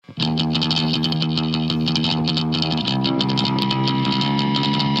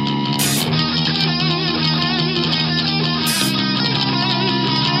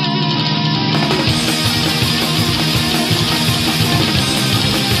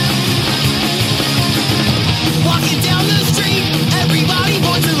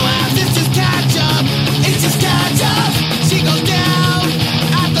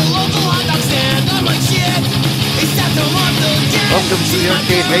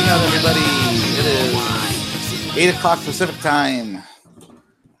Hang on, everybody. It is 8 o'clock Pacific time.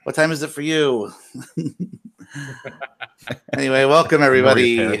 What time is it for you? Anyway, welcome,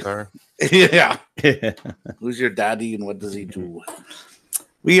 everybody. Yeah. Who's your daddy and what does he do?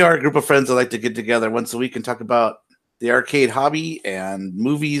 We are a group of friends that like to get together once a week and talk about the arcade hobby and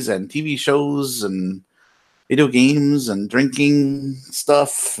movies and TV shows and video games and drinking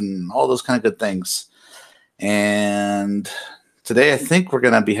stuff and all those kind of good things. And today, I think we're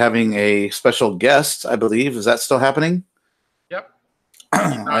going to be having a special guest, I believe. Is that still happening? Yep.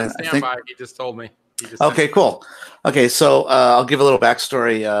 I think. He just told me. Okay, cool. Okay, so I'll give a little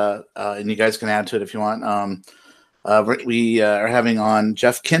backstory, and you guys can add to it if you want. We are having on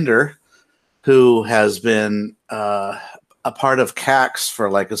Jeff Kinder, who has been a part of CAX for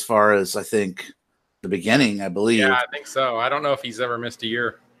like as far as I think the beginning, I believe. Yeah, I think so. I don't know if he's ever missed a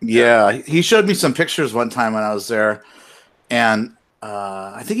year. Yeah, he showed me some pictures one time when I was there, and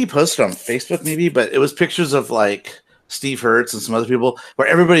I think he posted on Facebook maybe, but it was pictures of like Steve Hertz and some other people where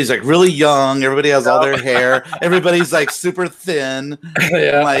everybody's like really young, everybody has all their hair, everybody's like super thin.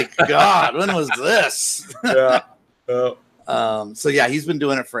 Yeah. I'm like, God, when was this? Yeah. So yeah, he's been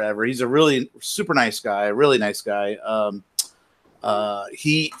doing it forever. He's a really super nice guy, really nice guy.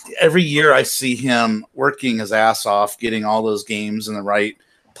 He every year I see him working his ass off, getting all those games in the right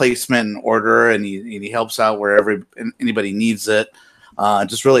placement and order, and he helps out wherever anybody needs it.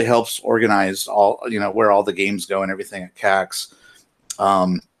 Just really helps organize all, where all the games go and everything at CAX.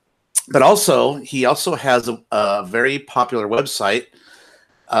 But also, he also has a very popular website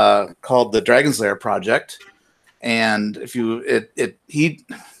called the Dragon's Lair Project. And he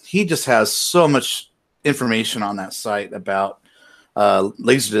just has so much information on that site about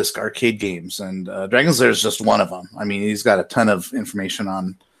Laserdisc arcade games, and Dragon's Lair is just one of them. I mean, he's got a ton of information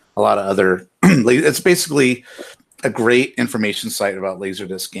on a lot of other. It's basically a great information site about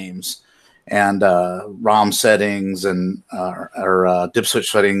Laserdisc games and ROM settings and or dip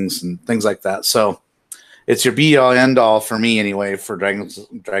switch settings and things like that. So it's your be all end all for me anyway for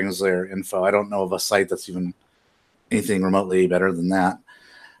Dragon's Lair info. I don't know of a site that's even anything remotely better than that.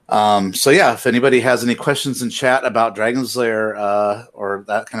 So yeah, if anybody has any questions in chat about Dragon's Lair or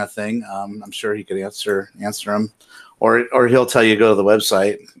that kind of thing, I'm sure he could answer them. Or he'll tell you to go to the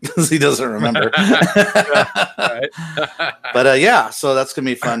website because he doesn't remember. But yeah, so that's gonna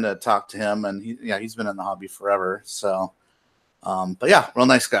be fun to talk to him, and he's been in the hobby forever. So, but yeah, real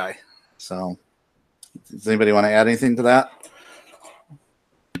nice guy. So, does anybody want to add anything to that?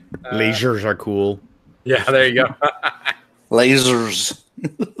 Lasers are cool. Yeah, there you go. Lasers.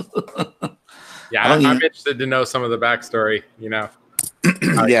 Yeah, I'm interested to know some of the backstory. How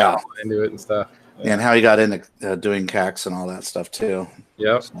he got into it and stuff. And how he got into doing CAX and all that stuff too.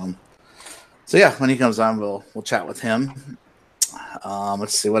 Yep. So yeah, when he comes on, we'll chat with him.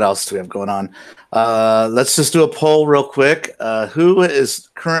 Let's see, what else do we have going on? Let's just do a poll real quick. Who is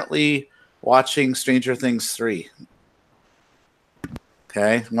currently watching Stranger Things 3?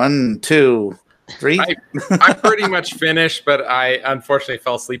 Okay, 1, 2, 3. I pretty much finished, but I unfortunately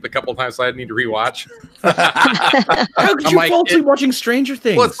fell asleep a couple times, so I need to rewatch. How could you fall asleep watching Stranger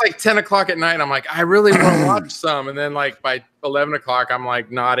Things? Well, it's like 10 o'clock at night. I'm like, I really want to watch some. And then like by 11 o'clock, I'm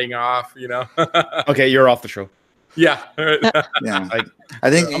like nodding off, Okay, you're off the show. Yeah. Yeah. I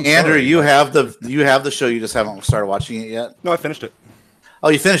think, Andrew, you have the show. You just haven't started watching it yet? No, I finished it. Oh,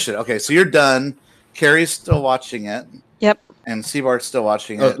 you finished it. Okay, so you're done. Carrie's still watching it. Yep. And Seabart's still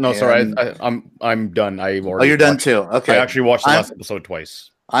watching it. No, sorry, I'm done. You're done too. Okay, I actually watched the last episode twice.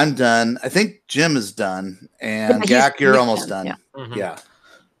 I'm done. I think Jim is done, and Gak, you're almost done. Yeah. Mm-hmm. Yeah.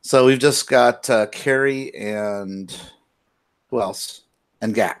 So we've just got Carrie and who else?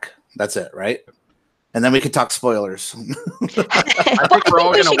 And Gak. That's it, right? And then we could talk spoilers. I think we're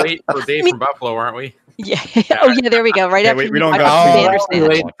all going to wait for Dave from Buffalo, aren't we? Yeah. Oh, yeah. There we go. Right after we don't got to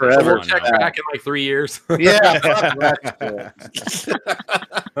wait forever. We'll check back in like 3 years. Yeah.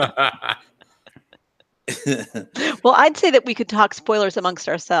 Well, I'd say that we could talk spoilers amongst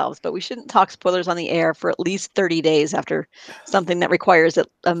ourselves, but we shouldn't talk spoilers on the air for at least 30 days after something that requires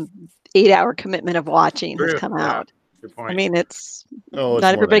an 8-hour commitment of watching has come out. Good point. I mean, it's not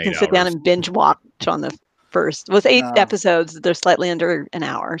everybody can sit down and binge watch on the first. It was 8 episodes. They're slightly under an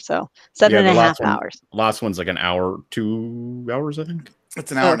hour, so 7.5 hours. Last one's like an hour, 2 hours, I think.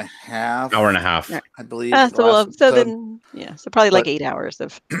 It's an hour and a half. Hour and a half, I believe. So probably like 8 hours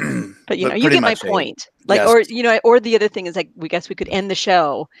of. But you get my point. Like, yes. Or the other thing is like we could end the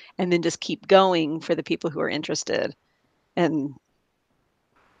show and then just keep going for the people who are interested, and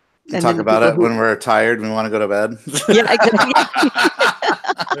talk about it when we're tired and we want to go to bed. Yeah, exactly.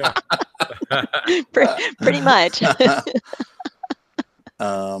 Pretty much.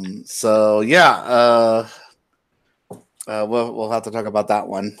 So yeah, we'll have to talk about that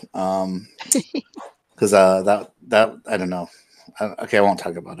one. Because that I don't know. Okay, I won't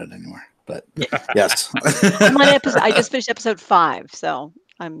talk about it anymore. But yes, I'm on I just finished episode 5, so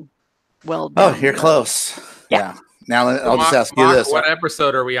I'm well done. Oh, you're close. Yeah. Now I'll just ask you this: what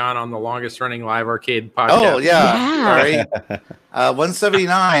episode are we on the longest running live arcade podcast? Oh yeah. Sorry,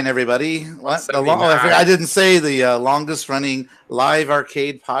 179. Everybody, I didn't say the longest running live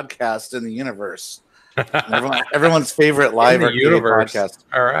arcade podcast in the universe. Everyone's favorite live arcade podcast.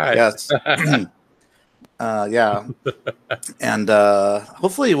 All right. Yes. Yeah, and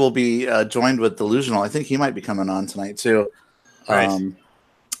hopefully we'll be joined with Delusional. I think he might be coming on tonight too. Nice.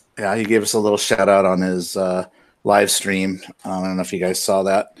 Yeah, he gave us a little shout out on his live stream. I don't know if you guys saw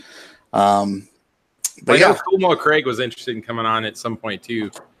that. But yeah, Cool Mo Craig was interested in coming on at some point too.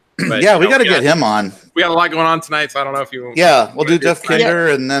 But, yeah, we got to get him on. We got a lot going on tonight, so I don't know if you. Yeah, we'll do Jeff Kinder,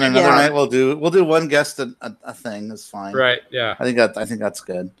 and then another night we'll do one guest a thing. Is fine. Right. Yeah. I think that's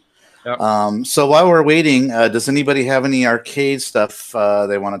good. Yep. So while we're waiting, does anybody have any arcade stuff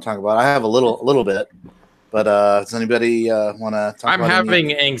they want to talk about? I have a little bit, but does anybody want to talk I'm about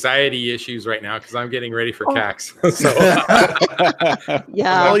having anxiety issues right now because I'm getting ready for CAX. So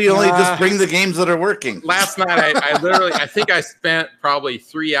yeah. Well, you only just bring the games that are working. Last night, I think I spent probably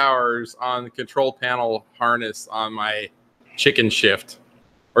 3 hours on the control panel harness on my chicken shift.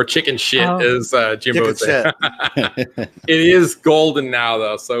 Or chicken shit, as Jimbo would say. It is golden now,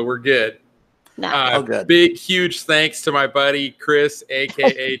 though, so we're good. Good. Big, huge thanks to my buddy Chris,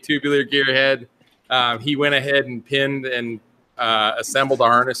 a.k.a. Tubular Gearhead. He went ahead and pinned and assembled a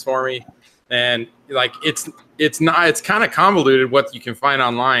harness for me. And like it's kind of convoluted what you can find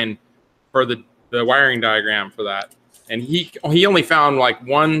online for the wiring diagram for that. And he only found like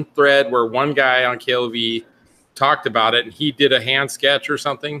one thread where one guy on KLV talked about it, and he did a hand sketch or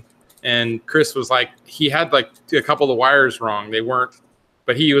something, and Chris was like, he had like a couple of the wires wrong. They weren't,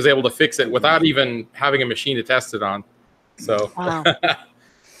 but he was able to fix it without even having a machine to test it on. So wow.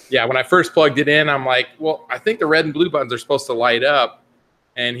 Yeah, when I first plugged it in, I'm like, well, I think the red and blue buttons are supposed to light up,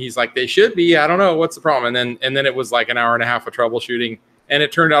 and he's like, they should be. I don't know what's the problem. And then it was like an hour and a half of troubleshooting, and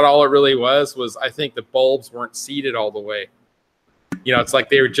it turned out all it really was I think the bulbs weren't seated all the way. You know, it's like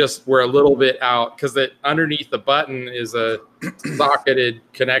they were a little bit out because underneath the button is a socketed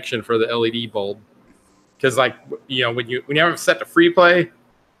connection for the LED bulb. Because like, you know, when you have it set to free play,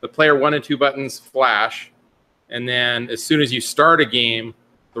 the player 1 and 2 buttons flash, and then as soon as you start a game,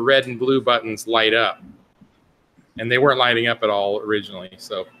 the red and blue buttons light up, and they weren't lighting up at all originally.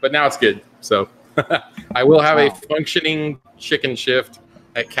 So, but now it's good. So I will have a functioning chicken shift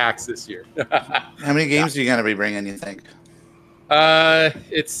at CAX this year. How many games are you gonna be bringing, you think?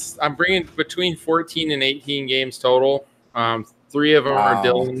 I'm bringing between 14 and 18 games total. 3 of them are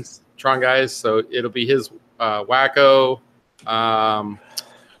Dylan's Tron guys, so it'll be his Wacko,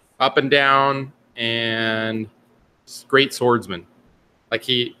 Up and Down, and Great Swordsman. Like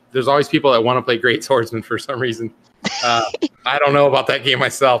there's always people that want to play Great Swordsman for some reason. I don't know about that game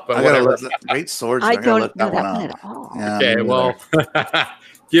myself, but whatever. Great Swordsman. I don't know that one at all. Yeah, okay, well,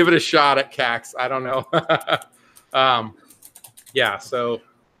 give it a shot at CAX. I don't know. Yeah, so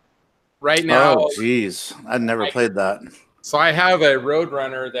right now... Oh, geez. I've never played that. So I have a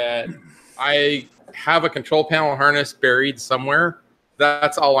Roadrunner that I have a control panel harness buried somewhere.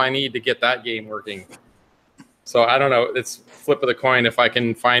 That's all I need to get that game working. So I don't know. It's flip of the coin if I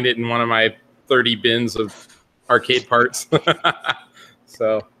can find it in one of my 30 bins of arcade parts.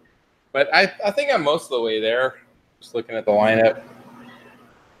 So, but I think I'm most of the way there. Just looking at the lineup.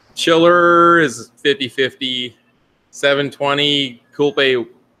 Chiller is 50-50. 720 Coolpay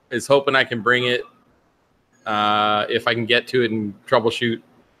is hoping I can bring it if I can get to it and troubleshoot.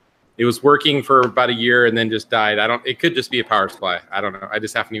 It was working for about a year and then just died. It could just be a power supply. I don't know. I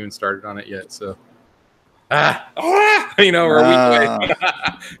just haven't even started on it yet. So, you know, or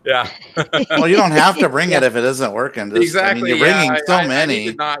yeah. Well, you don't have to bring it if it isn't working. Exactly. I mean, you're bringing so many. I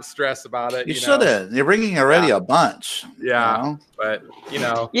need to not stress about it. You shouldn't. You're bringing already a bunch. Yeah, you know? But you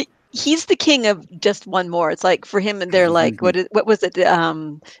know. He's the king of just one more. It's like for him, they're like, what was it?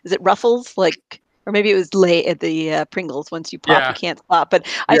 Is it Ruffles? Like, or maybe it was late at the Pringles. Once you pop, you can't stop. But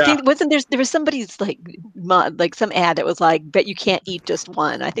I think there was somebody's like some ad that was like, bet you can't eat just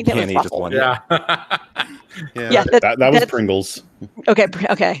one. I think that was Ruffles. One. Yeah. Yeah. That was Pringles.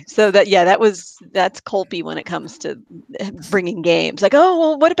 Okay. So that's Colby when it comes to bringing games. Like, oh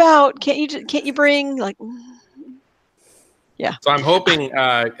well, what about can't you bring like. Yeah. So I'm hoping,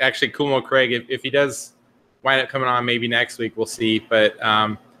 actually, Kumo Craig, if he does wind up coming on maybe next week, we'll see. But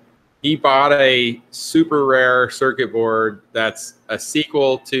he bought a super rare circuit board that's a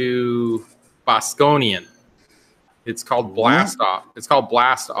sequel to Bosconian. It's called Blast Off. It's called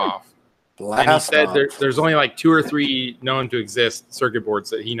Blast Off. And he said there's only like 2 or 3 known to exist circuit boards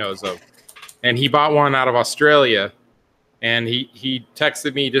that he knows of. And he bought one out of Australia. And he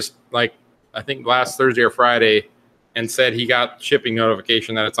texted me just like, I think last Thursday or Friday, and said he got shipping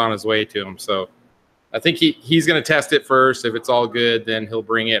notification that it's on his way to him. So I think he's going to test it first. If it's all good, then he'll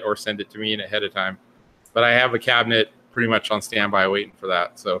bring it or send it to me ahead of time. But I have a cabinet pretty much on standby waiting for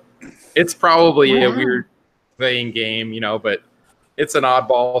that. So it's probably a weird playing game, but it's an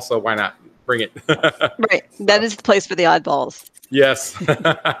oddball, so why not bring it? Right. That is the place for the oddballs. Yes.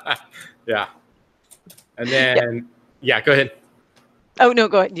 Yeah. And then, go ahead. Oh, no,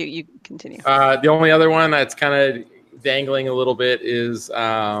 go ahead. You continue. The only other one that's kind of dangling a little bit is,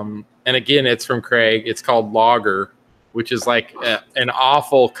 and again, it's from Craig. It's called Logger, which is like an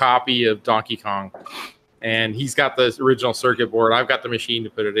awful copy of Donkey Kong. And he's got the original circuit board. I've got the machine to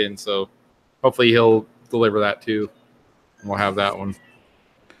put it in. So hopefully he'll deliver that too. And we'll have that one.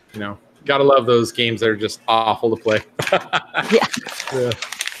 Gotta love those games that are just awful to play. Yeah.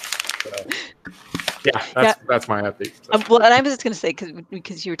 So, that's my update. So. Well, and I was just going to say,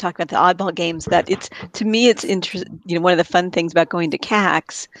 because you were talking about the oddball games, that to me it's interesting. One of the fun things about going to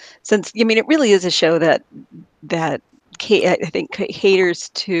CAX, since it really is a show that I think caters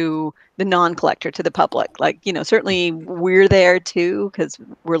to the non-collector, to the public. Like, certainly we're there too, because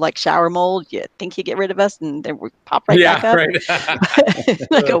we're like shower mold. You think you get rid of us, and then we pop right back up,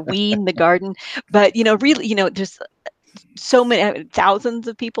 right. Like a weed in the garden. But really, there's so many thousands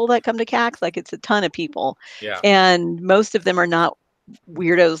of people that come to CAX. Like, it's a ton of people, and most of them are not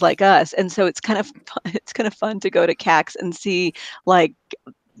weirdos like us. And so it's kind of fun to go to CAX and see like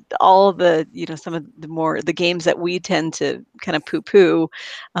all the some of the games that we tend to kind of poo-poo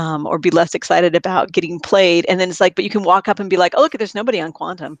or be less excited about getting played, and then it's like, but you can walk up and be like, oh, look, there's nobody on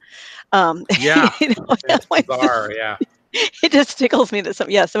Quantum. It's bizarre. It just tickles me that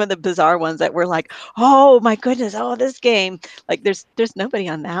some of the bizarre ones that we're like, oh my goodness, this game, like there's nobody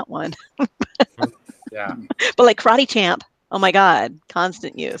on that one. But like Karate Champ, oh my God,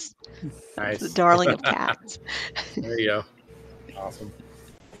 constant use. Nice. It's the darling of cats. There you go. Awesome.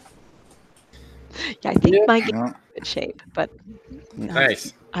 Yeah, I think my game is in good shape, but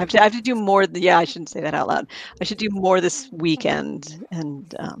nice. I have to do more. I shouldn't say that out loud. I should do more this weekend and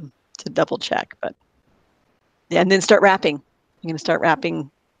to double check. But and then start wrapping. I'm going to start wrapping.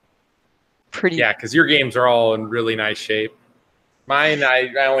 Because your games are all in really nice shape. Mine,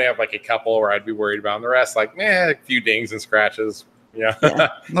 I only have like a couple where I'd be worried about, and the rest, like, a few dings and scratches.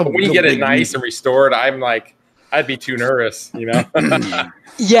 But when you get it nice and restored, I'm like, I'd be too nervous,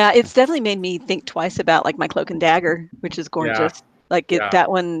 Yeah, it's definitely made me think twice about like my Cloak and Dagger, which is gorgeous. That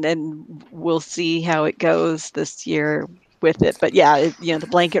one, and we'll see how it goes this year with it. But the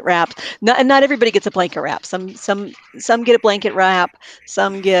blanket wrap. Not everybody gets a blanket wrap. Some get a blanket wrap.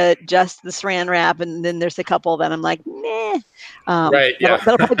 Some get just the Saran wrap, and then there's a couple that I'm like, meh. Right. Yeah.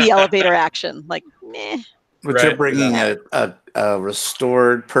 That'll probably be elevator action. Like, meh. But you're bringing a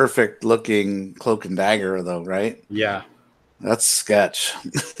restored, perfect-looking Cloak and Dagger, though, right? Yeah. That's sketch.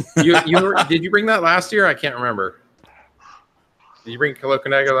 Did you bring that last year? I can't remember. Did you bring Cloak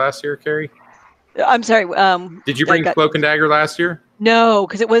and Dagger last year, Carrie? I'm sorry. Did you bring Cloak and Dagger last year? No,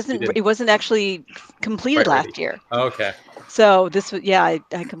 because it wasn't actually completed last year. Oh, okay. So this was I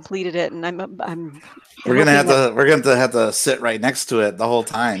completed it, and I'm. We're gonna have to sit right next to it the whole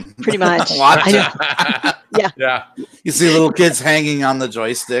time. Pretty much. Watch it. Yeah. You see little kids hanging on the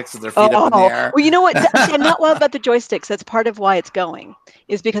joysticks with their feet up in the air. Well, you know what? I'm not wild about the joysticks. That's part of why it's going.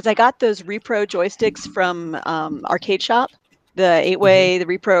 Is because I got those Repro joysticks from Arcade Shop, the 8-way, the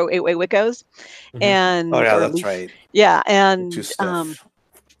Repro 8-way Wiccos, and that's right. Yeah, and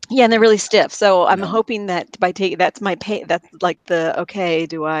and they're really stiff. So I'm hoping that by taking that's like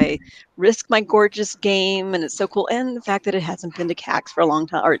do I risk my gorgeous game, and it's so cool, and the fact that it hasn't been to CAX for a long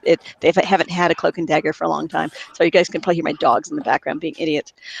time, or they haven't had a Cloak and Dagger for a long time. So you guys can probably hear my dogs in the background being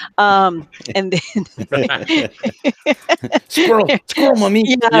idiots. And then squirrel, mommy.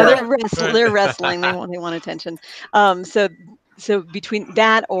 Yeah, they're wrestling. They want attention. So between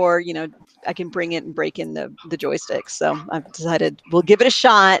that or I can bring it and break in the joysticks. So I've decided we'll give it a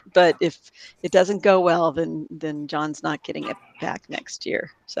shot, but if it doesn't go well, then John's not getting it back next year.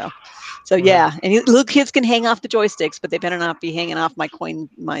 So yeah, and little kids can hang off the joysticks, but they better not be hanging off my coin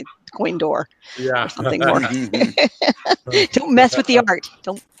door or something more. Don't mess with the art.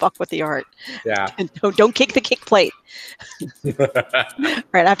 Don't fuck with the art. Yeah. And don't kick the kick plate. All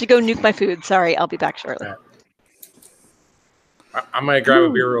right, I have to go nuke my food. Sorry, I'll be back shortly. I'm gonna grab a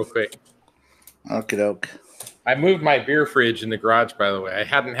beer real quick. Okie doke. I moved my beer fridge in the garage, by the way. I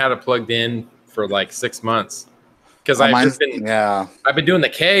hadn't had it plugged in for like 6 months because I've been doing the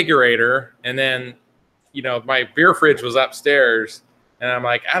kegerator, and then my beer fridge was upstairs, and I'm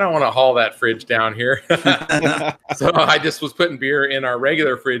like, I don't want to haul that fridge down here. So I just was putting beer in our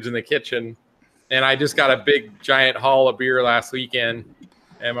regular fridge in the kitchen, and I just got a big giant haul of beer last weekend,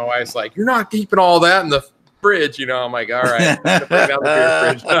 and my wife's like, you're not keeping all that in the fridge, I'm like, all right, I'm gonna bring down the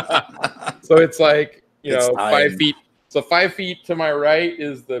beer fridge. So it's like 5 feet. So 5 feet to my right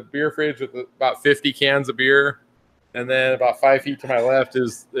is the beer fridge with about 50 cans of beer, and then about 5 feet to my left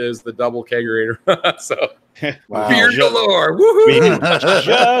is the double kegerator. So wow. Beer galore! Woohoo!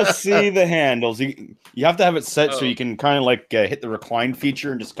 Just see the handles. You have to have it set so you can kind of like hit the recline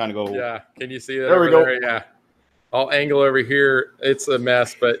feature and just kind of go. Yeah, can you see that? There we go. There? Yeah, I'll angle over here. It's a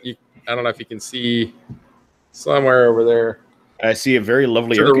mess, but I don't know if you can see somewhere over there. I see a very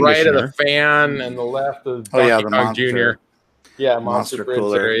lovely to air the right conditioner. of the fan and the left of Donkey Kong Jr. Yeah, Monster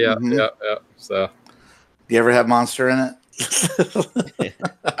cooler. There. Yeah, yeah. So, do you ever have Monster in it?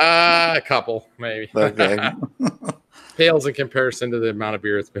 A couple, maybe. Okay. Pales in comparison to the amount of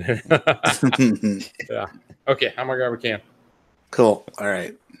beer it's been in. Yeah. Okay, I'm gonna grab a can. Cool. All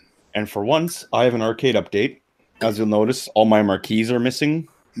right. And for once, I have an arcade update. As you'll notice, all my marquees are missing.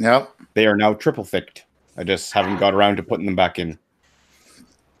 Yep. They are now triple thicked. I just haven't got around to putting them back in.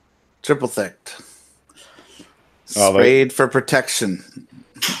 Triple thicked. Sprayed for protection.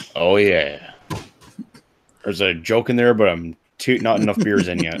 Oh yeah. There's a joke in there, but I'm not enough beers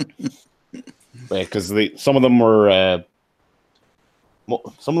in yet. Because some of them were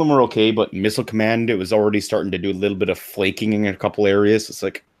okay, but Missile Command, it was already starting to do a little bit of flaking in a couple areas. It's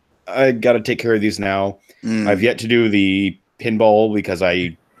like, I got to take care of these now. I've yet to do the pinball because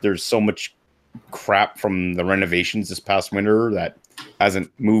there's so much crap from the renovations this past winter that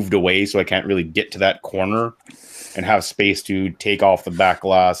hasn't moved away, so I can't really get to that corner and have space to take off the back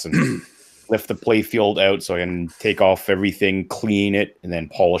glass and lift the play field out so I can take off everything, clean it, and then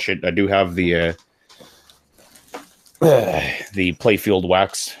polish it. I do have the play field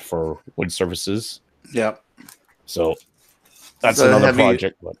wax for wood surfaces. Yep. So that's another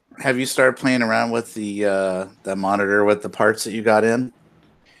project. Have you started playing around with the monitor with the parts that you got in?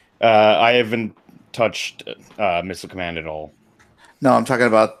 I haven't touched Missile Command at all. No, I'm talking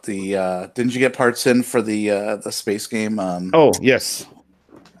about the. Didn't you get parts in for the space game? Oh yes.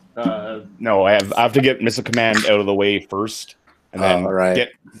 No, I have to get Missile Command out of the way first, and then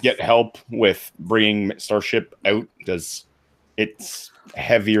get help with bringing Starship out because it's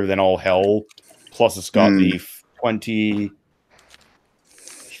heavier than all hell. Plus, it's got the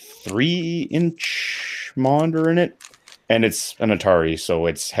 23-inch monitor in it. And it's an Atari, so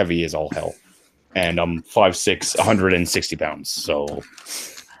it's heavy as all hell. And I'm 5'6", 160 pounds. So,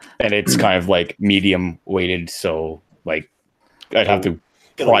 and it's kind of like medium weighted. So, like, I'd have to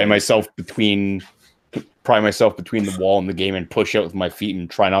pry myself between the wall and the game and push out with my feet and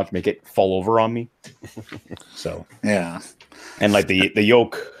try not to make it fall over on me. So, yeah. And like the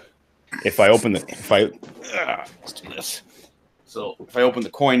yoke, let's do this. So, if I open the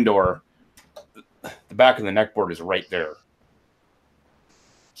coin door, the back of the neck board is right there.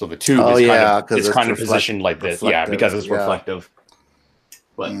 So the tube is kind of positioned like this. Yeah, because it's reflective.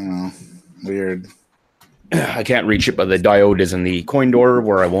 But weird. I can't reach it, but the diode is in the coin door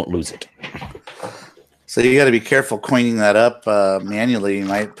where I won't lose it. So you got to be careful coining that up manually. You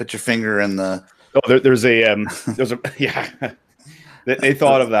might put your finger in the. Oh, there's a yeah. They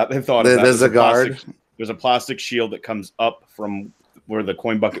thought of that. They thought of that. There's a guard. There's a plastic shield that comes up from where the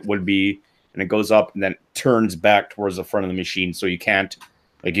coin bucket would be, and it goes up and then turns back towards the front of the machine. So you can't,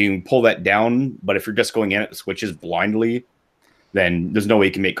 like, you can pull that down, but if you're just going in at the switches blindly, then there's no way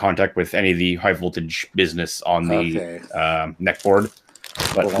you can make contact with any of the high voltage business on the neck board.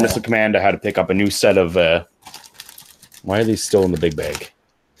 But for Missile Command, I had to pick up a new set of. Why are these still in the big bag?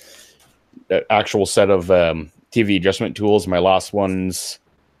 The actual set of TV adjustment tools. My last ones,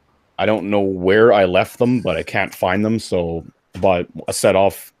 I don't know where I left them, but I can't find them. So I bought a set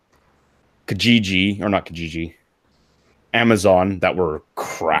off Amazon that were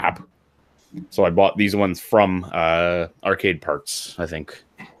crap. So I bought these ones from Arcade Parts, I think.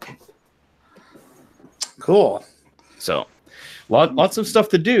 Cool. So lots of stuff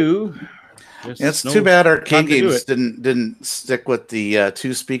to do. It's too bad Arcade Games didn't stick with the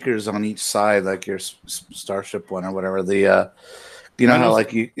 2 speakers on each side, like your Starship one or whatever. The you know how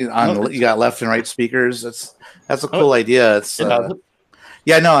like you got left and right speakers. That's a cool idea. It's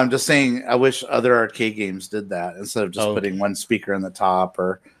yeah, no, I'm just saying. I wish other arcade games did that instead of just putting one speaker in the top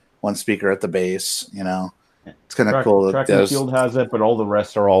or one speaker at the base. You know, It's kind of cool. Track and Field has it, but all the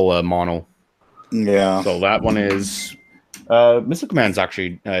rest are all mono. Yeah. So that one is Missile Command's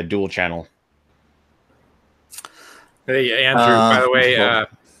actually dual channel. Hey, Andrew, by the way,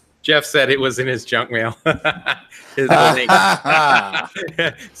 Jeff said it was in his junk mail. His link.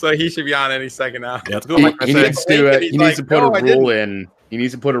 So he should be on any second now. Yeah, he needs to put a rule in. He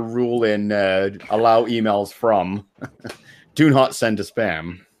needs to put a rule in. Allow emails from. Do not send to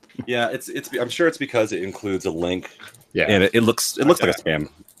spam. Yeah, it's. I'm sure it's because it includes a link. Yeah, and it looks like a spam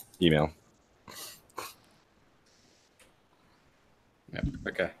email. Yeah.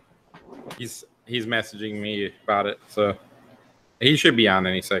 Okay. He's messaging me about it, so he should be on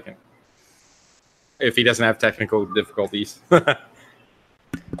any second. If he doesn't have technical difficulties.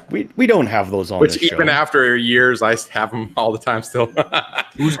 we don't have those on Which this even show. After years, I have them all the time still.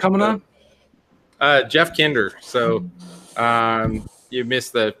 Who's coming on? Jeff Kinder. So you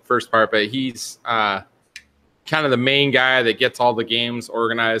missed the first part, but he's kind of the main guy that gets all the games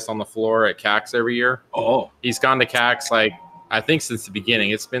organized on the floor at CAX every year. Oh. He's gone to CAX I think since the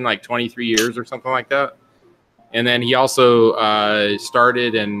beginning. It's been 23 years or something like that. And then he also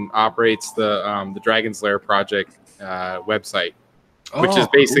started and operates the Dragon's Lair project website, which is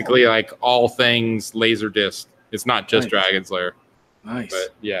basically all things Laserdisc. It's not just Dragon's Lair. Nice. But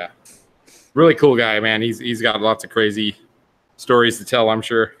yeah, really cool guy, man. He's got lots of crazy stories to tell, I'm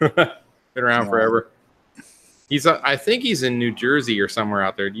sure. Been around forever. I think he's in New Jersey or somewhere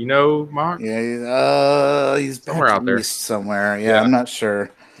out there. Do you know, Mark? Yeah, he's somewhere out there. Somewhere. Yeah, I'm not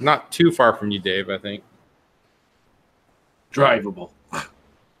sure. Not too far from you, Dave, I think. Drivable.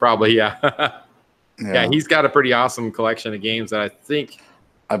 Probably, yeah. Yeah, he's got a pretty awesome collection of games that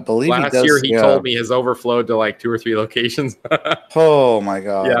I believe last year he told me has overflowed to 2 or 3 locations. Oh my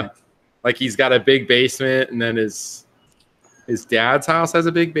god. Yeah. He's got a big basement, and then his dad's house has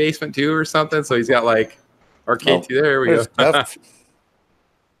a big basement too or something. So he's got arcade too. There we go.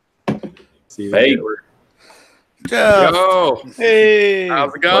 See, hey. Jeff. Yo. Hey.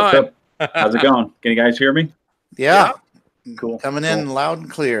 How's it going? How's it going? Can you guys hear me? Yeah. Cool. Coming in loud and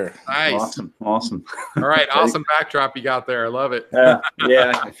clear. Nice. Awesome. All right. Awesome backdrop you got there. I love it. Yeah.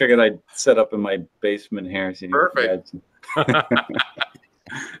 I figured I'd set up in my basement here. So perfect.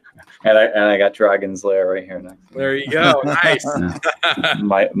 And I got Dragon's Lair right here next. There you go. Nice.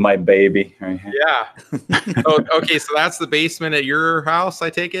 my baby right here. Yeah. Okay. So that's the basement at your house, I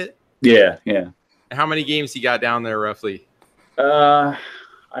take it? Yeah. How many games you got down there roughly?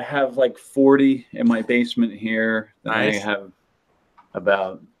 I have 40 in my basement here. Nice. I have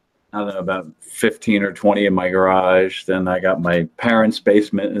about 15 or 20 in my garage. Then I got my parents'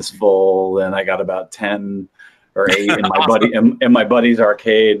 basement is full. Then I got about 10 or 8 in my in my buddy's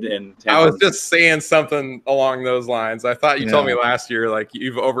arcade in town. I was just saying something along those lines. I thought you told me last year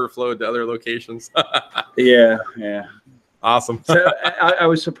you've overflowed to other locations. Yeah. Awesome. So I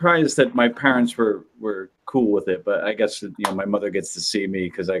was surprised that my parents were cool with it, but I guess my mother gets to see me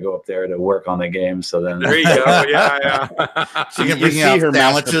because I go up there to work on the game. So then there you go. Yeah. She can bring out her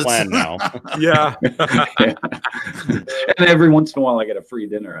sandwiches plan now. Yeah. And every once in a while, I get a free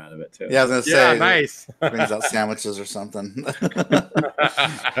dinner out of it too. Yeah, I was gonna say. Nice. Brings out sandwiches or something.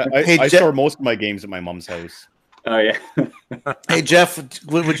 I store most of my games at my mom's house. Oh yeah. Hey Jeff,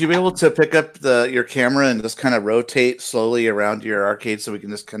 would you be able to pick up your camera and just kind of rotate slowly around your arcade so we can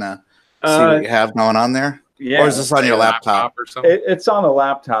just kind of see what you have going on there? Yeah. Or is this on your laptop? or something? It's on a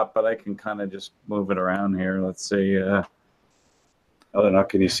laptop, but I can kind of just move it around here. Let's see. I don't know.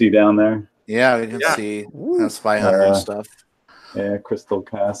 Can you see down there? Yeah, we can see Spy Hunter and stuff. Yeah, Crystal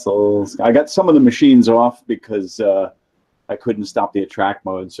Castles. I got some of the machines off because I couldn't stop the attract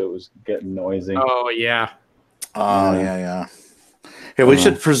mode, so it was getting noisy. Oh yeah. Oh yeah. Here we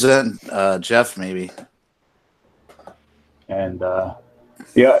should present Jeff maybe. And I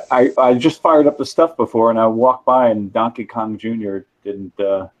just fired up the stuff before, and I walked by, and Donkey Kong Jr. didn't.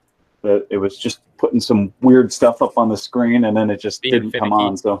 It was just putting some weird stuff up on the screen, and then it just didn't come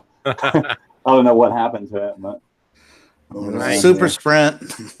on. So I don't know what happened to it, but Nice. Super Sprint.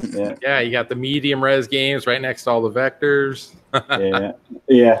 Yeah, you got the medium res games right next to all the vectors.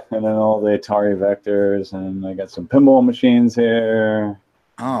 yeah, and then all the Atari vectors, and I got some pinball machines here.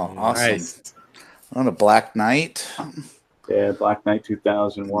 Oh, awesome! Nice. On a Black Knight. Yeah, Black Knight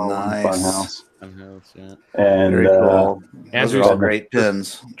 2001 Nice. Funhouse. Yeah. And Very cool. Those Andrew's are all great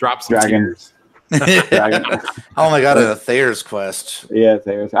pins. Drop some Dragon. tears. Oh my god, a Thayer's Quest. Yeah,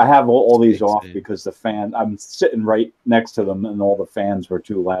 I have all these Thanks, off Dave. because I'm sitting right next to them, and all the fans were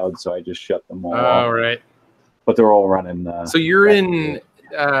too loud, so I just shut them all off. All right. But they're all running. So you're in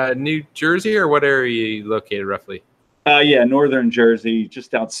New Jersey, or what area are you located roughly? Yeah, northern Jersey,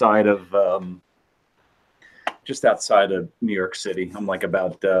 just outside of just outside of New York City. I'm like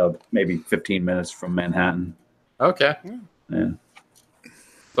about maybe 15 minutes from Manhattan. Okay. Yeah.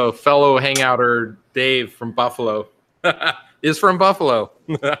 So fellow hangouter Dave from Buffalo is from Buffalo.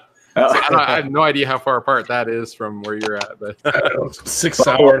 So I have no idea how far apart that is from where you're at, but 6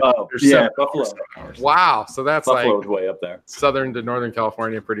 hours. Yeah, Buffalo. wow. So that's Buffalo's like way up there. southern to northern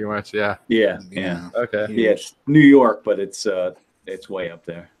California, pretty much. Yeah. Yeah. Okay. Yeah, it's New York, but it's way up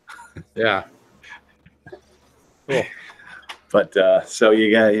there. Yeah. Cool. But so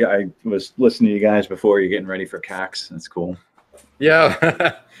you guys, I was listening to you guys before you're getting ready for CAX. That's cool.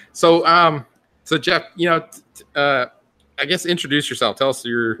 Yeah. So Jeff, I guess introduce yourself. Tell us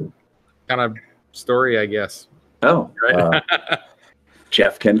your kind of story, I guess. Oh, Right.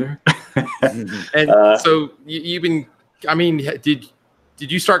 Jeff Kinder. And so you've been. I mean, did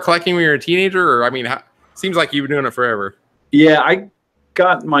you start collecting when you were a teenager, or I mean, seems like you've been doing it forever. Yeah, I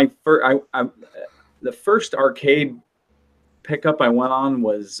got my first. The first arcade pickup I went on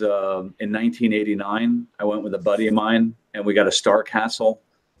was in 1989. I went with a buddy of mine, and we got a Star Castle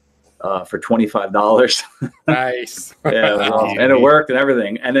for $25. Nice. Yeah, well, and it worked and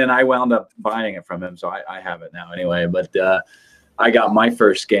everything. And then I wound up buying it from him, so I have it now anyway. But I got my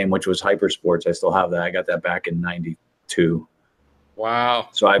first game, which was Hypersports. I still have that. I got that back in '92. Wow.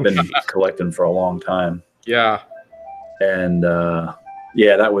 So I've been collecting for a long time. Yeah. And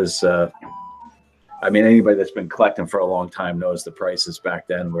yeah, that was. I mean, anybody that's been collecting for a long time knows the prices back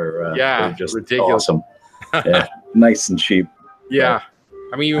then were just ridiculous. Awesome. Yeah, nice and cheap. Yeah.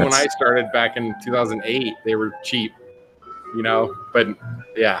 I mean, even when I started back in 2008, they were cheap, but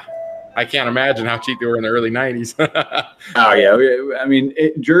yeah, I can't imagine how cheap they were in the early 90s. Oh, yeah. I mean,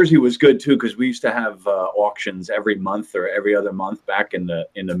 Jersey was good, too, because we used to have auctions every month or every other month back in the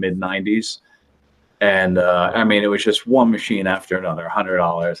mid 90s. And I mean, it was just one machine after another,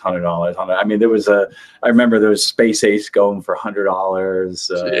 $100, $100. I mean, I remember there was Space Ace going for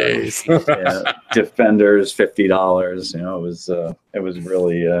 $100. Yeah, Defenders, $50. It was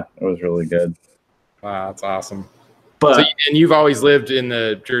really good. Wow, that's awesome. But and you've always lived in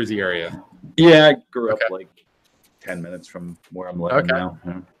the Jersey area. Yeah, I grew up like 10 minutes from where I'm living now.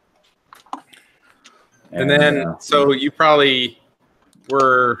 Yeah. And then, so you probably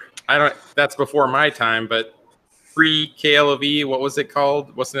were. That's before my time, but pre-KLOV, what was it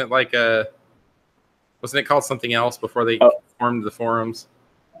called? Wasn't it called something else before they formed the forums?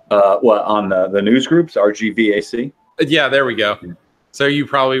 What, on the news groups, RGVAC? Yeah, there we go. So you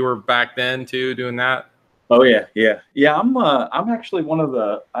probably were back then too doing that? Oh yeah. I'm actually one of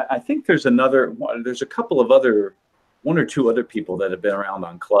the. I think there's a couple of other, one or two other people that have been around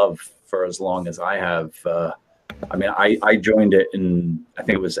on Club for as long as I have. I mean, I joined it in, I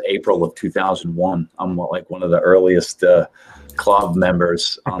think it was April of 2001. I'm like one of the earliest club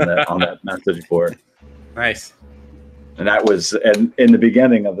members on that message board. Nice. And that was, and in the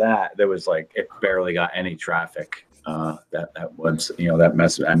beginning of that, there was like, it barely got any traffic. That was, that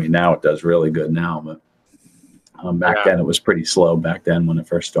message. I mean, now it does really good now, but back then it was pretty slow back then when it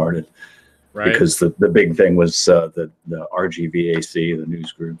first started. Right. Because the big thing was the RGVAC, the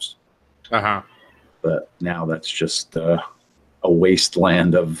news groups. Uh-huh. But now that's just a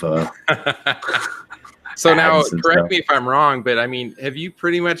wasteland of. So now, correct me if I'm wrong, but I mean, have you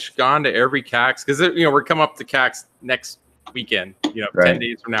pretty much gone to every CAX? Because we're coming up to CAX next weekend, 10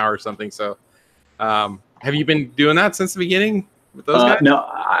 days from now or something. So, have you been doing that since the beginning with those guys? No,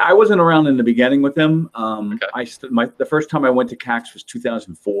 I wasn't around in the beginning with them. The first time I went to CAX was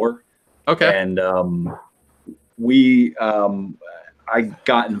 2004. Okay, and I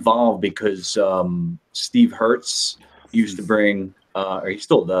got involved because Steve Hertz used to bring, or he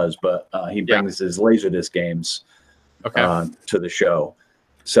still does, but he brings his Laserdisc games to the show.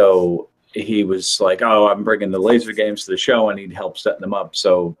 So he was like, "Oh, I'm bringing the laser games to the show," and he'd help set them up.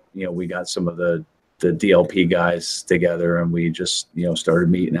 So we got some of the DLP guys together, and we just started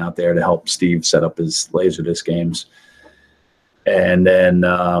meeting out there to help Steve set up his Laserdisc games, and then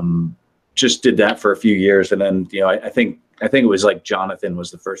just did that for a few years, and then I think it was like Jonathan was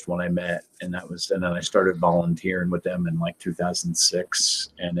the first one I met, and then I started volunteering with them in like 2006.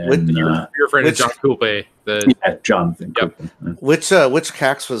 And then your friend is John Coupe. Jonathan. Yep. Coupe. Which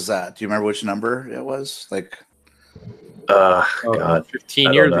CAX was that? Do you remember which number it was? Like, God,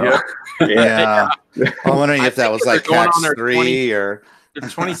 15 years ago. Yeah. I'm wondering if that was like CAX 3 or the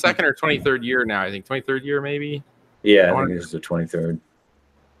 22nd or 23rd year now. I think 23rd year maybe. Yeah, I think it was the 23rd.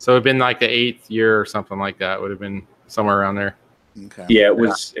 So it'd been like the 8th year or something like that. Would have been somewhere around there. Okay. Yeah, it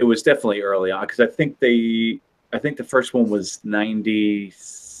was definitely early on because I think the first one was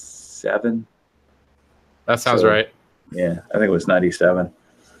 97. That sounds right. Yeah, I think it was 97.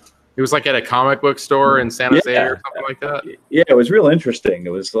 It It was like at a comic book store in San Jose Yeah. or something like that. Yeah, it was real interesting.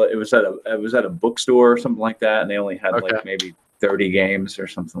 It was at a bookstore or something like that, and they only had Okay. like maybe 30 games or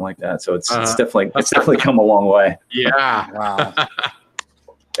something like that. So it's definitely come a long way. Yeah. Wow.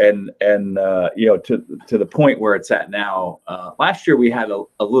 And you know, to the point where it's at now. Last year we had a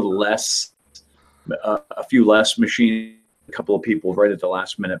little less, a few less machines. A couple of people right at the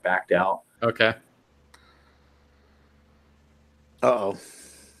last minute backed out. Okay. Uh-oh.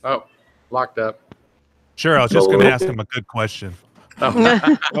 Oh, locked up. Sure, I was just going to ask him a good question. Oh,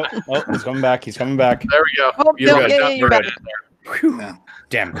 Oh, he's coming back. He's coming back. there we go. Oh, You're no, good. yeah, you're You're back. good. Yeah.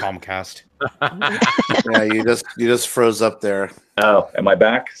 Damn Comcast. Yeah, you just froze up there. Oh, am I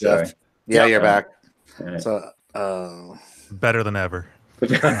back? Sorry. Yeah, you're back. All right. So, Better than ever.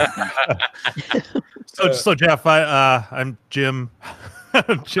 So Jeff, I'm Jim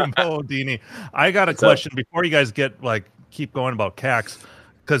Bodini. I got a What's up? question before you guys keep going about CAX,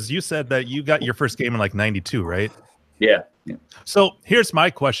 because you said that you got your first game in like 92, right? Yeah. So here's my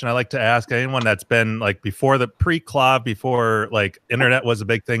question I like to ask anyone that's been like before the pre-CLOV, before like internet was a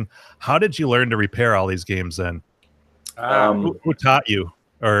big thing. How did you learn to repair all these games then? Who taught you?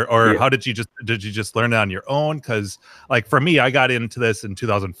 Or Yeah. how did you just learn it on your own? Because like for me, I got into this in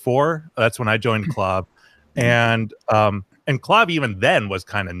 2004. That's when I joined CLOV, and CLOV even then was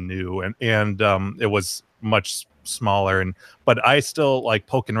kind of new, and it was much smaller. But I still like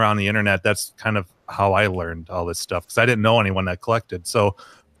poking around the internet. That's kind of how I learned all this stuff, because I didn't know anyone that collected. So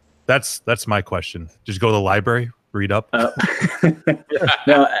that's my question. Did you go to the library, read up?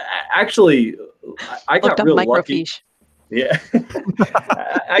 No, actually, I got Looked up real lucky. microfiche. Yeah,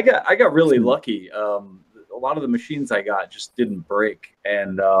 I got really lucky. A lot of the machines I got just didn't break,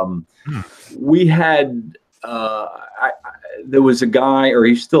 and we had there was a guy, or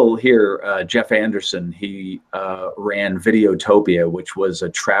he's still here, Jeff Anderson. He ran Videotopia, which was a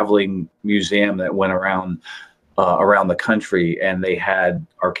traveling museum that went around the country, and they had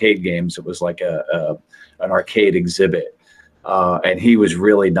arcade games. It was like an arcade exhibit. And he was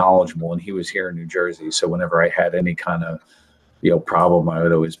really knowledgeable, and he was here in New Jersey. So whenever I had any kind of, problem, I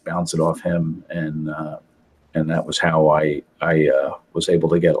would always bounce it off him, and that was how I was able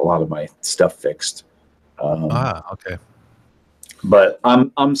to get a lot of my stuff fixed. Okay. But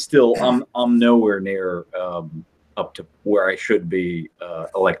I'm nowhere near up to where I should be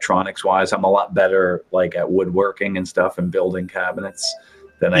electronics wise. I'm a lot better like at woodworking and stuff and building cabinets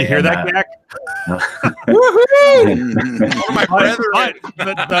than I You hear am that, at. Jack? My brethren.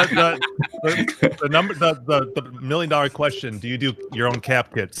 The $1 million question: do you do your own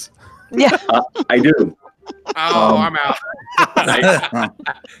cap kits? Yeah. I do. Oh, I'm out.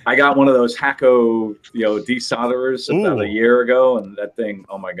 I got one of those Hacko, desolderers about a year ago, and that thing,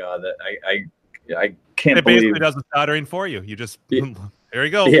 oh my god, that I can't It believe. basically does the soldering for you. You just there you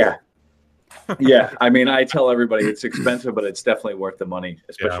go. Yeah. Yeah, I mean, I tell everybody it's expensive, but it's definitely worth the money,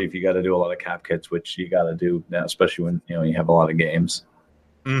 especially if you got to do a lot of cap kits, which you got to do now, especially when you have a lot of games.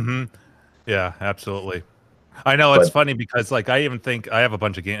 Mm-hmm. Yeah, absolutely. I know it's funny because like I even think I have a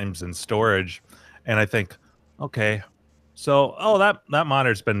bunch of games in storage, and I think, okay, so that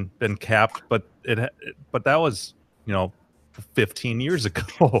monitor's been capped, but that was 15 years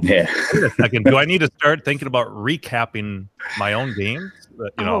ago. Yeah. Wait a second, do I need to start thinking about recapping my own games?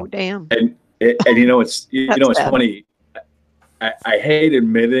 Oh, damn. And it's it's bad. funny. I hate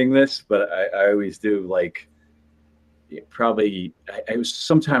admitting this, but I always do. Like, probably I was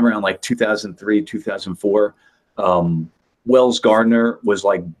sometime around like 2003, 2004. Wells Gardner was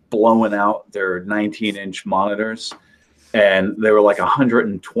like blowing out their 19-inch monitors, and they were like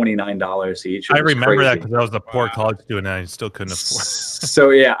 $129 each. I remember that because I was a poor college student and I still couldn't afford. So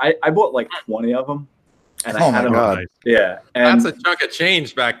yeah, I bought like 20 of them, and I had them. God. Yeah, and That's a chunk of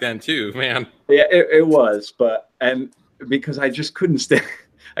change back then too, man. yeah, it was, and because I just couldn't stand,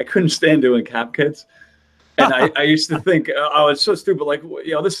 I couldn't stand doing cap kits, and I used to think, oh, it's so stupid. Like,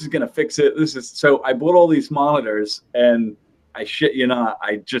 this is gonna fix it. So I bought all these monitors, and I shit you not,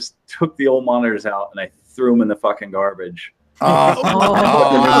 I just took the old monitors out and I threw them in the fucking garbage.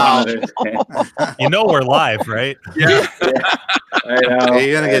 Oh. We're live, right? Yeah. I know.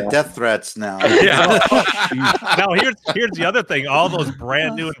 You're gonna get death threats now. Yeah. Now here's the other thing. All those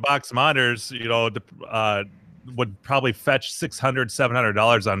brand new in-box monitors, would probably fetch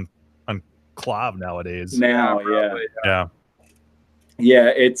 $600-$700 on CLOV nowadays. Now,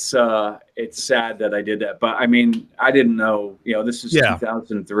 yeah, it's sad that I did that, but I mean, I didn't know. This is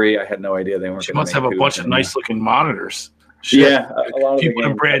 2003. I had no idea they weren't. She must have a bunch of nice looking monitors. Yeah, a lot of if you the put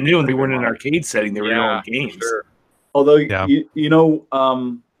them games brand new and they weren't in an arcade setting, they were in their own games. Sure. Although,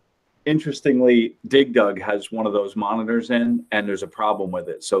 interestingly, Dig Dug has one of those monitors in, and there's a problem with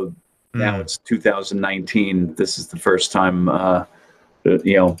it. So Now it's 2019. This is the first time, one of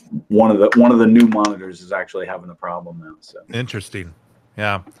the new monitors is actually having a problem now. So interesting.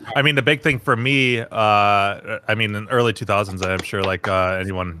 Yeah, I mean the big thing for me, in early 2000s, I'm sure like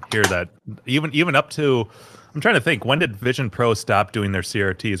anyone here that even up to, I'm trying to think, when did Vision Pro stop doing their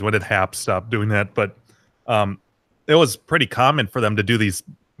CRTs? When did HAP stop doing that? But it was pretty common for them to do these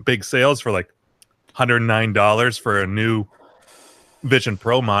big sales for like $109 for a new Vision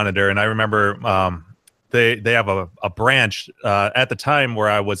Pro monitor. And I remember they have a branch at the time where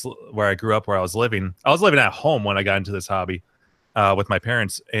I grew up, where I was living at home when I got into this hobby with my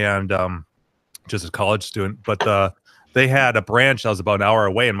parents and just a college student. But they had a branch that was about an hour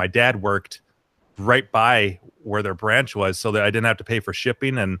away, and my dad worked right by where their branch was, so that I didn't have to pay for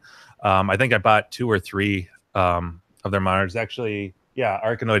shipping. And I think I bought 2 or 3 of their monitors. Actually, yeah,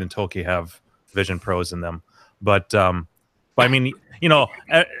 Arkanoid and Toki have Vision Pros in them. But I mean,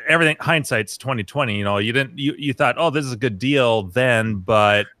 everything, hindsight's 2020. You thought, oh, this is a good deal then,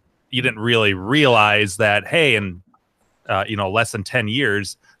 but you didn't really realize that, hey, in less than 10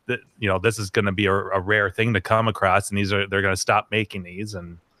 years, that this is going to be a rare thing to come across, and they're going to stop making these.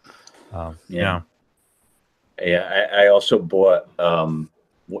 And Yeah, I also bought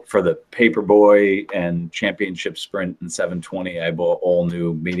for the Paperboy and Championship Sprint and 720. I bought all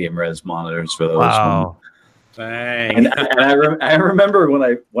new medium res monitors for those. Wow. Dang. And I remember when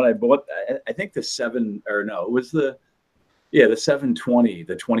I bought, I think the 720,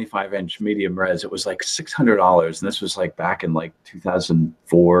 the 25-inch medium res. It was like $600, and this was like back in like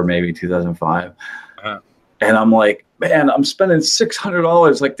 2004, maybe 2005. And I'm like, man, I'm spending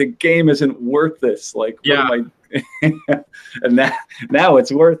 $600. Like, the game isn't worth this. Like, yeah. What am I? And now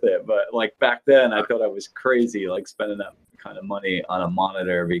it's worth it. But like back then, I thought I was crazy, like spending that kind of money on a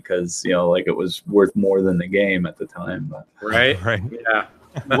monitor because like it was worth more than the game at the time. But right. Yeah.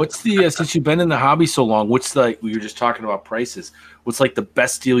 What's the since you've been in the hobby so long, what's we were just talking about prices? What's like the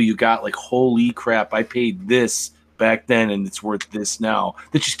best deal you got? Like, holy crap, I paid this back then and it's worth this now,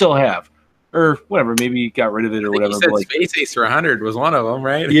 that you still have, or whatever? Maybe you got rid of it or whatever. You said Space Ace for 100 was one of them,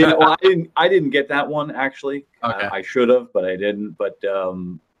 right? Yeah, well, I didn't get that one actually. Okay. I should have, but I didn't. But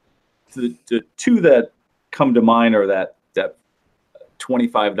the two that come to mind are that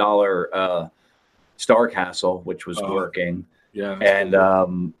 $25 Star Castle, which was working. Yeah.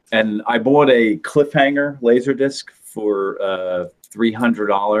 And I bought a Cliffhanger Laserdisc for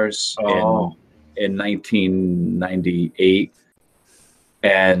 $300 in 1998.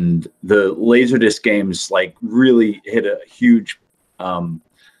 And the Laserdisc games like really hit a huge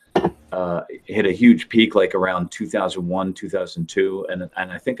peak like around 2001, 2002, and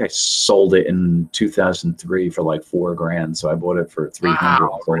I think I sold it in 2003 for like $4,000. So I bought it for $300.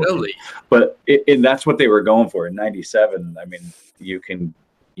 Wow, really? But and that's what they were going for in '97. I mean, you can,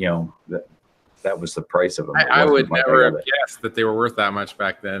 that was the price of them. I would never have guessed that they were worth that much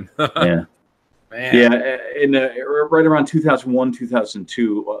back then. Yeah. Man. Yeah, in right around 2001,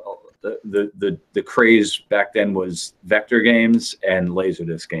 2002, the craze back then was vector games and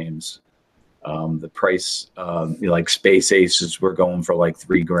Laserdisc games. The price, like Space Aces, were going for like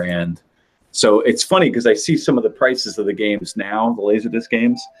 $3,000. So it's funny because I see some of the prices of the games now, the Laserdisc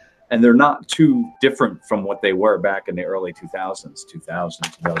games, and they're not too different from what they were back in the early 2000s,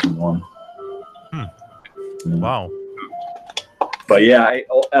 2001. Wow. But yeah,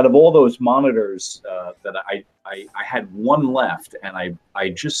 out of all those monitors that I had one left, and I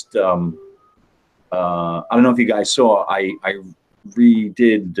just I don't know if you guys saw, I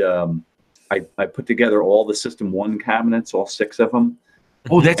redid I put together all the System 1 cabinets, all 6 of them.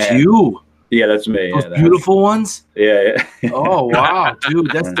 Oh, that's you. Yeah, that's me. Those beautiful ones. Yeah. Oh wow,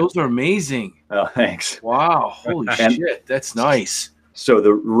 dude, those are amazing. Oh, thanks. Wow, holy shit, that's nice. So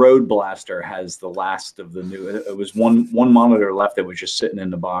the Road Blaster has the last of the new. It was one monitor left that was just sitting in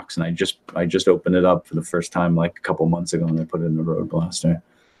the box, and I just opened it up for the first time like a couple months ago, and I put it in the Road Blaster.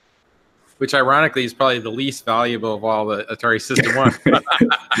 Which ironically is probably the least valuable of all the Atari System 1.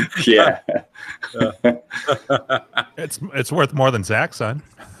 Yeah. It's worth more than Zach's, son.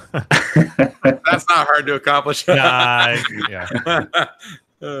 That's not hard to accomplish. Yeah.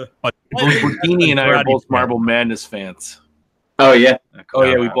 But Bordini and I are both Marble Madness fans. Oh yeah. Oh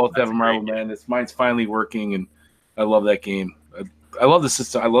yeah, we both have a Marble Madness. Mine's finally working, and I love that game. I love the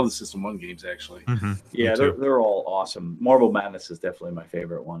system. I love the System 1 games actually. Mm-hmm. Yeah, they're all awesome. Marble Madness is definitely my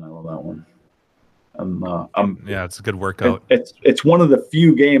favorite one. I love that one. Yeah, it's a good workout. It's one of the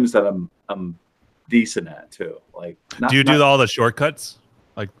few games that I'm decent at too. Like, do you do all the shortcuts?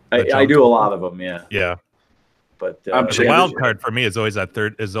 Like I do a lot of them. Yeah. Yeah. But the wild card for me is always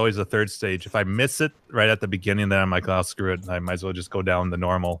the third stage. If I miss it right at the beginning, then I'm like, oh, screw it. I might as well just go down the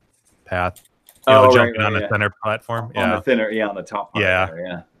normal path. You know, Oh, jumping right, on the yeah. center platform. On the thinner, on the top part. Yeah. There,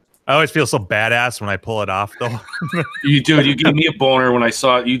 yeah. I always feel so badass when I pull it off, though. You gave me a boner when I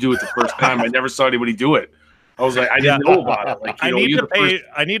saw you do it the first time. I never saw anybody do it. I was like, I didn't know about it. Like, I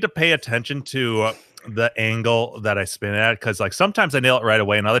need to pay attention to the angle that I spin at, because like sometimes I nail it right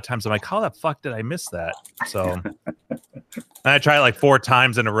away, and other times I'm like, how the fuck did I miss that? So and I try it like 4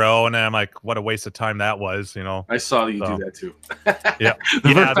 times in a row, and then I'm like, what a waste of time that was, you know. I saw you do that too. Yeah.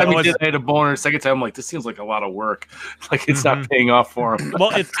 The first time you did, I had a boner. Second time, I'm like, this seems like a lot of work. Like it's not paying off for him.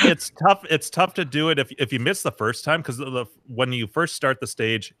 Well, it's tough. It's tough to do it if you miss the first time, because when you first start the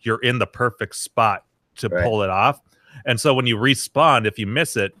stage, you're in the perfect spot to pull it off. And so when you respawn, if you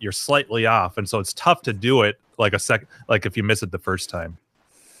miss it, you're slightly off. And so it's tough to do it like if you miss it the first time.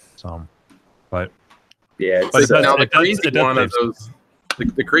 So, but yeah, but the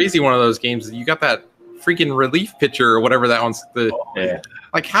crazy one of those games is you got that freaking relief pitcher or whatever that one's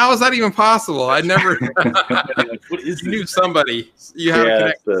like, how is that even possible? I never knew somebody. You have a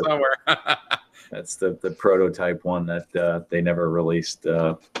connection somewhere. That's the prototype one that they never released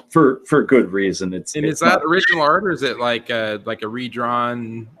for good reason. Is that original art, or is it like a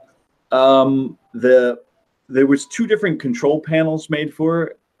redrawn? There was 2 different control panels made for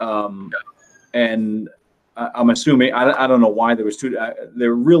it, and I'm assuming I don't know why there was 2.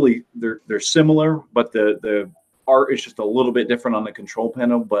 They're similar, but the art is just a little bit different on the control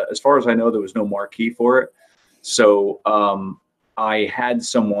panel. But as far as I know, there was no marquee for it, so. I had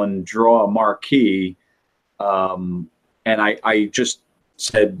someone draw a marquee, and I just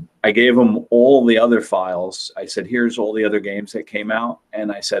said, I gave them all the other files. I said, here's all the other games that came out.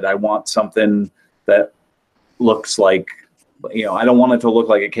 And I said, I want something that looks like, you know, I don't want it to look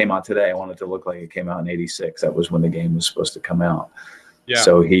like it came out today. I want it to look like it came out in '86. That was when the game was supposed to come out. Yeah.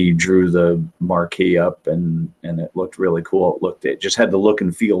 So he drew the marquee up, and it looked really cool. It just had the look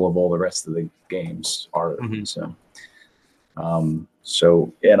and feel of all the rest of the games art.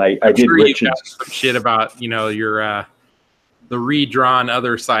 So, and I did sure Richard's you got some shit about, you know, your the redrawn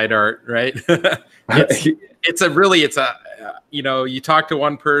other side art, right? it's a you know, you talk to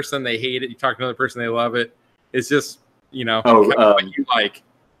one person, they hate it. You talk to another person, they love it. It's just, you know, what you like.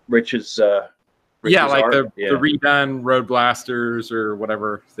 Rich's art? The redone Road Blasters or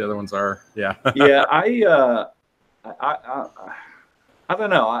whatever the other ones are. Yeah. Yeah, I don't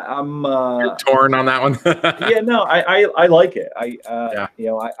know. I'm You're torn on that one. Yeah, no, I like it. You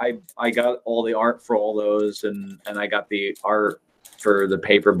know, I got all the art for all those, and I got the art for the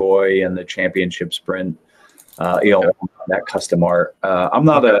Paperboy and the Championship Sprint. You know, that custom art. I'm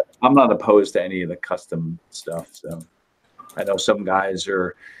not opposed to any of the custom stuff. So I know some guys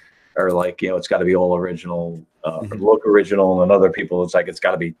are like, you know, it's got to be all original, look original, and other people it's like it's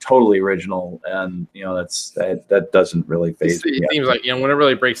got to be totally original, and you know that doesn't really phase me. It seems like, you know, when it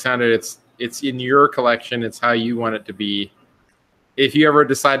really breaks down to it, it's in your collection, it's how you want it to be. If you ever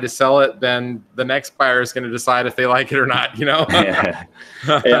decide to sell it, then the next buyer is going to decide if they like it or not, you know.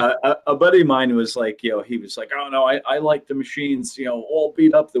 A buddy of mine was like, you know, he was like, oh no, I like the machines, you know, all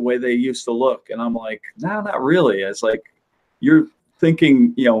beat up the way they used to look, and I'm like, no, not really. It's like, you're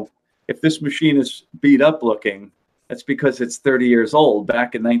thinking, you know, if this machine is beat up looking, that's because it's 30 years old.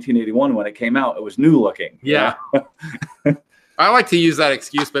 Back in 1981 when it came out, it was new looking. Yeah. I like to use that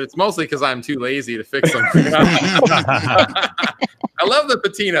excuse, but it's mostly because I'm too lazy to fix them. I love the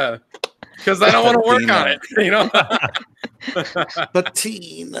patina because I don't want to work on it, you know.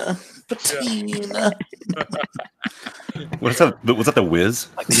 Patina. Was that the Wiz?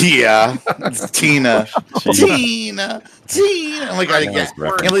 Yeah, it's Tina. Tina. I'm like, I can't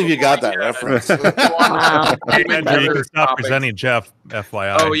believe you got that reference. Wow. Andrew, you can stop presenting Jeff,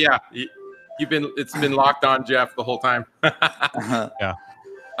 FYI. Oh yeah, it's been locked on Jeff the whole time. Yeah.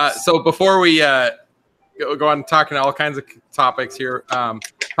 So before we go on talking all kinds of topics here,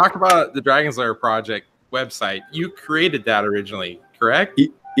 talk about the Dragon's Lair project website. You created that originally, correct?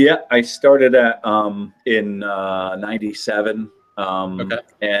 Yeah, I started at in '97,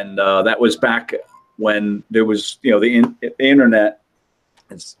 and that was back when there was, you know, the internet.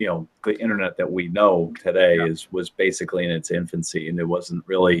 It's, you know, the internet that we know today was basically in its infancy, and there wasn't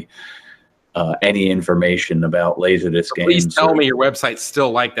really any information about Laserdisc games. Please tell me your website's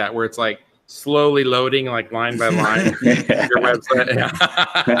still like that, where it's like slowly loading, like line by line. Your website,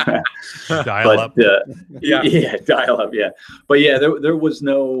 dial up, dial up, But yeah, there was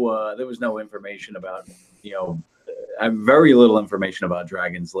no information about, you know, very little information about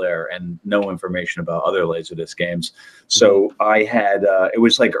Dragon's Lair and no information about other Laserdisc games. So I had it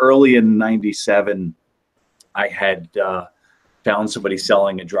was like early in '97. I had found somebody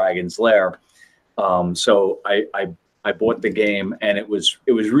selling a Dragon's Lair. So I I bought the game, and it was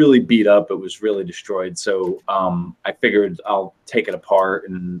really beat up. It was really destroyed. So I figured I'll take it apart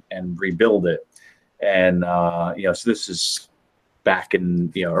and rebuild it. And so this is back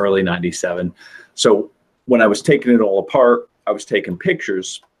in early '97. So when I was taking it all apart, I was taking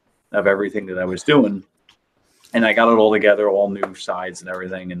pictures of everything that I was doing, and I got it all together, all new sides and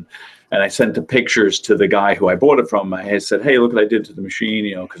everything, and I sent the pictures to the guy who I bought it from. I said, "Hey, look what I did to the machine,"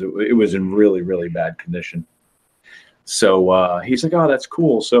 because it was in really, really bad condition. So he's like, "Oh, that's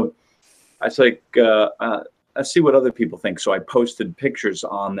cool." So I was like, "Let's see what other people think." So I posted pictures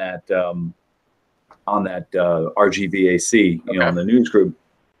on that RGVAC, on the news group.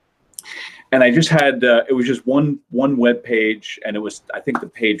 And I just had it was just one web page, and I think the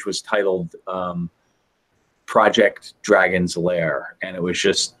page was titled Project Dragon's Lair, and it was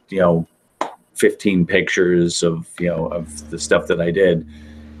just 15 pictures of of the stuff that I did,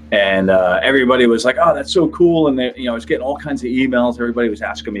 and everybody was like, "Oh, that's so cool!" And I was getting all kinds of emails. Everybody was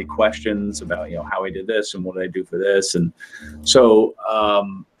asking me questions about how I did this and what did I do for this, and so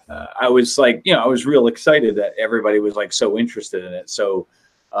I was like, I was real excited that everybody was like so interested in it. So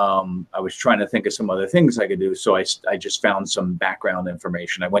I was trying to think of some other things I could do. So I just found some background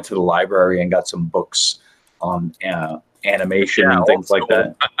information. I went to the library and got some books on animation and things like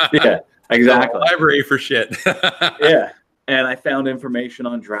that. Yeah, exactly. Library for shit. Yeah. And I found information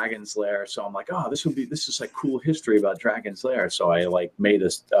on Dragon's Lair. So I'm like, oh, this is like cool history about Dragon's Lair. So I like made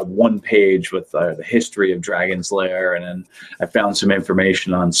a one page with the history of Dragon's Lair. And then I found some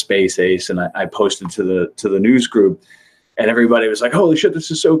information on Space Ace, and I posted to the news group, and everybody was like, holy shit, this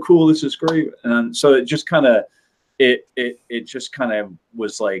is so cool. This is great. And so it just kind of, it just kind of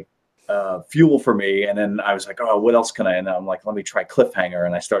was like fuel for me. And then I was like, oh, what else can I? And I'm like, let me try Cliffhanger.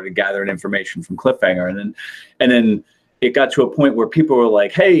 And I started gathering information from Cliffhanger. And then it got to a point where people were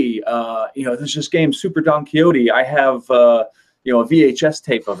like, hey, there's this game, Super Don Quixote. I have, a VHS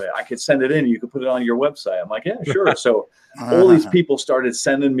tape of it. I could send it in. You could put it on your website. I'm like, yeah, sure. So all these people started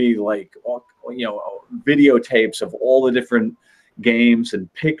sending me like, videotapes of all the different games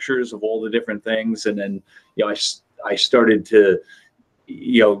and pictures of all the different things. And then, I started to,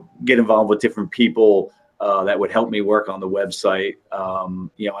 get involved with different people that would help me work on the website. And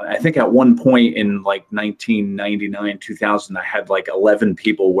I think at one point in like 1999, 2000, I had like 11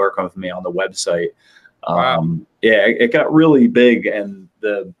 people working with me on the website. Wow. Yeah, it got really big, and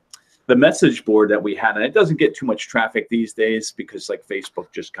the message board that we had, and it doesn't get too much traffic these days because like Facebook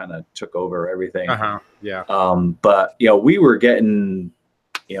just kind of took over everything. Yeah. But we were getting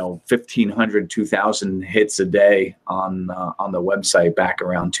 1,500, 2,000 hits a day on the website back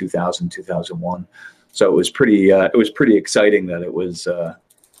around 2000, 2001. So it was pretty exciting that it was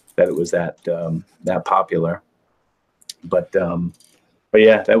that popular. But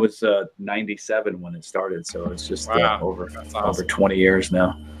yeah, that was 97 when it started. So it's just over 20 years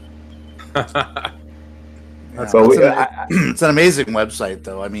now. It's an amazing website,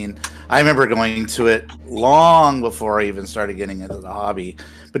 though. I mean, I remember going to it long before I even started getting into the hobby.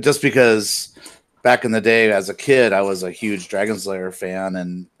 But just because back in the day, as a kid, I was a huge Dragon's Lair fan,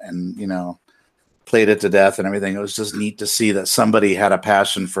 and played it to death and everything. It was just neat to see that somebody had a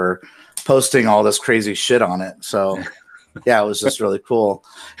passion for posting all this crazy shit on it. So yeah, it was just really cool.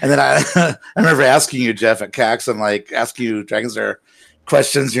 And then I remember asking you, Jeff, at CAX, and like asking you Dragon's Lair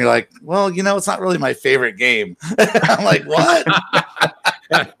questions, and you're like, well, it's not really my favorite game. I'm like, what?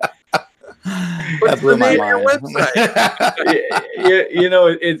 That blew my mind.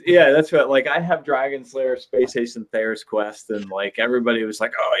 That's what, like, I have Dragon's Lair, Space Ace, and Thayer's Quest, and like everybody was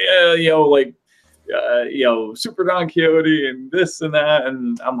like, oh yeah, Super Don Quixote and this and that,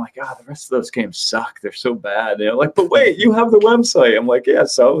 and I'm like, the rest of those games suck. They're so bad. They're like, but wait, you have the website. I'm like, yeah,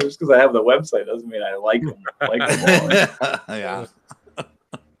 so just because I have the website doesn't mean I like them. All. Yeah.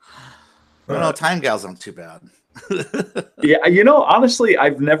 Well, Time Gals aren't too bad. Yeah, honestly,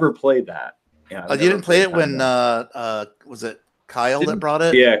 I've never played that. Yeah, you didn't play it when was it Kyle that brought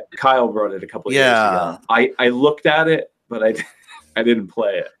it? Yeah, Kyle brought it a couple of years ago. I looked at it, but I didn't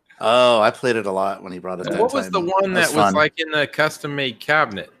play it. Oh, I played it a lot when he brought it. What was the one that was like in the custom made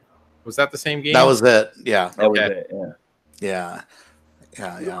cabinet? Was that the same game? That was it. Yeah. That was it. Yeah.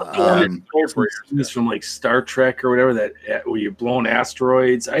 It's from like Star Trek or whatever, that where you're blowing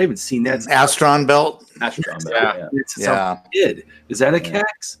asteroids. I haven't seen that. Astron Belt. Astron Belt. Yeah. Is that a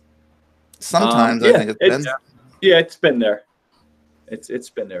CAX? Sometimes I think it's been. Yeah, it's been there. It's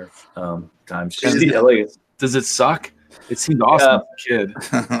been there times. Does it suck? It seemed awesome as a kid.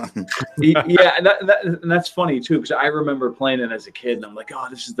 Yeah, and that's funny too, because I remember playing it as a kid, and I'm like, oh,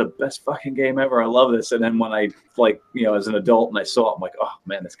 this is the best fucking game ever. I love this. And then when I as an adult and I saw it, I'm like, oh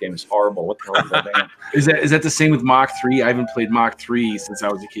man, this game is horrible. What the hell is that game? Is that the same with Mach 3? I haven't played Mach 3 since I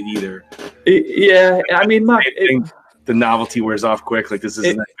was a kid either. Yeah, I mean, the novelty wears off quick. Like, this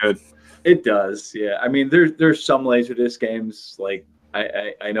isn't that good. It does, yeah. I mean, there's some Laserdisc games. Like,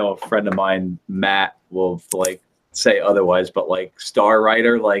 I know a friend of mine, Matt, will say otherwise, but Star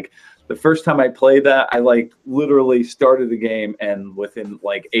Rider, the first time I played that, I literally started the game, and within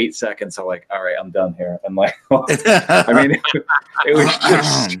 8 seconds, I'm like, all right, I'm done here. And I mean, it was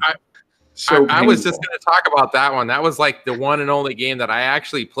just so. I was just going to talk about that one. That was the one and only game that I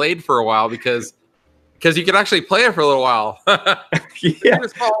actually played for a while because you could actually play it for a little while. You're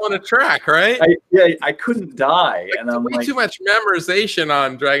just following a track, right? I couldn't die, and I'm way too much memorization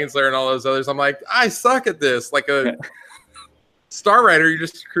on Dragon Slayer and all those others. I'm like, I suck at this. Like a Star Rider, you're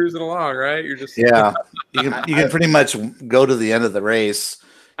just cruising along, right? You're just you can pretty much go to the end of the race.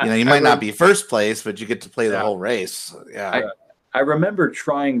 You might not be first place, but you get to play the whole race. Yeah. I remember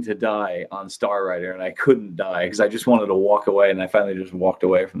trying to die on Star Rider, and I couldn't die because I just wanted to walk away, and I finally just walked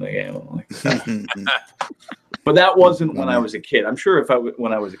away from the game. But that wasn't when I was a kid. I'm sure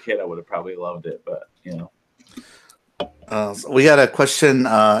when I was a kid, I would have probably loved it, but So we got a question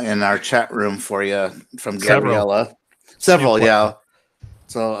in our chat room for you from Gabriella. Several, yeah.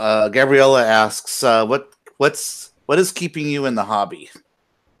 So Gabriella asks, what is keeping you in the hobby?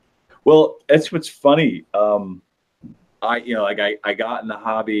 Well, that's what's funny. I got in the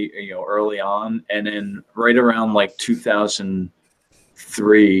hobby, early on, and then right around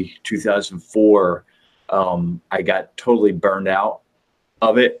 2003, 2004, I got totally burned out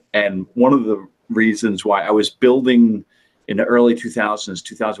of it. And one of the reasons why I was building in the early 2000s,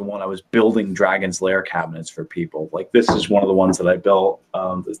 2001, I was building Dragon's Lair cabinets for people. This is one of the ones that I built.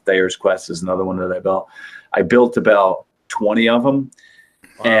 The Thayer's Quest is another one that I built. I built about 20 of them.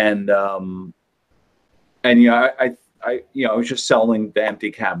 Wow. I was just selling the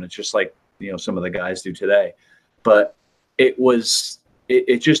empty cabinets, just like some of the guys do today. But it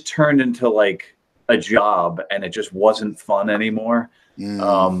just turned into a job, and it just wasn't fun anymore.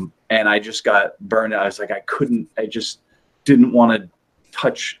 And I just got burned out. I was like, I just didn't want to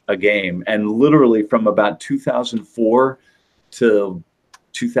touch a game. And literally from about 2004 to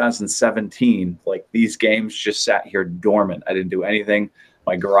 2017, these games just sat here dormant. I didn't do anything.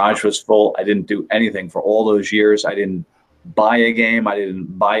 My garage was full. I didn't do anything for all those years. I didn't buy a game. I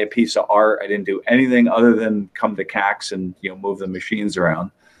didn't buy a piece of art. I didn't do anything other than come to CAX and move the machines around.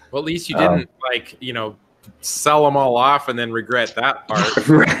 Well, at least you didn't sell them all off and then regret that part.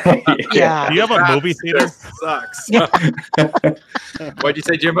 Right. Yeah. Do you have a movie theater? Sucks. What'd you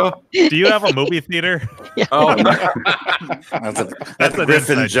say, Jimbo? Do you have a movie theater? Yeah. Oh, that's a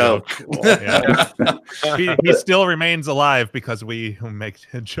Griffin joke. Yeah. He still remains alive because we make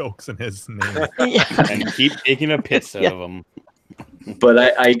jokes in his name and keep taking a piss out of him. But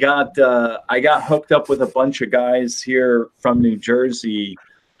I got hooked up with a bunch of guys here from New Jersey,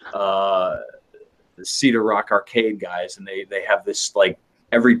 the Cedar Rock Arcade guys, and they have this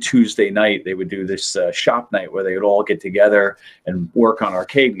every Tuesday night they would do this shop night where they would all get together and work on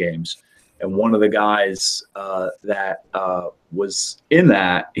arcade games. And one of the guys that was in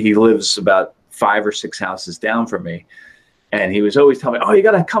that, he lives about 5 or 6 houses down from me, and he was always telling me, "Oh, you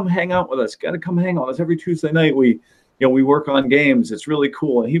got to come hang out with us. Got to come hang out with us every Tuesday night. We work on games. It's really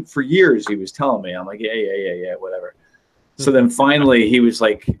cool." And for years he was telling me, I'm like, yeah, whatever. So then finally he was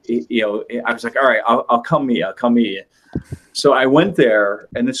like, I was like, all right, I'll come meet you. So I went there,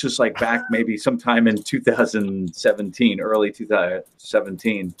 and this was back maybe sometime in 2017, early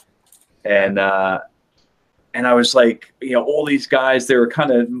 2017. And I was like, all these guys, they were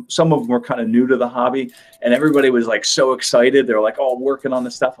some of them were kind of new to the hobby, and everybody was so excited. They were all working on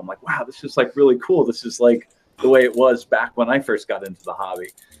this stuff. I'm like, wow, this is really cool. This is the way it was back when I first got into the hobby.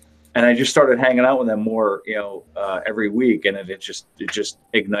 And I just started hanging out with them more, every week, and it just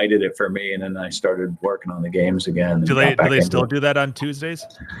ignited it for me. And then I started working on the games again. Do they still do that on Tuesdays?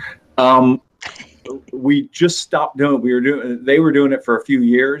 We just stopped doing it. They were doing it for a few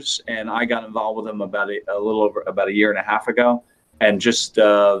years, and I got involved with them about a year and a half ago. And just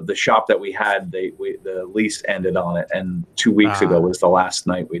the shop that we had, the lease ended on it, and 2 weeks ago was the last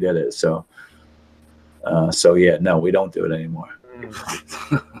night we did it. So yeah, no, we don't do it anymore.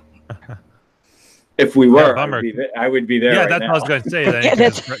 If we were, I would be there. Yeah, right that's now. what I was going to say. Then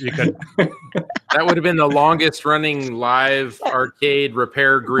you could. That would have been the longest running live arcade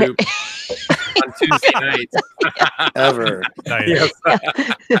repair group on Tuesday nights. Ever. Nice.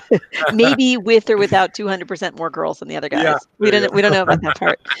 Maybe with or without 200% more girls than the other guys. Yeah, we don't know about that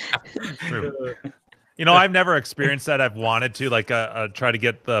part. True. You know, I've never experienced that. I've wanted to try to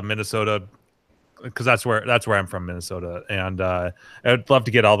get the Minnesota, because that's where I'm from, Minnesota, and I'd love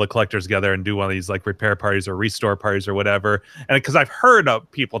to get all the collectors together and do one of these like repair parties or restore parties or whatever. And because I've heard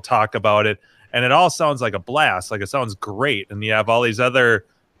people talk about it, and it all sounds like a blast, like it sounds great, and you have all these other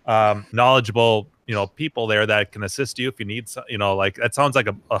knowledgeable, you know, people there that can assist you if you need, you know, like that sounds like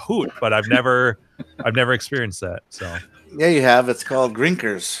a hoot. But I've never experienced that. So Yeah, you have. It's called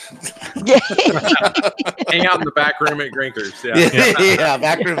Grinkers. Hang out in the back room at Grinkers. Yeah,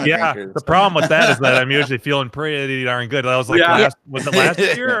 back room at Grinkers. The problem with that is that I'm usually feeling pretty darn good. I was like, was it last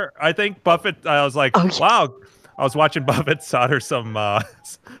year? I think Buffett. I was like, wow. I was watching Buffett solder some one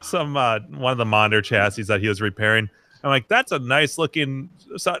of the Monder chassis that he was repairing. I'm like, that's a nice looking,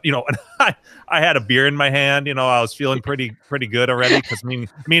 you know. And I had a beer in my hand, you know. I was feeling pretty good already because me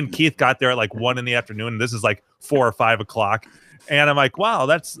and Keith got there at like 1 PM, and this is like 4 or 5 o'clock. And I'm like, wow,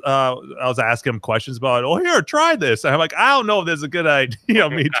 that's. I was asking him questions about, here, try this. And I'm like, I don't know if this is a good idea.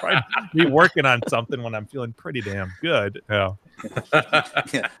 Me working on something when I'm feeling pretty damn good. Yeah.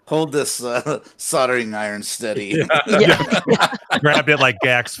 Yeah, hold this soldering iron steady. Grabbed it like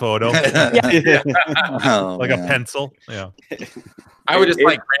Gak's photo. Oh, like man. A pencil. Yeah. I would just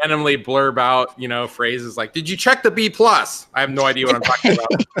like randomly blurb out, you know, phrases like, "Did you check the B+?" I have no idea what I'm talking about.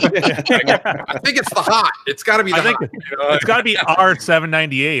 I think it's the hot. It's got to be the hot. You know? It's got to be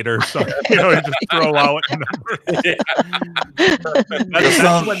R798 or something. You know, just throw out a number.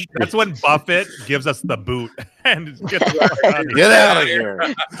 That's when Buffett gives us the boot and get out of here.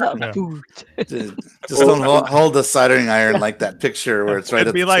 Just don't hold the soldering iron like that picture where it's right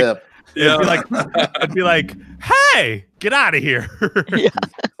at the tip. It'd be like, hey, get out of here.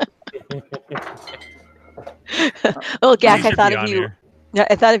 Well, Gak, I thought of you.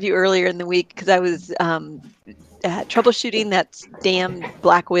 I thought of you earlier in the week because I was troubleshooting that damn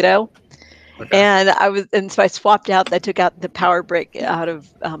Black Widow. Okay. And so I swapped out. I took out the power brick out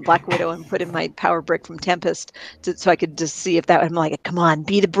of Black Widow and put in my power brick from Tempest, so I could just see if that. I'm like, come on,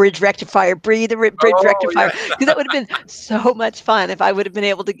 be the bridge rectifier, bridge rectifier, because that would have been so much fun if I would have been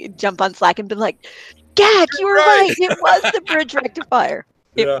able to jump on Slack and been like, Gak, you were right. It was the bridge rectifier.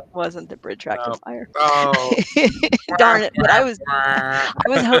 It wasn't the bridge rectifier. Oh. Darn it! But I was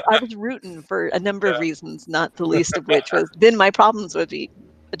rooting for a number of reasons, not the least of which was then my problems would be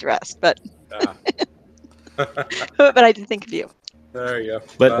addressed. But but I did think of you. There you go.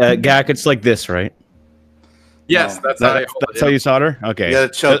 But Gak, it's like this, right? Yes, that's how you solder. Okay,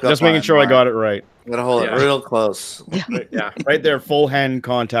 just making sure I got it right. Gotta hold it real close. Yeah, right there, full hand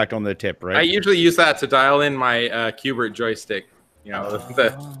contact on the tip. Right. I usually use that to dial in my Qbert joystick. You know,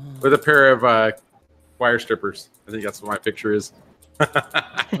 with a pair of wire strippers. I think that's what my picture is.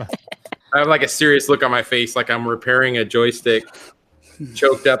 I have like a serious look on my face, like I'm repairing a joystick,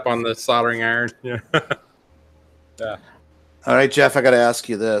 choked up on the soldering iron. Yeah. All right, Jeff, I got to ask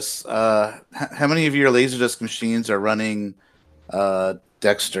you this: how many of your Laserdisc machines are running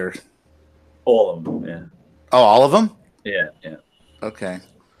Dexter? All of them. Yeah. Oh, all of them? Yeah. Okay.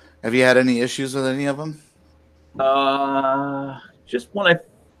 Have you had any issues with any of them? Just when I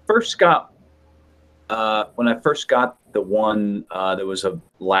first got the one, there was a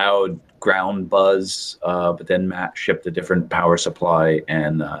loud ground buzz, but then Matt shipped a different power supply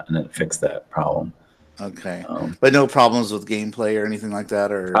and then fixed that problem. Okay, but no problems with gameplay or anything like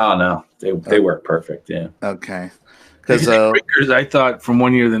that, or? Oh no, they work perfect. Yeah. Okay, because I thought from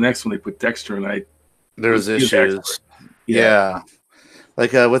one year to the next when they put Dexter and there was issues. Yeah.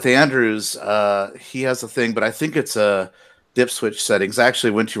 Like with Andrews, he has a thing, but I think it's a dip switch settings. I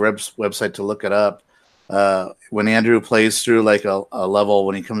actually went to your website to look it up. When Andrew plays through like a level,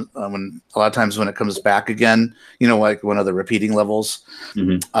 when he comes, when a lot of times when it comes back again, you know, like one of the repeating levels,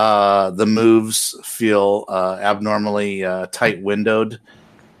 the moves feel abnormally tight windowed,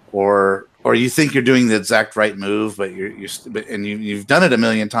 or you think you're doing the exact right move, but you've done it a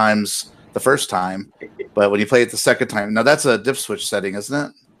million times the first time, but when you play it the second time, now that's a dip switch setting, isn't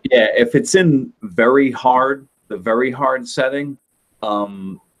it? Yeah, if it's in the very hard setting,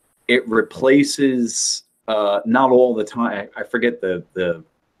 it replaces not all the time. I forget the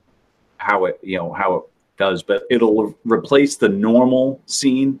how it does, but it'll replace the normal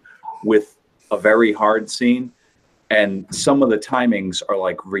scene with a very hard scene, and some of the timings are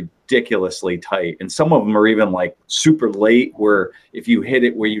like ridiculously tight, and some of them are even like super late, where if you hit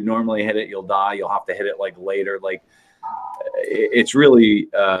it where you normally hit it, you'll die. You'll have to hit it like later. Like it's really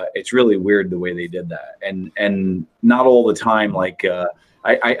weird the way they did that, and not all the time. Like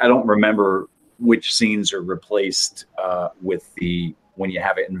I don't remember which scenes are replaced with when you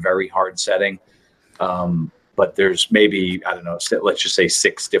have it in very hard setting. But there's maybe, I don't know, let's just say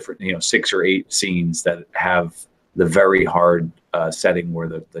 6 different, 6 or 8 scenes that have the very hard setting where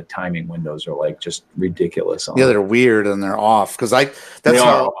the timing windows are like just ridiculous. Yeah, they're weird and they're off because because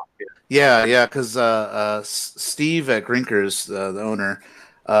Steve at Grinkers, the owner,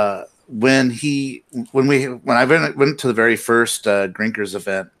 when I went to the very first Grinkers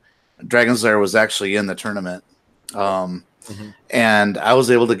event, Dragon's Lair was actually in the tournament, and I was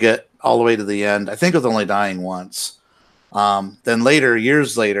able to get all the way to the end. I think with only dying once. Then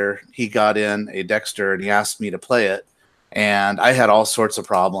years later, he got in a Dexter and he asked me to play it, and I had all sorts of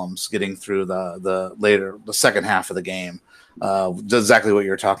problems getting through the second half of the game. Exactly what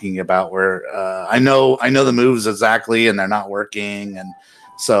you're talking about, where I know the moves exactly and they're not working, and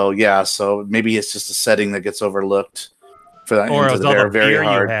so maybe it's just a setting that gets overlooked for that. Or it was all the very beer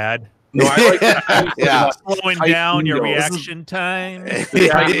hard. You had. No, I like slowing down your reaction time.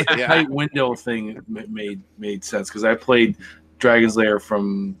 The tight window thing made sense because I played Dragon's Lair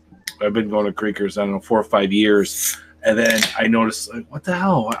I've been going to Grinkers, I don't know, 4 or 5 years, and then I noticed, like, what the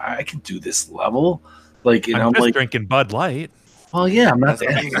hell? I can do this level. Like, and I'm like drinking Bud Light. Well, yeah, I'm not that.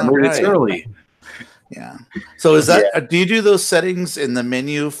 It's early. Yeah. So is that? Do you do those settings in the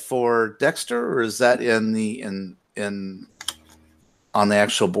menu for Dexter, or is that in on the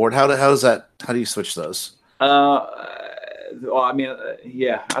actual board? How do you switch those? Well, I mean,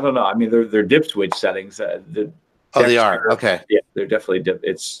 I don't know. I mean, they're dip switch settings. They are. Okay. Yeah, they're definitely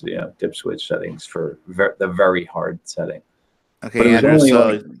dip switch settings for the very hard setting. Okay,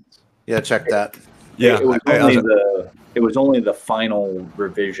 Andrew. Check that. Yeah, it was only the final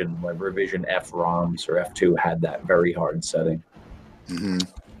revision, like revision F ROMs or F2 had that very hard setting. Mm-hmm.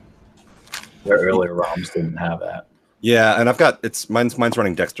 The earlier ROMs didn't have that. Yeah, and I've got mine's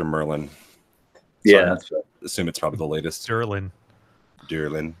running Dexter Merlin. So yeah, that's right. I assume it's probably the latest. Durlin.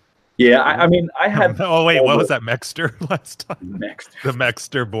 Yeah, I mean, I had. Oh wait, what was that Mexter last time? Mexter. The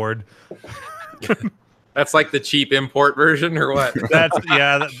Mexter board. That's like the cheap import version, or what? That's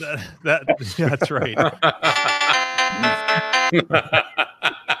that's right.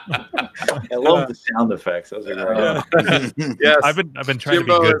 I love the sound effects. Those are great. Yes, I've been trying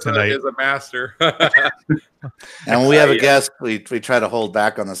Jimbo to be good tonight. Is a master. And when we have a guest, we try to hold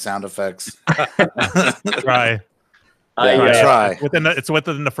back on the sound effects. Try. Try. It's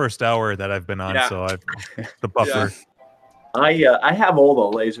within the first hour that I've been on, so I've the buffer. Yeah. I have all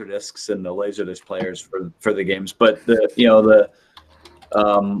the laser discs and the laser disc players for the games, but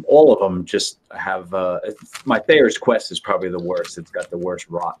all of them just have my Thayer's Quest is probably the worst. It's got the worst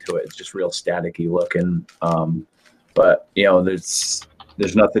rot to it. It's just real staticky looking. But there's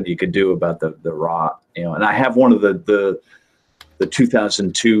nothing you could do about the rot. And I have one of the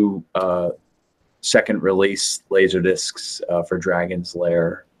 2002 second release laser discs for Dragon's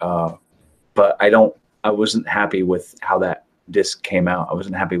Lair. But I wasn't happy with how that disc came out. I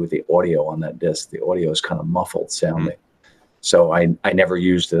wasn't happy with the audio on that disc. The audio is kind of muffled sounding. So I never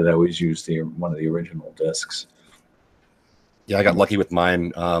used it. I always used one of the original discs. Yeah, I got lucky with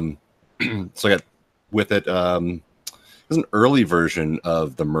mine. So I got with it. It was an early version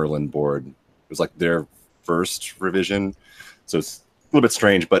of the Merlin board. It was like their first revision. So it's a little bit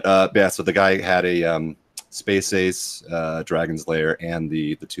strange, but so the guy had a Space Ace, Dragon's Lair, and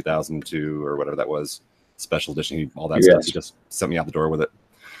the 2002 or whatever that was special edition. All that stuff. He just sent me out the door with it.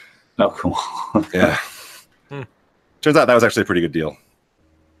 Oh, cool. Yeah. Turns out that was actually a pretty good deal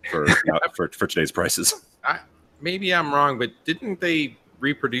for today's prices. Maybe I'm wrong, but didn't they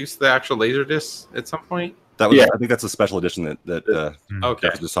reproduce the actual laser discs at some point? That was, I think that's a special edition that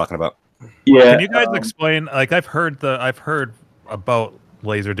Jeff was talking about. Yeah. Can you guys explain? Like, I've heard about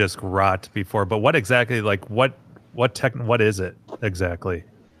Laserdisc rot before, but what exactly? Like, what is it exactly?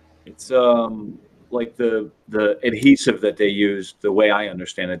 It's like the adhesive that they use, the way I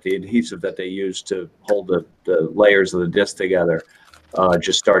understand it, the adhesive that they use to hold the layers of the disc together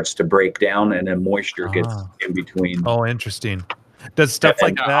just starts to break down, and then moisture gets in between. Oh, interesting. Does stuff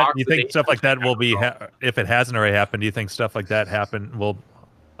like that? You think stuff like that will be if it hasn't already happened? Do you think stuff like that happens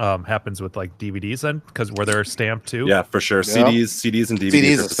with like DVDs then? Because were they stamped too? Yeah, for sure. Yeah. CDs and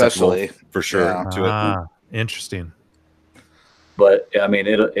DVDs especially for sure. To it. Interesting. But I mean,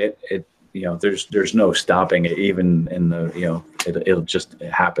 it there's no stopping it. Even in the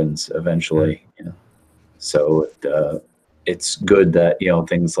it happens eventually. So it's good that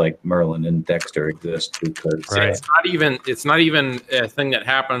things like Merlin and Dexter exist because it's not even a thing that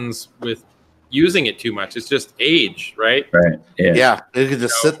happens with using it too much. It's just age, right? Right. Yeah. It could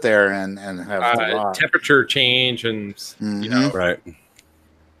just sit there and have temperature change and right.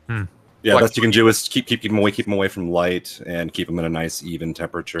 Yeah, best you can do is keep them away from light, and keep them in a nice even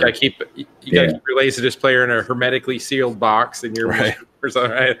temperature. You gotta keep your Laserdisc player in a hermetically sealed box in your Right. or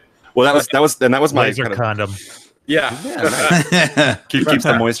something, right? Well, that was my Laser kind of, condom. Yeah. keeps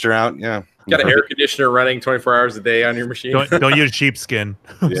the moisture out. Yeah, Got an air conditioner running 24 hours a day on your machine. Don't use sheepskin.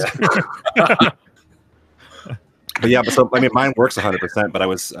 Yeah. But yeah, but so I mean, mine works 100%. But I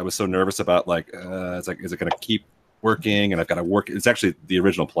was so nervous about is it going to keep working? And I've got to work. It's actually the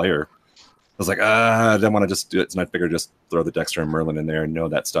original player. I was like, I don't want to just do it. So I figured just throw the Dexter and Merlin in there and know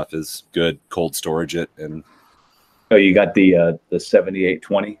that stuff is good. Cold storage it and. Oh, you got the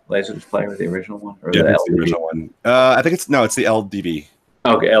 7820 Laserdisc player, the original one, or Yeah, the it's the original one. I think it's the LDV.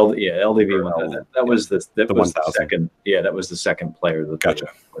 Okay, LDV one. That was the 1000. second. Yeah, that was the second player. Gotcha.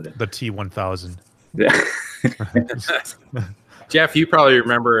 The T1000. Yeah. Jeff, you probably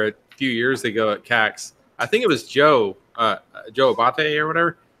remember a few years ago at CAX. I think it was Joe Abate or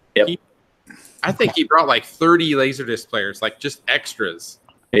whatever. Yep. I think he brought like 30 Laserdisc players, like just extras.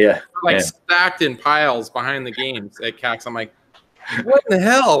 Yeah. Stacked in piles behind the games at CAX. I'm like, what in the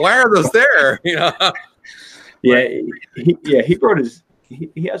hell? Why are those there? You know? Yeah. He brought his.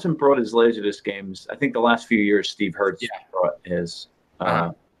 He hasn't brought his Laserdisc games. I think the last few years, Steve Hertz brought his.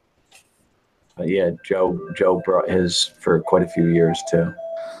 But yeah, Joe brought his for quite a few years too.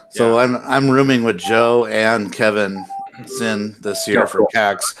 So I'm rooming with Joe and Kevin Sin this year for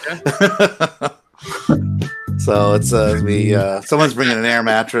CAX. So it's someone's bringing an air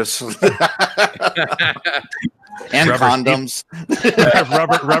mattress and condoms,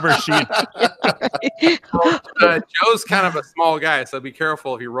 rubber sheet. Joe's kind of a small guy, so be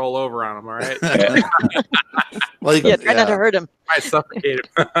careful if you roll over on him. All right. Well, try not to hurt him. Might suffocate him.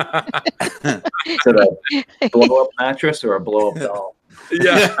 Is it a blow up mattress or a blow up doll?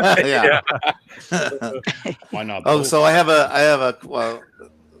 Yeah. Why not? Oh, both? so I have a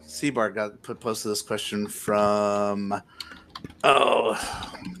Seabart posted this question from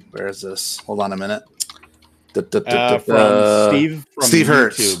where is this? Hold on a minute. From Steve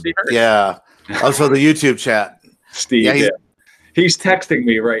Hertz. YouTube. Yeah. Also the YouTube chat. Steve. Yeah, he's texting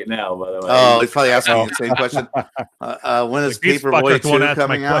me right now. By the way. Oh, he's probably asking me the same question. When is These Paperboy fuckers won't 2 ask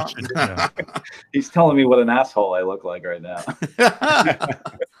coming my out? question. Yeah. He's telling me what an asshole I look like right now.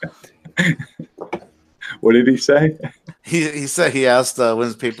 What did he say? He said he asked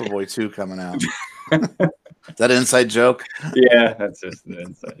when's Paperboy 2 coming out. Is that an inside joke? Yeah, that's just an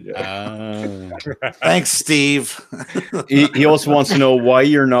inside joke. Thanks, Steve. He also wants to know why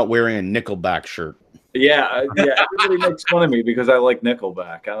you're not wearing a Nickelback shirt. Yeah. Everybody makes fun of me because I like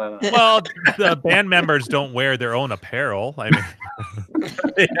Nickelback. I don't know. Well, the band members don't wear their own apparel. I mean,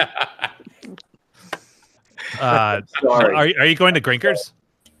 Sorry. Are you going to Grinkers?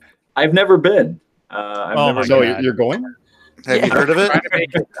 I've never been. I've never So been. you're going? Have you heard of it?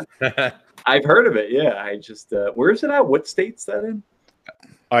 I've heard of it. Yeah. I just where is it at? What state's that in?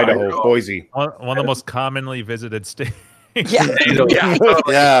 Idaho, Boise. One of the most commonly visited states. Yeah.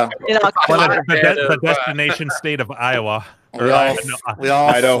 Yeah. The destination state of Iowa. We all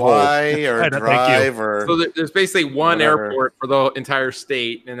Idaho. fly or Thank you. drive or So there's basically one Whatever. airport for the entire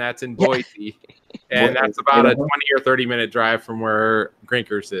state, and that's in Boise. And that's about a 20 or 30-minute drive from where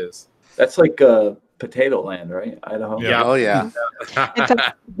Grinkers is. That's like Potato Land, right? Idaho. Yeah. Oh yeah. In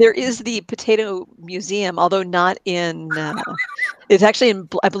fact, there is the Potato Museum, although not in. It's actually in.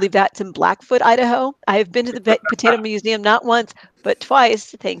 I believe that's in Blackfoot, Idaho. I have been to the Potato Museum not once but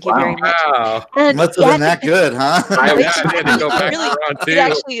twice. Thank you very much. Wow. And Must have been that good, huh? I had to go back Really, around it too.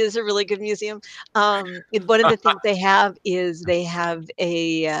 actually is a really good museum. One of the things they have is they have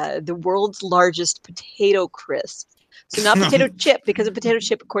the world's largest potato crisp. So not potato chip, because a potato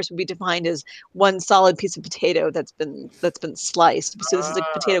chip, of course, would be defined as one solid piece of potato that's been sliced. So this is a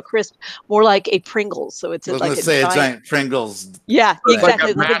potato crisp, more like a Pringles. So it's I was like gonna say a giant Pringles. Yeah, So it's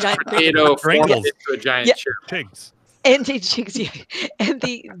exactly. Like a Like a mashed giant potato formed Pringles. into a giant Yeah. chip. Pigs. And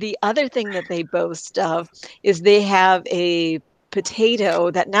the other thing that they boast of is they have a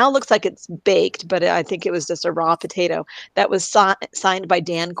potato that now looks like it's baked, but I think it was just a raw potato that was signed by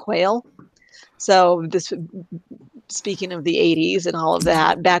Dan Quayle. So this, speaking of the 80s and all of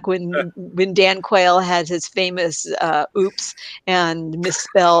that, back when Dan Quayle had his famous oops and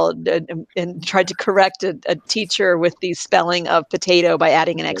misspelled and tried to correct a teacher with the spelling of potato by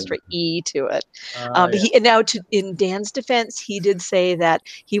adding an extra E to it. In Dan's defense, he did say that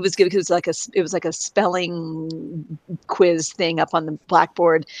he was given, it was like a spelling quiz thing up on the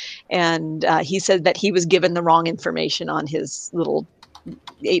blackboard, and he said that he was given the wrong information on his little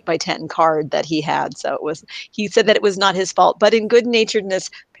 8x10 card that he had. So he said that it was not his fault, but in good naturedness,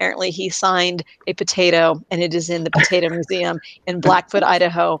 apparently he signed a potato, and it is in the Potato Museum in Blackfoot,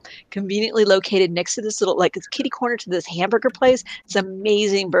 Idaho, conveniently located next to this little, like, it's kitty corner to this hamburger place. It's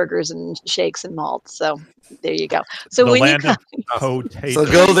amazing burgers and shakes and malts. So there you go. So the when land you of potatoes. So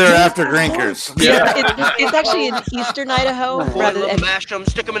go there after Grinkers. it's actually in eastern Idaho. Boil them, mash them,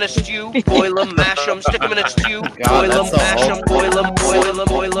 stick them in a stew. Boil them, mash them, stick them in a stew. Boil them, mash them, boil them,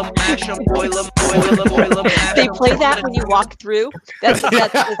 boil them, mash them, boil them, boil them. They play that when you walk through. That's on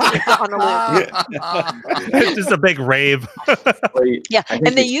a loop. It's just a big rave. Yeah, and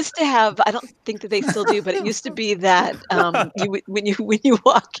they used to have. I don't think that they still do, but it used to be that when you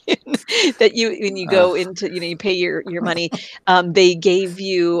walk in, that when you go into, you pay your money, they gave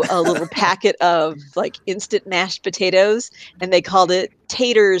you a little packet of like instant mashed potatoes, and they called it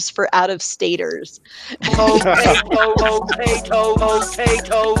taters for out of staters. Potato,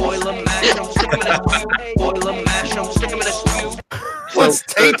 boil them, mash them, stick them in a stew. Boil them, mash them, stick them in a stew. What's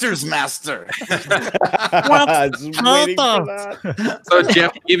Taters Master? So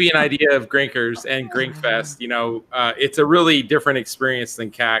Jeff, to give you an idea of Grinkers and Grinkfest, it's a really different experience than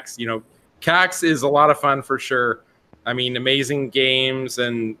CAX. CAX is a lot of fun for sure. I mean, amazing games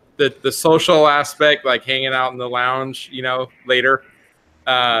and the social aspect, like hanging out in the lounge, later.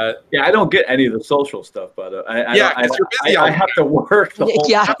 I don't get any of the social stuff, but I have to work the whole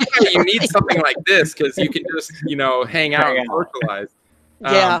time. You need something like this because you can just, hang out and socialize.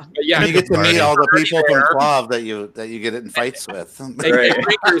 Yeah. You get to meet all the people from Clav that you get in fights with.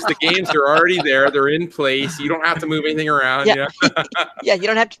 Grinkers, the games are already there. They're in place. You don't have to move anything around. Yeah, you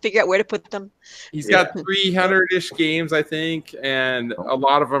don't have to figure out where to put them. He's got 300-ish games, I think, and a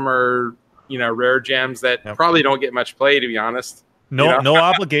lot of them are, rare gems that probably don't get much play, to be honest. No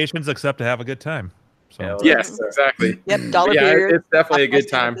obligations except to have a good time. So. Yes, exactly. Yep, dollar beer. It's definitely a good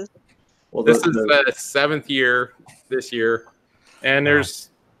time. Well, this is the 7th year this year, and there's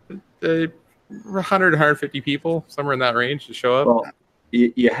 100, 150 people, somewhere in that range, to show up. Well,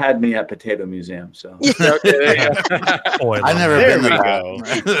 you had me at Potato Museum, so. I've never been there.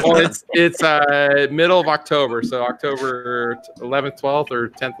 Well, it's middle of October, so October 11th, 12th, or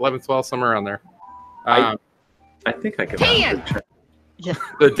 10th, 11th, 12th, somewhere around there. I think I can. Yeah.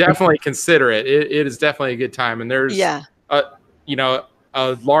 So definitely consider it. It is definitely a good time, and there's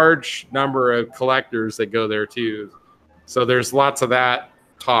a large number of collectors that go there too. So there's lots of that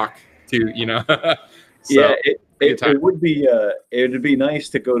talk too. So, it would be nice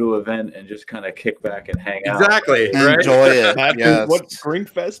to go to an event and just kind of kick back and hang out. Exactly, right? Enjoy it. That's what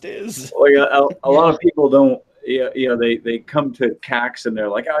Grinkfest is. Well, a lot of people don't. They come to CAX and they're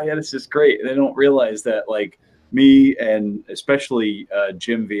like, oh yeah, this is great. And they don't realize that like me and especially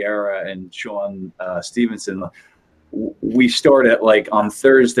Jim Vieira and Sean Stevenson, we start at like on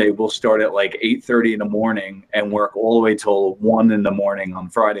Thursday, we'll start at like 8:30 in the morning and work all the way till 1 in the morning on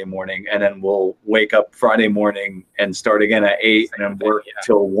Friday morning. And then we'll wake up Friday morning and start again at 8 and then work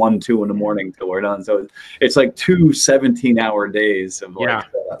till 1, 2 in the morning till we're done. So it's like 2 17-hour days of like,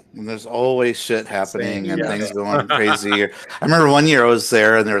 and there's always shit happening and things going crazy. I remember one year I was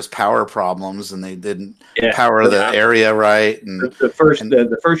there and there was power problems and they didn't power the area right. And the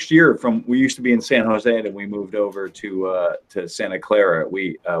first year we used to be in San Jose and we moved over to Santa Clara.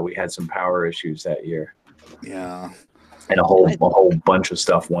 We had some power issues that year. Yeah. And a whole bunch of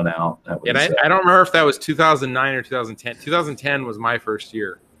stuff went out. And I don't remember if that was 2009 or 2010. 2010 was my first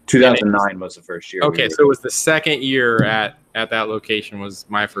year. 2009 was the first year. Okay, so it was the second year at that location was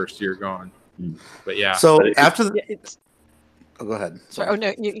my first year going. But yeah. So after go ahead. Sorry. Oh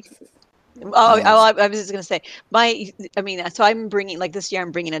no. I was just going to say so I'm bringing, like this year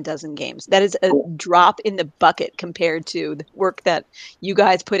I'm bringing a dozen games. That is a drop in the bucket compared to the work that you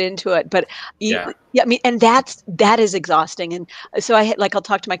guys put into it. But and that is exhausting. And so I'll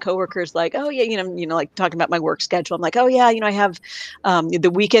talk to my coworkers like, oh yeah, like talking about my work schedule. I'm like, oh yeah, I have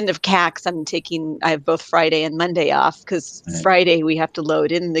the weekend of CAX. I have both Friday and Monday off because Friday we have to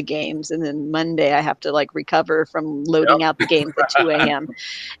load in the games, and then Monday I have to like recover from loading out the games at 2 a.m.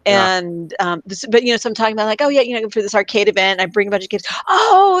 And so I'm talking about like, oh yeah, for this arcade event, I bring a bunch of games.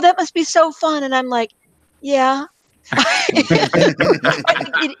 Oh, that must be so fun. And I'm like, yeah,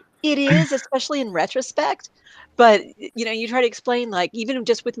 it is, especially in retrospect. But you try to explain, like, even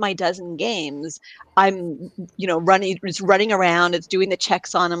just with my dozen games, I'm running around, it's doing the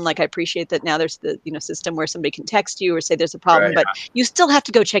checks on them. Like, I appreciate that now there's the system where somebody can text you or say there's a problem, but you still have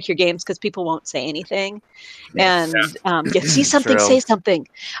to go check your games because people won't say anything. And you see something, say something,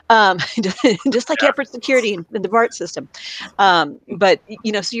 just like airport security in the BART system. But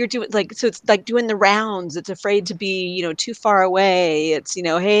so you're doing so it's like doing the rounds. It's afraid to be too far away. It's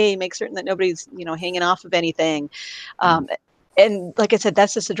hey, make certain that nobody's hanging off of anything. And like I said,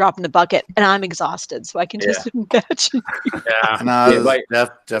 that's just a drop in the bucket, and I'm exhausted, so I can just imagine.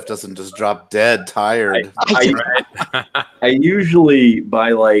 Jeff doesn't just drop dead tired. I usually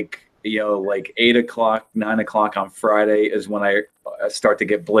by like 8 o'clock, 9 o'clock on Friday is when I start to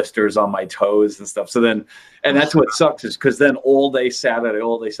get blisters on my toes and stuff. So then, and that's what sucks is because then all day Saturday,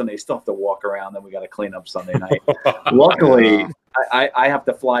 all day Sunday, you still have to walk around. Then we got to clean up Sunday night. Luckily, I have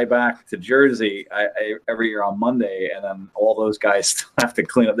to fly back to Jersey every year on Monday, and then all those guys still have to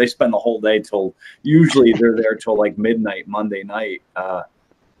clean up. They spend the whole day usually they're there till like midnight Monday night.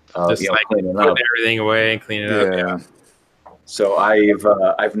 Just cleaning putting up everything away and cleaning it up. Yeah. So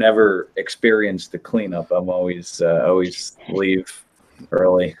I've never experienced the cleanup. I'm always leave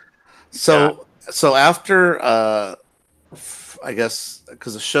early. So after I guess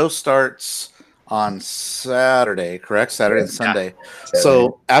because the show starts on Saturday, correct? Saturday and Sunday. Saturday.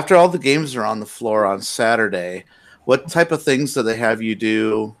 So after all the games are on the floor on Saturday, what type of things do they have you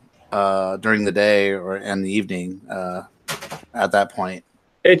do during the day and the evening at that point?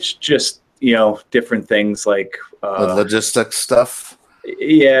 It's just different things like logistics stuff.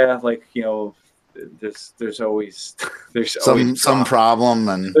 Yeah, like there's always some problem,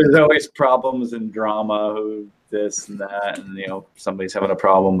 and there's always problems and drama. This and that, and somebody's having a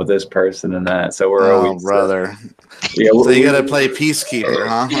problem with this person and that. So we're always brother. So you got to play peacekeeper,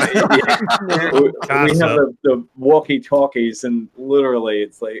 huh? We have the walkie-talkies, and literally,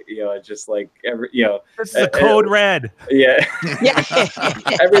 it's like just like every this is a code red. Yeah.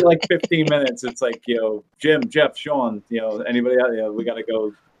 Every like 15 minutes, it's like Jim, Jeff, Sean, anybody out? We got to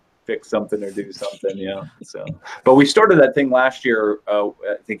go fix something or do something, So, but we started that thing last year. I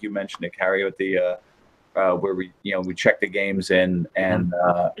think you mentioned it, Carrie, with the. Where we check the games in and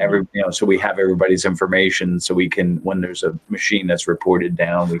so we have everybody's information so we can, when there's a machine that's reported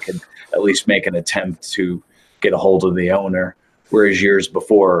down, we can at least make an attempt to get a hold of the owner. Whereas years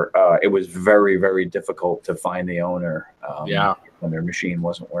before, it was very, very difficult to find the owner when their machine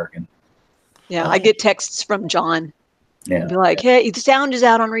wasn't working. Yeah, I get texts from John. Yeah, be like, hey, the sound is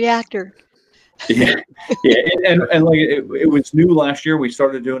out on Reactor. Yeah, and like it was new last year. We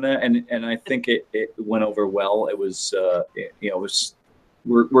started doing that, and I think it went over well. It was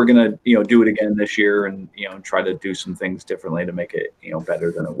we're gonna do it again this year, and try to do some things differently to make it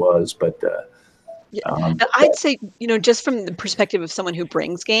better than it was. But I'd say just from the perspective of someone who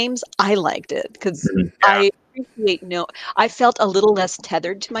brings games, I liked it because I appreciate I felt a little less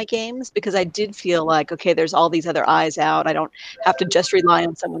tethered to my games because I did feel like, okay, there's all these other eyes out. I don't have to just rely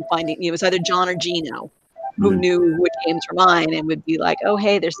on someone finding. It was either John or Gino who knew which games were mine and would be like, oh,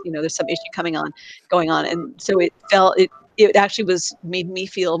 hey, there's some issue going on, and so it actually made me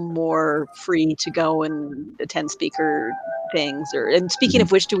feel more free to go and attend speaker things. And speaking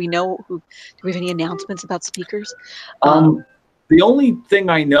of which, do we have any announcements about speakers? The only thing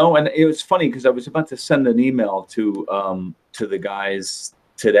I know, and it was funny because I was about to send an email to the guys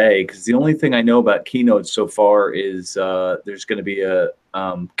today, because the only thing I know about keynotes so far is there's going to be a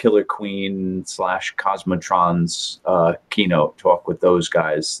Killer Queen / Cosmotrons keynote talk with those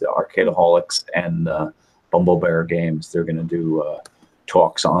guys, the Arcadeaholics and Bumble Bear Games. They're going to do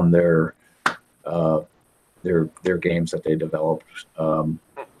talks on their games that they developed.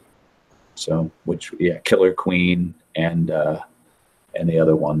 Killer Queen and the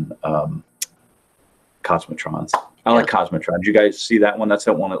other one, Cosmotrons. I like Cosmotron. Did you guys see that one? That's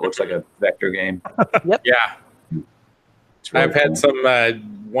that one that looks like a vector game. Yep. Yeah. Really I've had some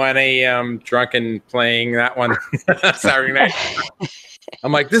 1 a.m. drunken playing that one Saturday night.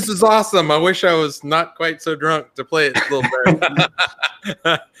 I'm like, this is awesome. I wish I was not quite so drunk to play it a little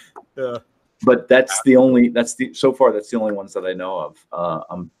better. Yeah. But so far that's the only ones that I know of.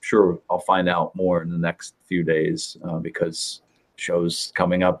 I'm sure I'll find out more in the next few days because show's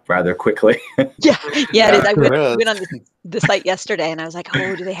coming up rather quickly. Yeah, it is. I went on the site yesterday and I was like,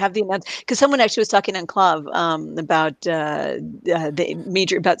 oh, do they have the announcement? Because someone actually was talking on Club about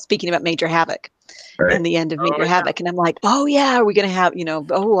speaking about Major Havoc and the end of Major Havoc, and I'm like, oh yeah, are we going to have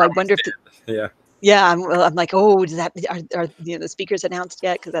I wonder if Yeah, I'm like, oh, does that are the speakers announced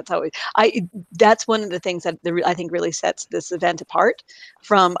yet? Because that's one of the things that I think really sets this event apart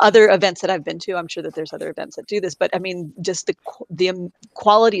from other events that I've been to. I'm sure that there's other events that do this, but I mean, just the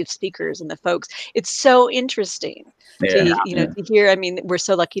quality of speakers and the folks. It's so interesting to to hear. I mean, we're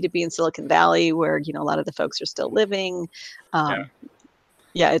so lucky to be in Silicon Valley, where a lot of the folks are still living. That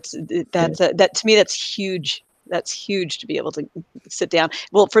to me, that's huge. That's huge to be able to sit down.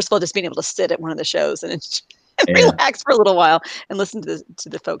 Well, first of all, just being able to sit at one of the shows and relax for a little while and listen to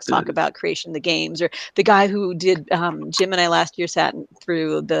the folks talk about creation of the games. Or the guy who did Jim and I last year sat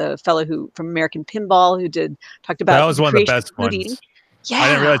through the fellow from American Pinball who talked about that was one of the best ones. Yeah, I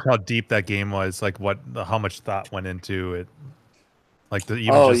didn't realize how deep that game was. Like how much thought went into it. Like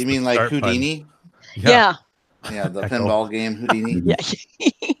you mean like Houdini? Yeah, the pinball game Houdini.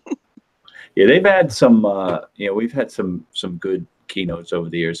 Yeah, they've had some. We've had some good keynotes over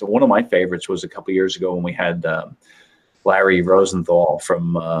the years. And one of my favorites was a couple years ago when we had Larry Rosenthal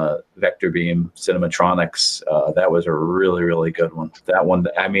from Vector Beam Cinematronics. That was a really, really good one. That one,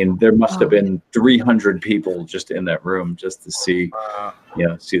 I mean, there must have been 300 people just in that room just to see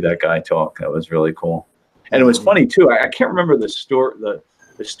that guy talk. That was really cool. And it was funny too. I can't remember the story.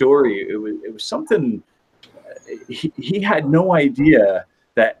 The story. It was something. He had no idea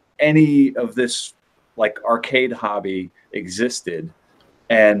that any of this like arcade hobby existed,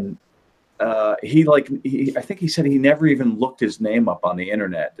 and I think he said he never even looked his name up on the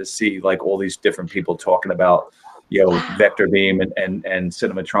internet to see like all these different people talking about Vector Beam and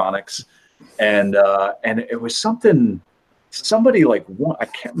Cinematronics, and it was somebody like I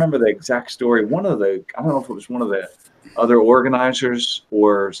can't remember the exact story. I don't know if it was one of the other organizers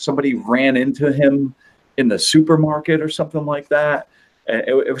or somebody ran into him in the supermarket or something like that. And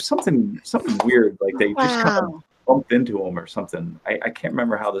it was something weird, like they just kind of bumped into him or something. I can't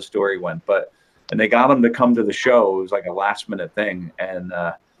remember how the story went, and they got him to come to the show. It was like a last minute thing, and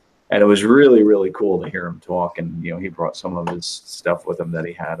it was really, really cool to hear him talk. And he brought some of his stuff with him that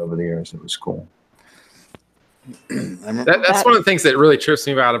he had over the years. It was cool. That's one of the things that really trips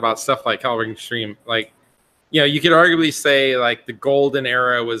me about stuff like Calibrating Extreme. Like, you could arguably say like the golden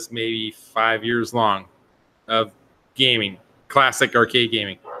era was maybe 5 years long of gaming. Classic arcade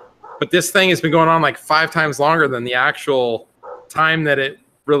gaming, but this thing has been going on like 5 times longer than the actual time that it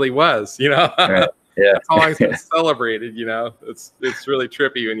really was. Right. Yeah, that's how long it's been celebrated. It's really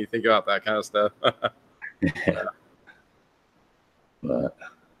trippy when you think about that kind of stuff. But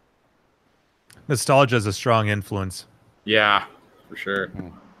nostalgia is a strong influence. Yeah, for sure.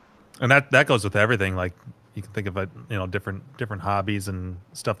 And that goes with everything. Like you can think of different hobbies and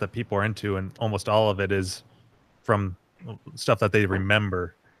stuff that people are into, and almost all of it is from stuff that they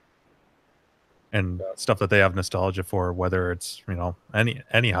remember and stuff that they have nostalgia for, whether it's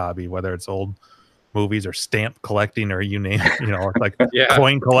any hobby, whether it's old movies or stamp collecting or you name it, like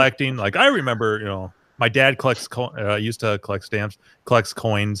coin collecting. Like I remember my dad used to collect stamps, collects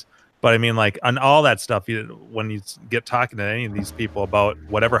coins, but I mean like on all that stuff, when you get talking to any of these people about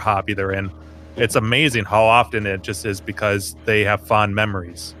whatever hobby they're in, it's amazing how often it just is because they have fond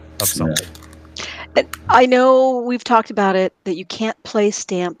memories of something. I know we've talked about it, that you can't play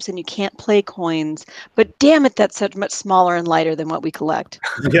stamps and you can't play coins, but damn it, that's so much smaller and lighter than what we collect.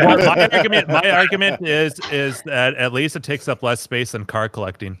 Well, my argument is that at least it takes up less space than card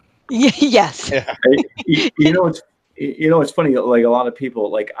collecting. Yes. Yeah. It's funny. Like a lot of people,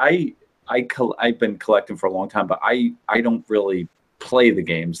 like I've been collecting for a long time, but I don't really play the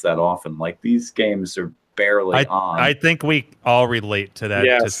games that often. Like these games are barely on. I think we all relate to that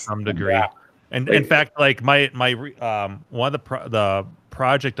to some degree. Yeah. And in fact, like my one of the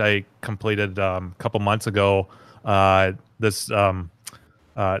project I completed a couple months ago, this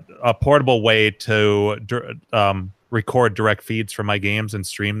a portable way to record direct feeds from my games and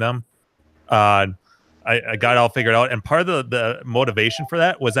stream them. I got it all figured out, and part of the motivation for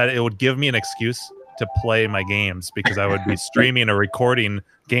that was that it would give me an excuse to play my games because I would be streaming or recording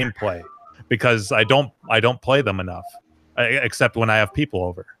gameplay because I don't play them enough, except when I have people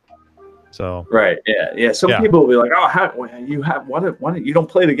over. So right, yeah. Some people will be like, "Oh, you don't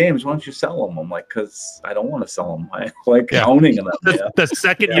play the games? Why don't you sell them?" I'm like, "Cause I don't want to sell them. I like owning them." The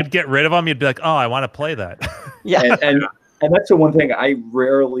second you'd get rid of them, you'd be like, "Oh, I want to play that." Yeah, and that's the one thing. I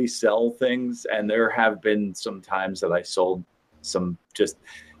rarely sell things, and there have been some times that I sold some just,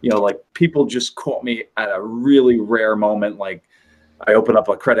 like people just caught me at a really rare moment. Like I open up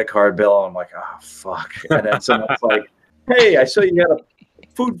a credit card bill, and I'm like, "Oh, fuck!" And then someone's like, "Hey, I saw you got a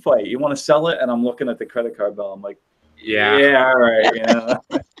food fight. You want to sell it?" And I'm looking at the credit card bill. I'm like, yeah, all right,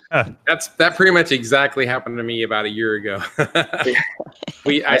 That pretty much exactly happened to me about a year ago.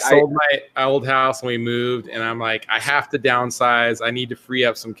 I sold my old house and we moved, and I'm like, I have to downsize. I need to free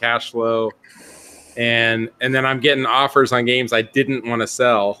up some cash flow, and then I'm getting offers on games I didn't want to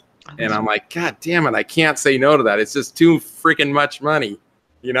sell, and I'm like, God damn it, I can't say no to that. It's just too freaking much money,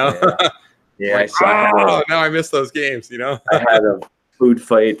 you know. Yeah, like, now I miss those games, you know. I had a food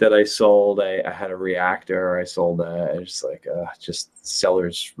fight that I sold. I had a reactor. I sold that. It's like just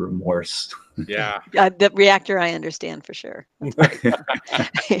seller's remorse. Yeah. The reactor, I understand for sure.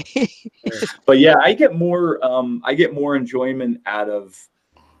 But yeah, I get more enjoyment out of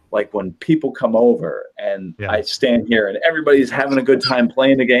like when people come over and I stand here and everybody's having a good time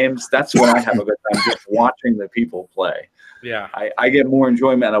playing the games. That's when I have a good time just watching the people play. Yeah, I get more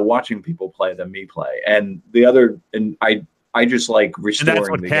enjoyment out of watching people play than me play. And I just like restoring. And that's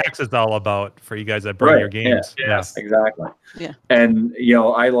what PAX is all about for you guys that bring your games. Yeah, yes, exactly. Yeah. And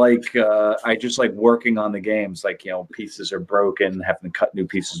I just like working on the games. Like, pieces are broken, having to cut new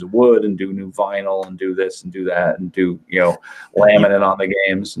pieces of wood and do new vinyl and do this and do that and do, laminate on the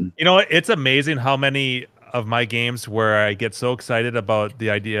games. And it's amazing how many of my games where I get so excited about the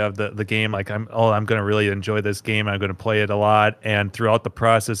idea of the game, like I'm going to really enjoy this game. I'm going to play it a lot. And throughout the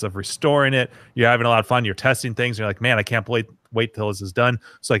process of restoring it, you're having a lot of fun. You're testing things. You're like, man, I can't wait till this is done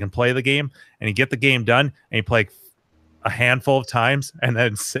so I can play the game. And you get the game done and you play a handful of times and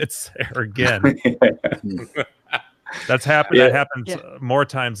then sits there again. That's happened. Yeah. That happens more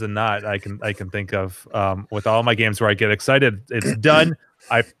times than not. I can think of with all my games where I get excited. It's done.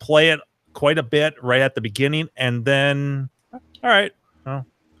 I play it quite a bit right at the beginning, and then all right, well,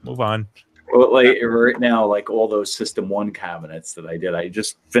 move on. Well, like right now, like all those System 1 cabinets that I did, I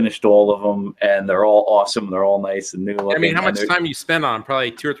just finished all of them, and they're all awesome. They're all nice and new looking. I mean, how much time you spent on?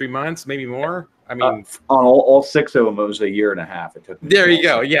 Probably 2 or 3 months, maybe more. I mean, on all 6 of them, it was a year and a half. It took me. There you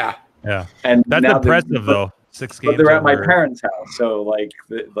go. Yeah. And that's impressive, though. 6 games. But they're at my parents' house, so like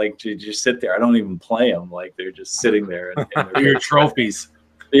you just sit there. I don't even play them. Like they're just sitting there. And your trophies.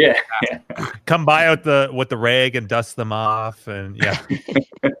 Yeah. Come by with the rag and dust them off, and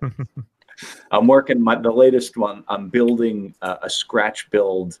I'm working the latest one. I'm building a scratch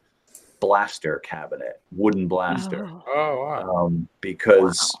build blaster cabinet, wooden blaster. Oh wow!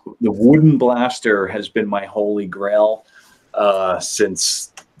 Because the wooden blaster has been my holy grail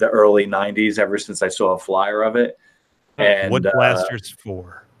since the early '90s. Ever since I saw a flyer of it, and Wood Blasters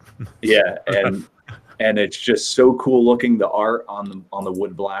 4. Yeah, and it's just so cool looking. The art on the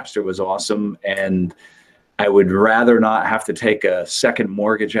wood blaster was awesome, and I would rather not have to take a second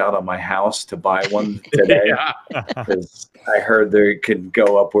mortgage out on my house to buy one today, because I heard they could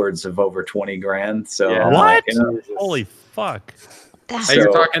go upwards of over 20 grand. So what? Holy fuck! So,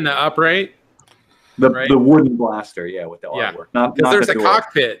 you're talking the upright, the wooden blaster, with the artwork. Not there's the a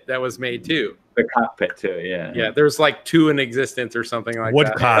cockpit that was made too. The cockpit too, yeah. Yeah, there's like 2 in existence or something like that.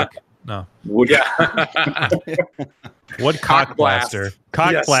 Woodcock. No. Woodcock blaster.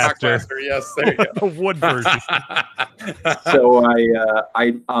 Cock blaster. Yes, there you go. Wood version. So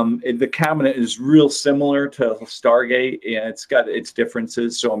the cabinet is real similar to Stargate. Yeah, it's got its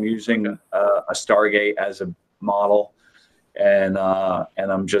differences. So I'm using a Stargate as a model, and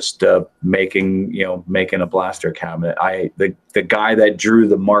I'm just making a blaster cabinet. The guy that drew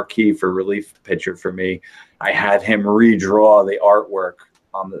the marquee for Relief Pitcher for me, I had him redraw the artwork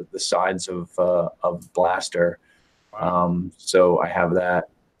on the sides of blaster. Wow. So I have that,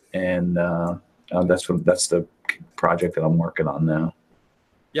 and that's the project that I'm working on now.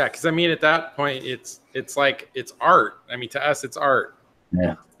 Yeah, because I mean, at that point, it's like it's art. I mean, to us, it's art.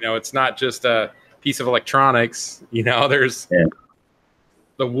 Yeah. It's not just a piece of electronics. There's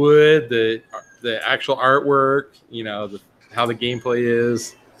the wood, the actual artwork. How the gameplay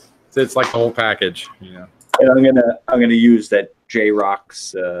is. So it's like the whole package. And I'm gonna use that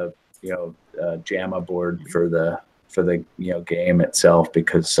J-Rock's JAMA board for the game itself,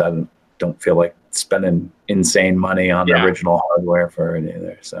 because I don't feel like spending insane money on the original hardware for it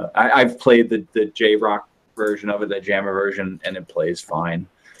either. So I've played the J-Rock version of it, the JAMA version, and it plays fine.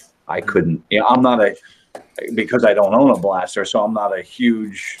 I couldn't, I'm not because I don't own a blaster, so I'm not a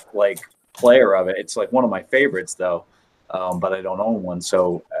huge player of it. It's like one of my favorites though. But I don't own one.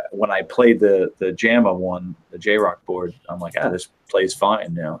 So when I played the JAMA one, the J-Rock board, I'm like, this plays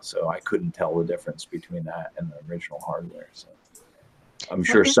fine now. So I couldn't tell the difference between that and the original hardware. So I'm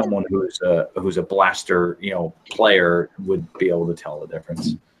sure someone who's a blaster, player would be able to tell the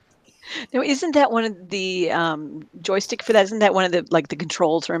difference. Now, isn't that one of the joystick for that? Isn't that one of the the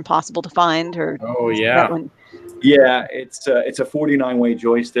controls are impossible to find? Or Oh yeah. that one? Yeah, it's a 49-way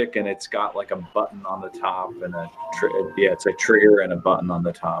joystick, and it's got like a button on the top and it's a trigger and a button on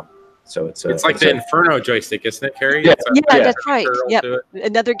the top. So it's like the Inferno joystick, isn't it, Carrie? Yeah, yeah, that's right. Yep.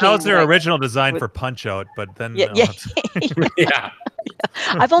 Another game. That was their original design for Punch Out, but then yeah. Yeah.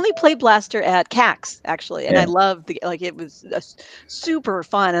 I've only played Blaster at CAX actually, and I loved it was super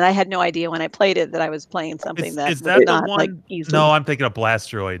fun, and I had no idea when I played it that I was playing something is that that was the not one? easily. No, I'm thinking of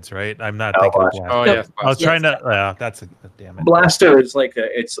Blasteroids, right? I'm not thinking of Blaster. Oh yeah. I was trying to. Yeah, that's a damn it. Blaster is like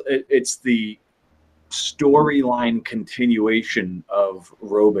it's the storyline continuation of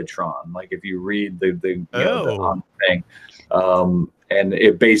Robotron. Like if you read the thing, and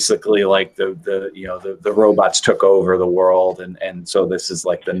it basically like the robots took over the world, and so this is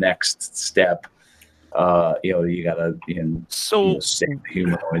like the next step. You gotta save the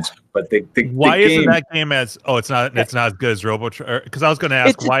humanoids, but why the isn't that game as it's not as good as Robotron? Because I was going to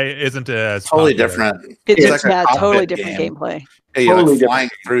ask why isn't it as totally popular? different. It's like a totally cockpit different game. gameplay. Hey, Totally like flying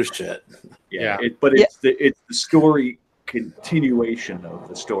through shit. Yeah. It's the story continuation of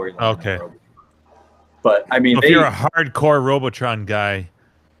the storyline. Okay. But I mean, if you're a hardcore Robotron guy,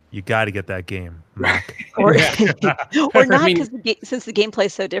 you got to get that game. or not, because since the gameplay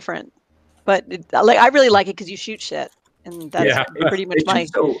is so different. But I really like it because you shoot shit, and that's pretty much my.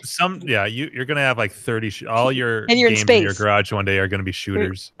 You're gonna have like 30. All your and you're games in space. In your garage one day are gonna be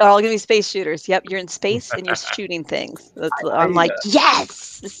shooters. They're all gonna be space shooters. Yep, you're in space and you're shooting things. I'm like,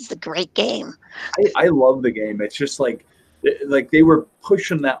 yes, this is a great game. I love the game. It's just like they were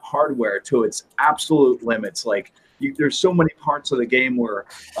pushing that hardware to its absolute limits. Like there's so many parts of the game where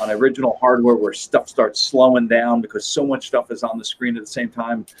on original hardware where stuff starts slowing down because so much stuff is on the screen at the same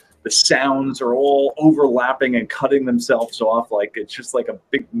time. The sounds are all overlapping and cutting themselves off. Like it's just like a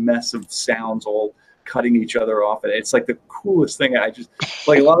big mess of sounds all cutting each other off. And it's like the coolest thing. I just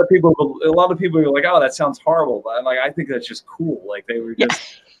like a lot of people are like, oh, that sounds horrible. But I'm like, I think that's just cool. Like they were just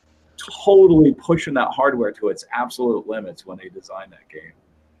totally pushing that hardware to its absolute limits when they designed that game.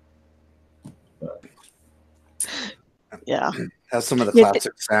 But, yeah. Has some of the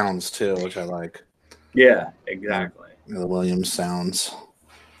classic sounds too, which I like. Yeah, exactly. The Williams sounds.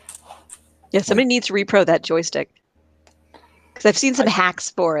 Yeah, somebody needs to repro that joystick. Because I've seen some hacks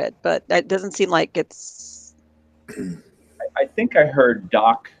for it, but it doesn't seem like it's... I think I heard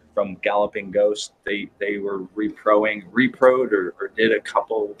Doc from Galloping Ghost, they were reproed or did a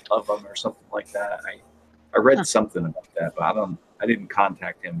couple of them or something like that. I read something about that, but I didn't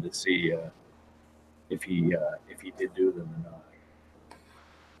contact him to see if he did do them or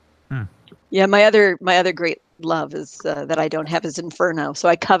not. Yeah, my other great love is that I don't have is Inferno, so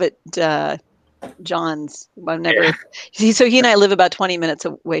I covet John's. So he and I live about 20 minutes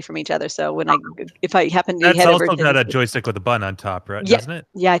away from each other. So if I happen to head over, that's also got a joystick with a button on top, right? Yeah, doesn't it?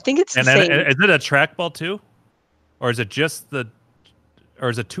 Yeah, I think it's the same. Is it a trackball too, or is it just or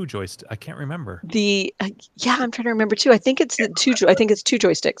is it two joysticks? I can't remember. I'm trying to remember too. I think it's two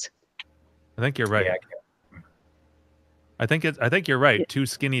joysticks. I think you're right. Yeah, I think you're right. Two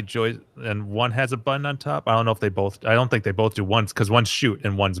skinny joys, and one has a button on top. I don't know if they both. I don't think they both do once because one's shoot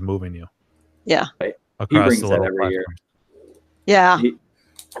and one's moving you. Yeah. He Across brings the that little every year. platform. Yeah.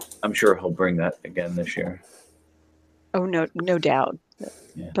 I'm sure he'll bring that again this year. Oh no doubt.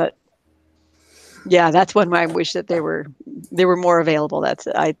 Yeah. But yeah, that's one where I wish that they were more available.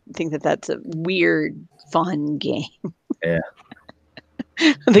 I think that's a weird, fun game. Yeah.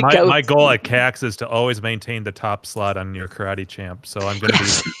 My goal at CAX is to always maintain the top slot on your Karate Champ. So I'm going to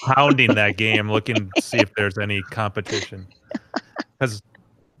be pounding that game, looking to see if there's any competition. Because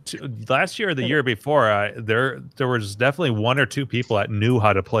last year or the year before, there was definitely one or two people that knew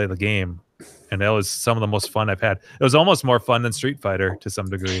how to play the game. And that was some of the most fun I've had. It was almost more fun than Street Fighter to some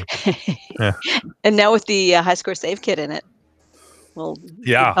degree. Yeah. And now with the high score save kit in it. Well,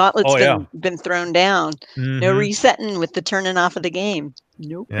 yeah. The gauntlet's been thrown down. Mm-hmm. No resetting with the turning off of the game.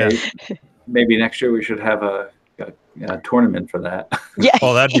 Nope. Yeah. Maybe next year we should have a tournament for that. Yeah.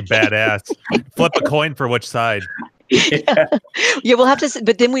 Oh, that'd be badass. Flip a coin for which side. Yeah, we'll have to,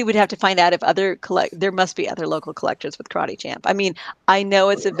 but then we would have to find out if there must be other local collectors with Karate Champ. I mean, I know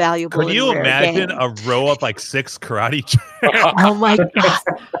it's a valuable. Could you imagine game. a row of like 6 Karate Champ? Oh my god!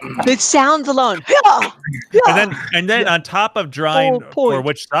 The sounds alone. And then on top of drawing for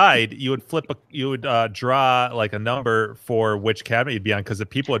which side, you would draw like a number for which cabinet you'd be on, because the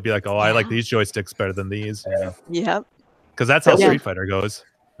people would be like, "Oh, I like these joysticks better than these." Yep. Because that's how Street Fighter goes.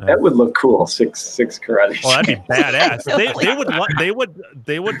 That would look cool. Six karate. Oh, that'd be badass.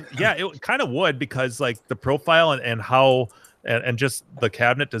 They would. Yeah, it kind of would, because like the profile and how and just the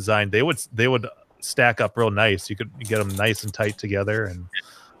cabinet design, they would stack up real nice. You could get them nice and tight together, and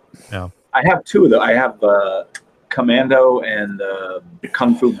I have two though. I have Commando and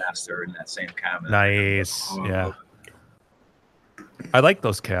Kung Fu Master in that same cabinet. Nice, yeah. I like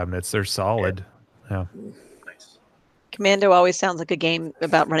those cabinets. They're solid. Yeah. Nice. Commando always sounds like a game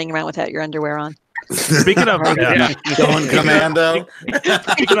about running around without your underwear on. Speaking of going Commando.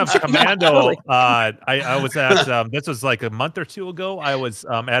 Speaking of Commando, I was at this was like a month or two ago. I was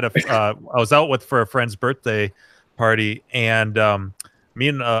at I was out for a friend's birthday party, and me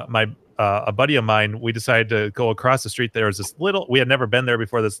and a buddy of mine, we decided to go across the street. There was this little, we had never been there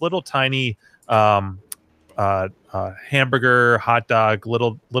before, this little tiny hamburger, hot dog,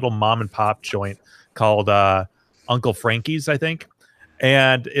 little mom and pop joint called Uncle Frankie's, I think.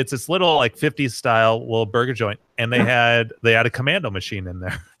 And it's this little like 50s style little burger joint, and they had a Commando machine in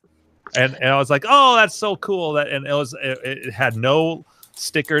there, and I was like, oh, that's so cool. And it had no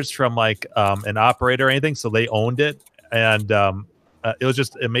stickers from like an operator or anything, so they owned it, and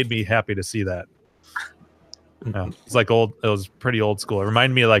it made me happy to see that. It's like it was pretty old school. It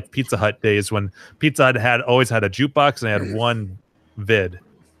reminded me of like Pizza Hut days when Pizza Hut always had a jukebox and they had one vid,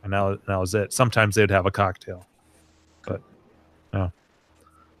 and that was it. Sometimes they'd have a cocktail, but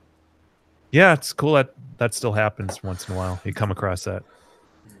yeah, it's cool that still happens once in a while. You come across that.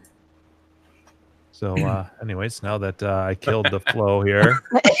 So, anyways, now that I killed the flow here,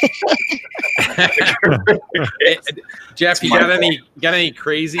 Jeff, you got any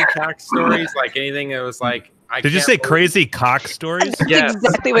crazy cock stories? Like anything that was like? Did you say crazy cock stories? Yes,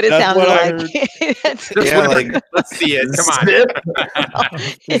 exactly what it sounded like. Yeah, like let's see it. Come on.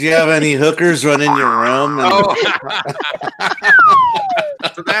 Did you have any hookers run in your room?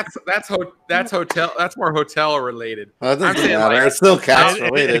 So that's hotel. That's more hotel related. Well, it's still couch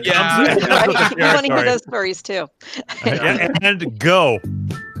related. Yeah, you want to hear those stories too. and go.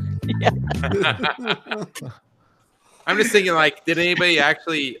 Yeah. I'm just thinking, like, did anybody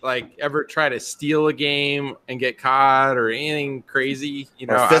actually like ever try to steal a game and get caught or anything crazy? You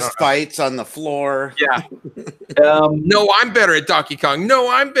know, or fist fights on the floor. Yeah. No, I'm better at Donkey Kong. No,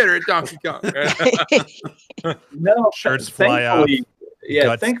 I'm better at Donkey Kong. No, shirts fly out.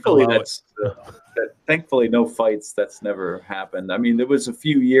 Yeah, thankfully thankfully no fights. That's never happened. I mean, there was a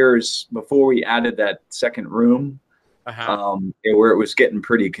few years before we added that second room, where it was getting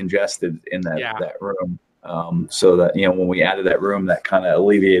pretty congested in that room. So that, when we added that room, that kind of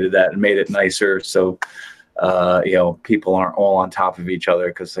alleviated that and made it nicer. So, people aren't all on top of each other,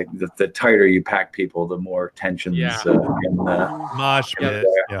 because like the tighter you pack people, the more tensions. Mosh pit.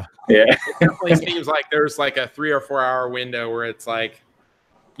 Yeah. It definitely seems like there's like a 3 or 4 hour window where it's like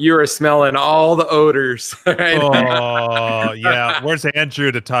you are smelling all the odors. Right? Oh yeah, where's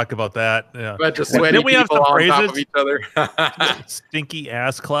Andrew to talk about that? Yeah, but just sweaty didn't we have people some on top phrases? of each other. Stinky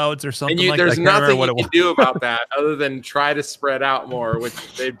ass clouds or something. And like there's that. nothing you can do about that other than try to spread out more,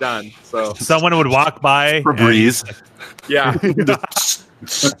 which they've done. So someone would walk by for breeze. Yeah.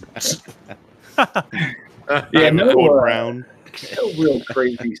 Yeah, no brown. No real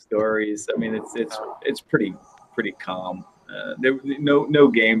crazy stories. I mean, it's pretty calm. There no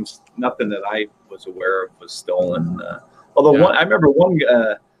games, nothing that I was aware of was stolen. Although I remember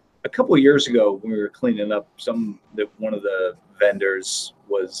a couple of years ago when we were cleaning up one of the vendors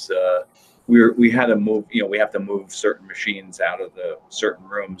was we had to move. We have to move certain machines out of the certain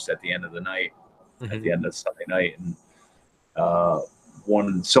rooms at the end of the night, at the end of Sunday night, and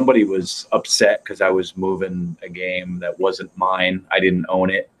somebody was upset because I was moving a game that wasn't mine. I didn't own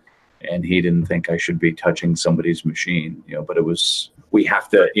it, and he didn't think I should be touching somebody's machine. But it was, we have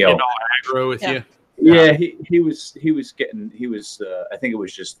to, all aggro with you. Yeah, he was I think it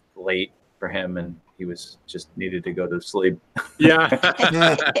was just late for him, and he was just needed to go to sleep. Yeah.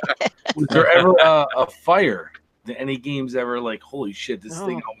 Was there ever a fire? Did any games ever like, holy shit, this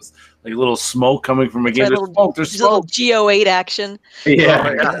thing almost like a little smoke coming from a game? There's smoke. There's smoke. GO8 action.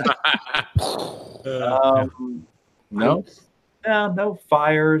 Yeah. No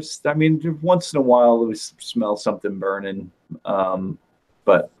fires. I mean, once in a while we smell something burning,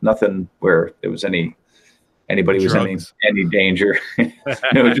 but nothing where there was anybody was in any danger.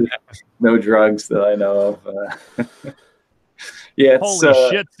 No drugs that I know of. Yeah.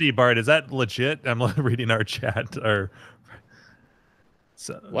 Holy shit, Seabart, is that legit? I'm reading our chat. Or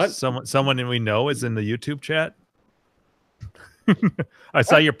what? Someone we know is in the YouTube chat. I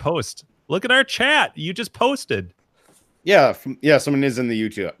saw your post. Look at our chat. You just posted. Yeah, someone is in the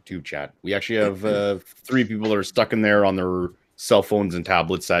YouTube chat. We actually have 3 people that are stuck in there on their cell phones and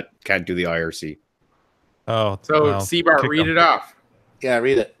tablets that can't do the IRC. Oh, so Seabart, read it off. Yeah,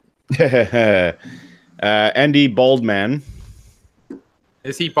 read it. Andy Baldman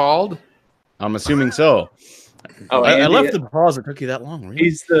Is he bald? I'm assuming so. Oh, I Andy, left the pause. It took you that long. Really?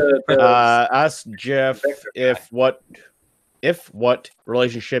 he's the Ask Jeff if what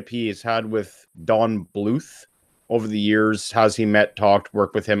relationship he has had with Don Bluth over the years. Has he met, talked,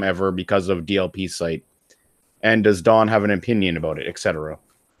 worked with him ever because of DLP site? And does Don have an opinion about it, etc.?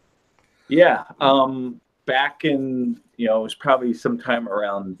 Yeah. Back in, it was probably sometime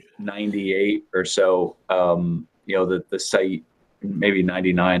around 98 or so, the site, maybe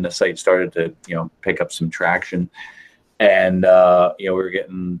 99, the site started to, pick up some traction. And, we were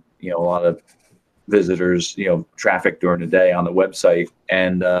getting, a lot of visitors, traffic during the day on the website.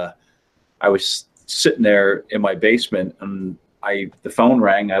 And I was sitting there in my basement and the phone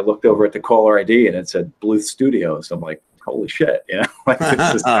rang. I looked over at the caller ID and it said Bluth Studios. I'm like, holy shit, like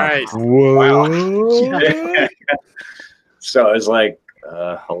this is Nice. wow. So I was like,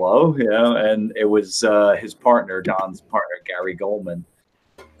 hello, and it was his partner, Don's partner, Gary Goldman.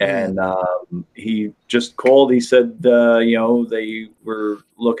 And he just called. He said, they were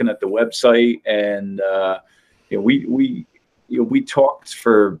looking at the website, and we talked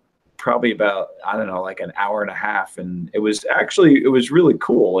for probably about, I don't know, like an hour and a half, and it was really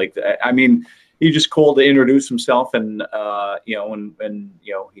cool. Like, I mean, he just called to introduce himself, and he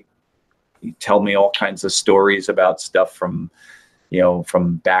tell me all kinds of stories about stuff from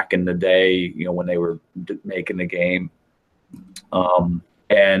back in the day, when they were making the game.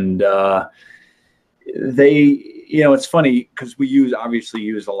 It's funny because we obviously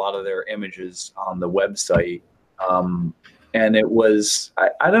use a lot of their images on the website. And it was,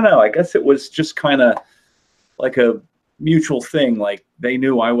 I don't know, I guess it was just kind of like a mutual thing. Like, they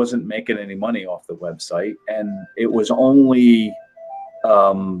knew I wasn't making any money off the website, and it was only,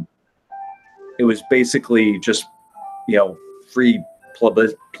 it was basically just, free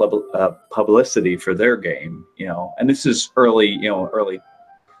publicity for their game, and this is early,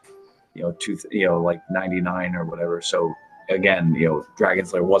 like 99 or whatever. So again,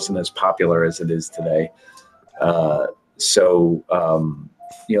 Dragon's Lair wasn't as popular as it is today.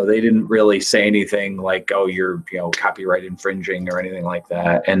 They didn't really say anything like, oh, you're, copyright infringing or anything like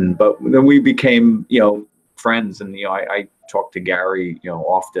that. But then we became, friends, and, I talked to Gary,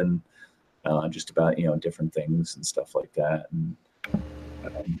 often, just about, different things and stuff like that. And,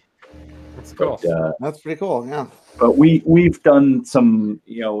 that's cool. That's pretty cool. Yeah. But we've done some,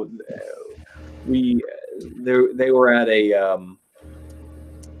 they were at a,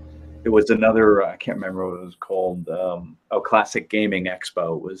 there was another, I can't remember what it was called. Classic Gaming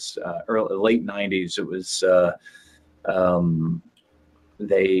Expo. It was late 90s. It was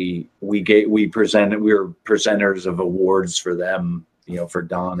we were presenters of awards for them, for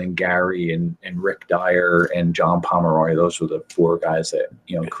Don and Gary and Rick Dyer and John Pomeroy. Those were the four guys that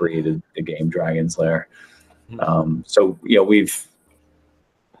created the game Dragon's Lair. So we've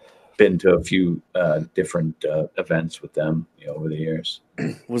been to a few different events with them over the years.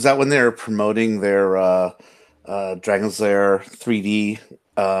 Was that when they were promoting their Dragon's Lair 3D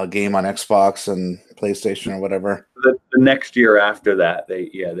game on Xbox and PlayStation or whatever? The next year after that, they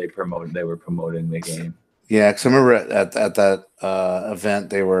were promoting the game. Yeah, because I remember at that event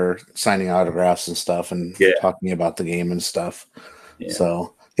they were signing autographs and stuff and talking about the game and stuff. Yeah.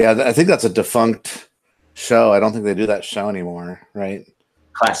 So I think that's a defunct show. I don't think they do that show anymore, right?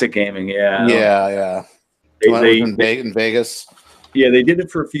 Classic Gaming, yeah. Yeah. They in Vegas. Yeah, they did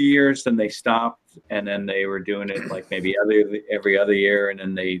it for a few years, then they stopped, and then they were doing it like maybe every other year, and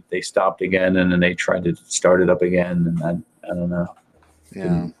then they stopped again, and then they tried to start it up again, and then I don't know. Yeah.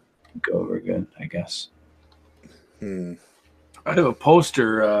 Didn't go over good, I guess. I have a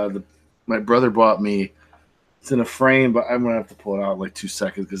poster my brother bought me. It's in a frame, but I'm gonna have to pull it out in like 2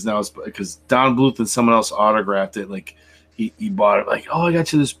 seconds because Don Bluth and someone else autographed it. Like he bought it. Like, oh, I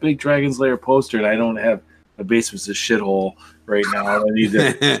got you this big Dragon's Lair poster, and I don't have. My basement's a shitsole right now. I need to.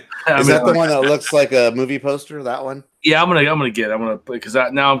 Is that the one that looks like a movie poster? That one? Yeah, I'm gonna because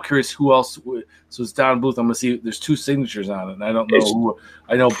now I'm curious who else. So it's Don Bluth. I'm gonna see. There's two signatures on it, and I don't know who.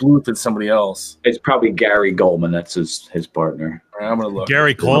 I know Bluth and somebody else. It's probably Gary Goldman. That's his partner. All right, I'm gonna look.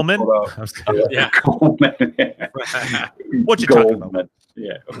 Gary Coleman. Yeah, Coleman. What you talking about?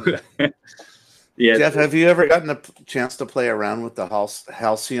 Yeah. Yeah. Jeff, have you ever gotten a chance to play around with the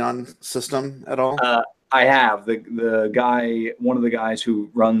Halcyon system at all? I have. The guy, one of the guys who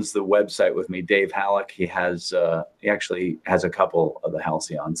runs the website with me, Dave Halleck, he actually has a couple of the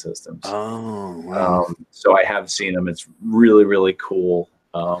Halcyon systems. Oh, wow. So I have seen him. It's really, really cool.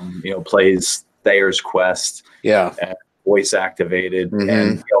 Plays Thayer's Quest. Yeah. Voice activated. Mm-hmm.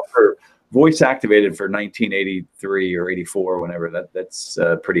 And for voice activated for 1983 or 84, whenever, that's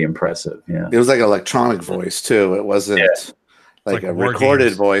pretty impressive. Yeah. It was like electronic voice too. It wasn't like a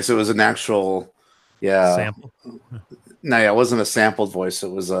recorded voice. It was an actual, sample. No, it wasn't a sampled voice. It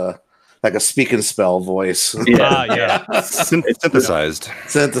was like a speak and spell voice. Synthesized.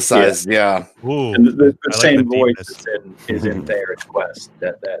 Yeah. Ooh, And the I like same the voice deepness. is in Thayer's Quest.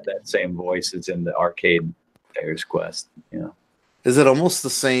 That same voice is in the arcade Thayer's Quest. Yeah. Is it almost the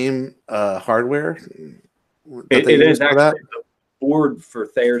same hardware? It is actually. The board for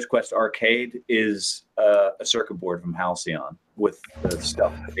Thayer's Quest Arcade is a circuit board from Halcyon with the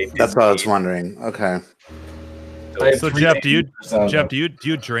stuff. That's what I was wondering. Okay. So Jeff, do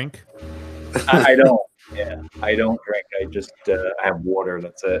you drink? I don't. Yeah, I don't drink. I just I have water.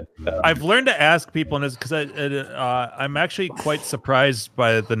 That's it. I've learned to ask people, and because I'm actually quite surprised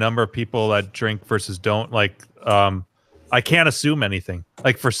by the number of people that drink versus don't. Like, I can't assume anything.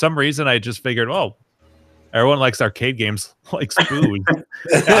 Like, for some reason, I just figured, oh, everyone likes arcade games, likes booze.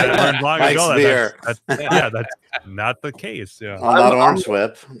 I learned long ago that's not the case. Yeah, not Orange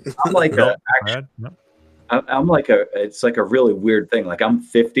Whip. I'm like I'm like it's like a really weird thing. Like, I'm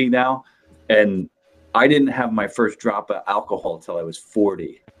 50 now, and I didn't have my first drop of alcohol until I was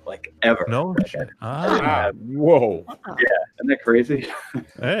 40, like ever. No. Whoa. Yeah, isn't that crazy?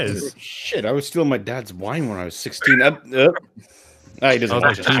 It is. Shit, I was stealing my dad's wine when I was 16. He doesn't That was like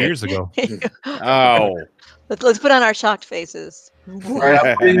watch 2 shit. years ago. Oh. Let's put on our shocked faces.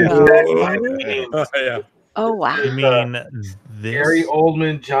 Oh wow! You mean this? Gary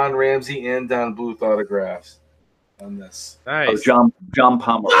Oldman, John Ramsey, and Don Bluth autographs on this. Nice. Oh, John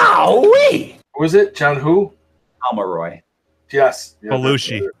Pomeroy. Who was it? John who? Pomeroy. Yes.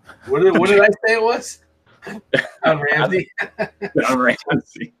 Belushi. What did I say it was? John Ramsey. John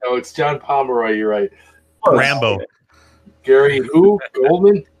Ramsey. No, it's John Pomeroy. You're right. Rambo. Gary who?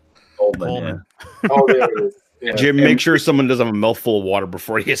 Goldman. Goldman. Yeah. Oh, there it is. Yeah. Jim, make sure someone doesn't have a mouthful of water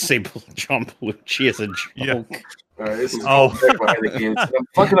before you say John Belushi is a joke. Yeah. All right, this is Oh. behind the games. I'm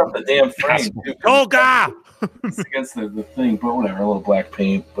fucking up the damn frame. Dude. Oh God! It's against the thing, but whatever. A little black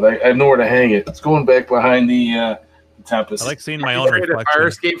paint, but I have nowhere to hang it. It's going back behind the Tempest. I like seeing my You own create a fire reflection.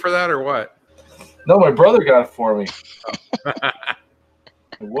 escape for that or what? No, my brother got it for me.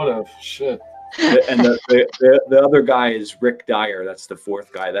 What a shit. And the other guy is Rick Dyer. That's the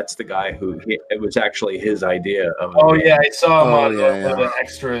fourth guy. That's the guy it was actually his idea of. Oh yeah, I saw him on yeah. one of the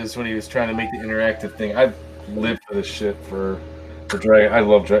extras when he was trying to make the interactive thing. I've lived for this shit for Dragon. I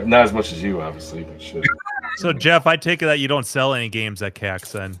love Dragon, not as much as you, obviously, but shit. So Jeff, I take it that you don't sell any games at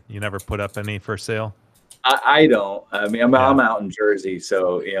CAX, then you never put up any for sale. I don't. I mean, I'm out in Jersey,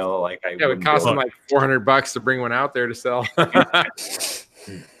 so like I. Yeah, it would cost them like $400 to bring one out there to sell.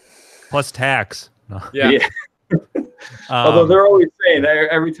 Plus tax. No. Yeah. Although they're always saying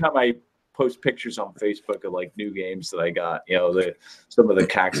every time I post pictures on Facebook of like new games that I got, some of the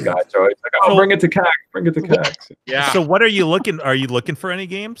CAX guys are always like, "Oh, bring it to CAX, bring it to CAX." Yeah. So what are you looking? Are you looking for any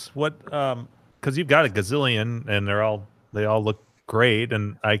games? What? Because you've got a gazillion, and they all look great,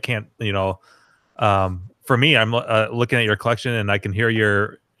 and I can't. For me, I'm looking at your collection, and I can hear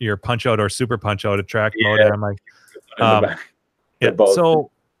your Punch Out or Super Punch Out track mode, and I'm like,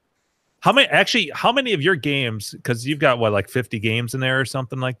 So. How many of your games? Because you've got like 50 games in there or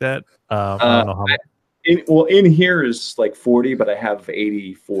something like that. I don't know how many. In here is like 40, but I have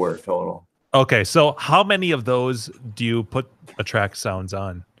 84 total. Okay, so how many of those do you put track sounds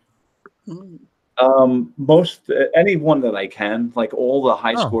on? Most any one that I can, like all the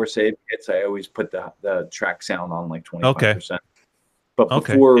high score save hits, I always put the track sound on like 25%. But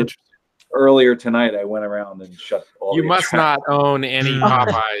before earlier tonight, I went around and shut all. You must not own any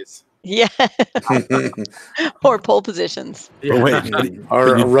Popeyes. Yeah. Or pole positions. Yeah.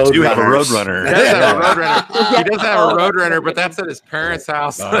 Or a Roadrunner. He does have a Roadrunner. He does have a Roadrunner, but that's at his parents'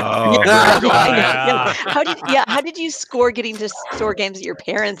 house. How did you score getting to store games at your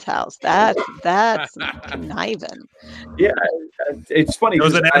parents' house? That's conniving. Yeah, it's funny. It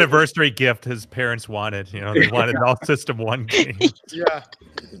was an anniversary gift his parents wanted. They wanted all System 1 games. Yeah.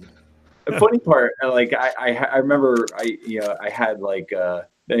 The funny part, like I remember, I had like.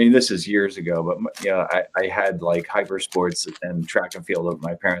 I mean, this is years ago, but I had like hyper sports and track and field at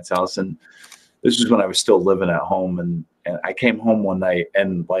my parents' house, and this was when I was still living at home. And I came home one night,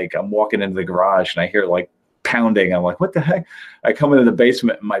 and like I'm walking into the garage, and I hear like pounding. I'm like, "What the heck?" I come into the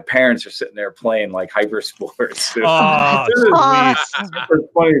basement, and my parents are sitting there playing like hyper sports. Oh, it's super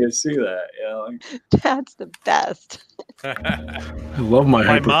funny to see that. That's the best. I love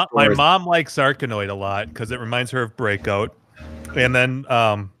my mom likes Arkanoid a lot because it reminds her of Breakout. And then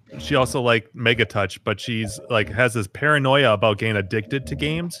she also liked Mega Touch, but she's like has this paranoia about getting addicted to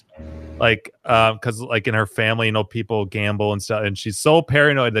games, like because like in her family, people gamble and stuff, and she's so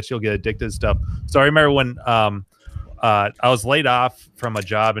paranoid that she'll get addicted to stuff. So I remember when I was laid off from a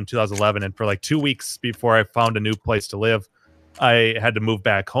job in 2011, and for like 2 weeks before I found a new place to live, I had to move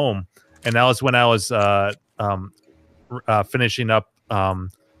back home, and that was when I was finishing up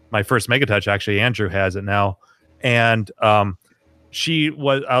my first Mega Touch. Actually, Andrew has it now, and I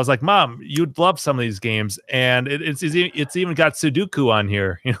was like, Mom, you'd love some of these games, and it's even got Sudoku on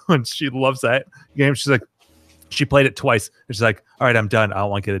here, you know, and she loves that game. She's like, she played it twice, and she's like, all right, I'm done. I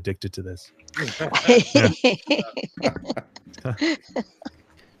don't want to get addicted to this.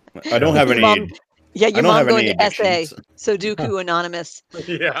 I don't have any. Mom, yeah, your mom going to addictions. SA, Sudoku Anonymous.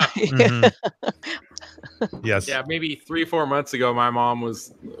 Yeah. Mhm. Yes. Yeah, maybe 3-4 months ago,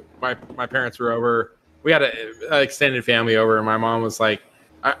 my parents were over. We had an extended family over, and my mom was like,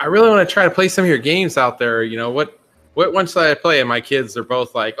 I really want to try to play some of your games out there. You know, what one should I play? And my kids are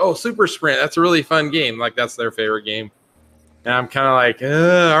both like, oh, Super Sprint. That's a really fun game. Like, that's their favorite game. And I'm kind of like,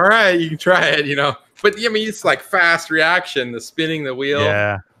 all right, you can try it, you know. But, I mean, it's like fast reaction, the spinning the wheel.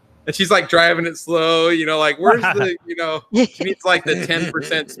 Yeah. And she's like driving it slow, you know, like, where's the, you know, she needs like the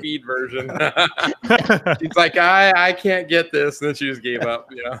 10% speed version. She's like, I can't get this. And then she just gave up,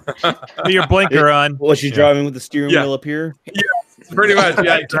 you know. Your blinker on. Was she driving with the steering wheel up here? Yeah, pretty much.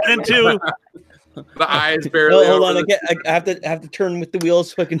 Yeah, 10 and 2. The eyes barely. Hold on, I have to turn with the wheel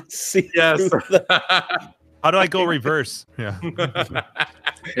so I can see. Yes. How do I go reverse? Yeah.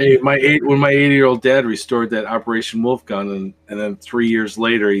 Hey, when my 80-year-old dad restored that Operation Wolf gun, and then 3 years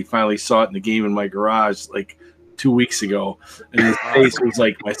later, he finally saw it in the game in my garage like 2 weeks ago, and his face was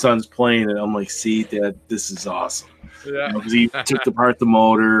like, my son's playing, and I'm like, see, Dad, this is awesome. Yeah. You know, 'cause he took apart the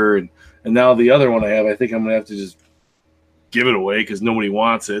motor, and now the other one I have, I think I'm gonna have to just give it away because nobody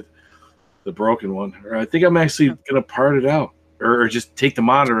wants it, the broken one, or I think I'm actually gonna part it out, or just take the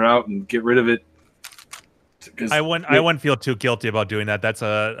monitor out and get rid of it. I wouldn't feel too guilty about doing that. That's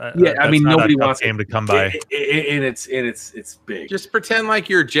I mean, nobody wants game to come by. And it's big. Just pretend like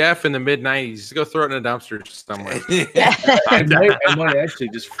you're Jeff in the mid-90s. Just go throw it in a dumpster somewhere. I might actually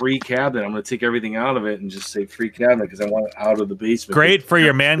just free cabinet. I'm going to take everything out of it and just say free cabinet because I want it out of the basement. Great for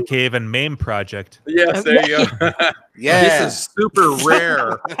your man cave and MAME project. Yes, there you go. Yeah. This is super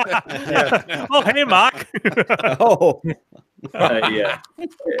rare. Yeah. Oh, hey, Mock. Oh. Yeah.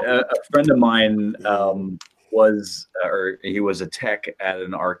 A friend of mine he was a tech at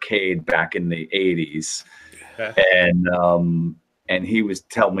an arcade back in the 80s. Okay. And he was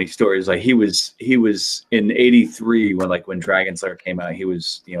telling me stories like he was in 83 when Dragon's Lair came out. He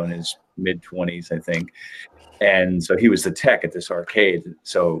was, you know, in his mid-20s, I think. And so he was the tech at this arcade.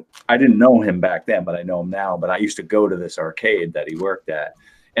 So I didn't know him back then, but I know him now. But I used to go to this arcade that he worked at.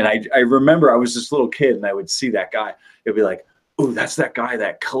 And I remember I was this little kid and I would see that guy. It'd be like, oh, that's that guy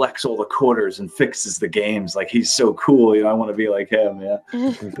that collects all the quarters and fixes the games. Like, he's so cool. You know, I want to be like him. Yeah.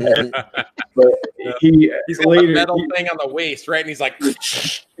 But he's got the metal thing on the waist, right? And he's like,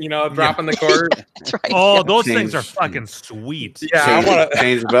 you know, dropping the cord. That's right. Oh, those things are fucking sweet. Yeah, I want to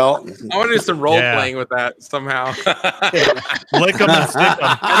change the belt. I want to do some role playing with that somehow. Lick them and stick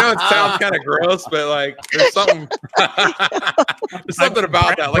them. I know it sounds kind of gross, but like there's something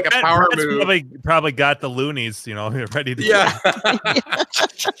about that, like a power move. Probably got the loonies, you know, ready to. Yeah. I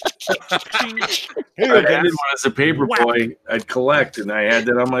did one as a paper boy. I'd collect, and I had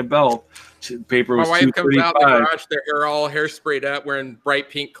that on my belt. Paper was my wife comes out the $2.35. garage, they're all hair sprayed up, wearing bright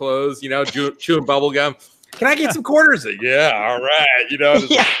pink clothes, you know, chewing bubble gum. Can I get some quarters? Yeah, all right. You know,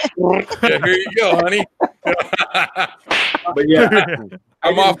 here you go, honey. But yeah,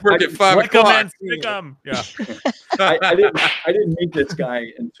 I'm off work at 5 o'clock. Yeah. I didn't meet this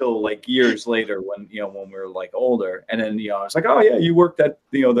guy until like years later when we were like older. And then, I was like, oh yeah, you worked at,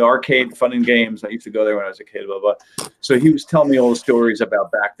 the arcade Fun and Games. I used to go there when I was a kid, blah, blah. So he was telling me all the stories about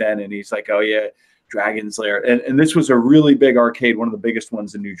back then. And he's like, oh yeah, Dragon's Lair. And this was a really big arcade, one of the biggest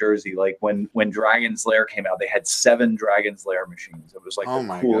ones in New Jersey. Like when Dragon's Lair came out, they had 7 Dragon's Lair machines. It was like oh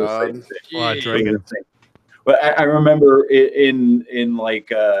my god, But I remember in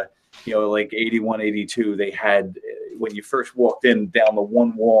like like 81, 82, they had, when you first walked in, down the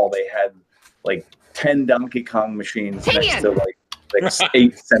one wall, they had like 10 Donkey Kong machines next to like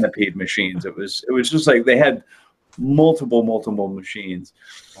 8 Centipede machines. It was just like they had multiple machines.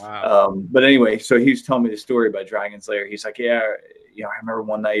 Wow. But anyway, so he was telling me the story about Dragon's Lair. He's like, yeah, I remember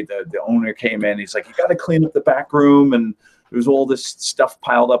one night the owner came in. He's like, you got to clean up the back room, and there was all this stuff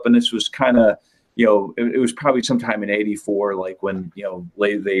piled up, and this was kind of, it was probably sometime in 84, like when,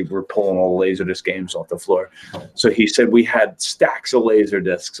 they were pulling all the Laserdisc games off the floor. So he said we had stacks of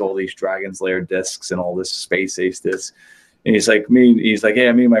Laserdiscs, all these Dragon's Lair discs and all this Space Ace discs. And he's like,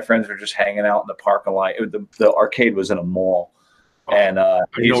 yeah, me and my friends were just hanging out in the parking lot. The arcade was in a mall. And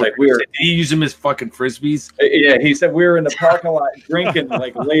he's like, did he use them as fucking frisbees? Yeah, he said we were in the parking lot drinking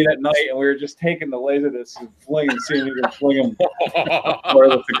like late at night, and we were just taking the Laserdiscs and seeing if we could fling them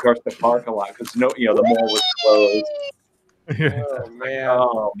toilets across the parking lot because the mall was closed. Oh man!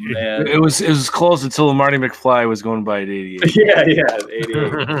 Oh man! It was closed until Marty McFly was going by at 88. Yeah,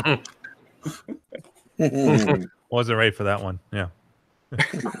 88. Wasn't ready for that one. Yeah.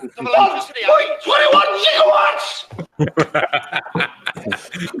 The velocity of 21 gigawatts.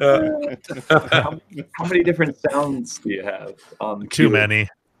 How many different sounds do you have? Too many.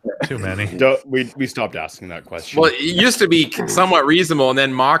 Too many. We stopped asking that question. Well, it used to be somewhat reasonable, and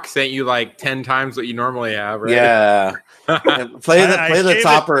then Mock sent you like 10 times what you normally have, right? Yeah. Play the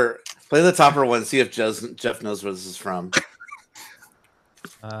topper. Play the topper one. See if Jeff knows where this is from.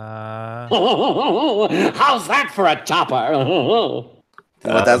 How's that for a topper?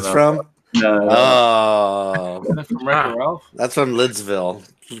 What that's from? No. Oh, Is that from Wreck-It Ralph? that's from Lidsville.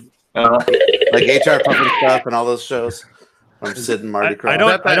 Like HR Puppet Stuff and all those shows from Sid and Marty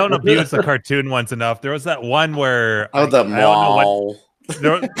Krofft. I don't abuse the cartoon ones enough. There was that one where the I don't know mall.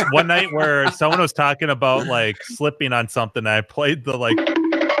 there was one night where someone was talking about like slipping on something. And I played the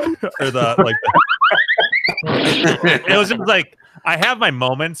it was just like I have my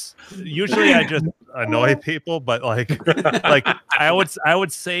moments. Usually I just annoy people, but like I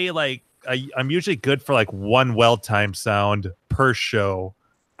would say like I'm usually good for like one well-timed sound per show.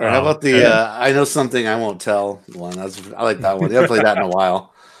 Or how about the I know something I won't tell one? I like that one. You haven't played that in a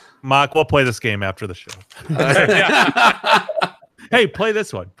while. Mock, we'll play this game after the show. Hey, play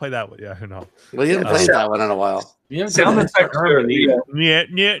this one. Play that one. Yeah, who knows? Well, you haven't played that one in a while. Sound effects are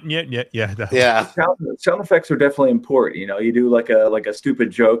sound effects are definitely important. You do like a stupid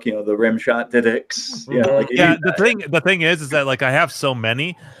joke. The rim shot did it. The thing is that like I have so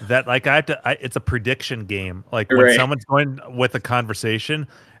many that like I have to. It's a prediction game. Like when someone's going with a conversation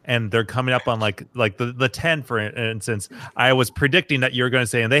and they're coming up on like the 10, for instance, I was predicting that you were going to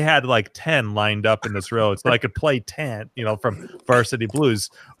say, and they had like 10 lined up in this row, so I could play 10, from Varsity Blues,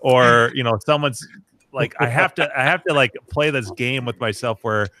 or someone's like, I have to like play this game with myself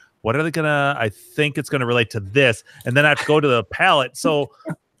where what are they gonna? I think it's gonna relate to this, and then I have to go to the palette. So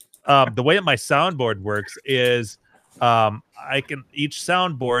the way that my soundboard works is each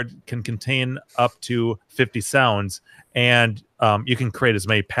soundboard can contain up to 50 sounds, and you can create as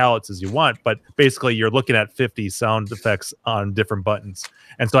many palettes as you want, but basically you're looking at 50 sound effects on different buttons.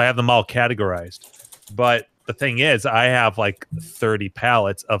 And so I have them all categorized. But the thing is, I have like 30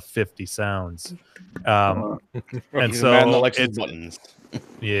 palettes of 50 sounds. And so it's buttons.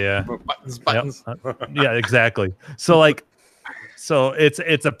 Yeah. Buttons. Yeah, exactly. So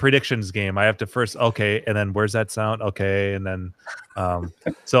it's a predictions game. I have to first, okay, and then where's that sound? Okay, and then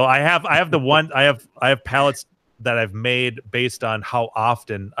so I have palettes that I've made based on how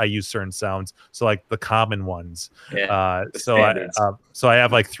often I use certain sounds. So like the common ones. Yeah, so I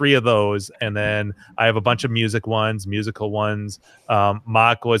have like 3 of those, and then I have a bunch of musical ones.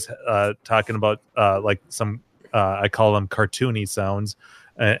 Mock was talking about like some I call them cartoony sounds.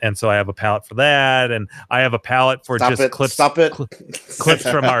 And so I have a palette for that, and I have a palette for clips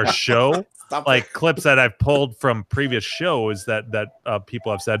from our show. Like clips that I've pulled from previous shows that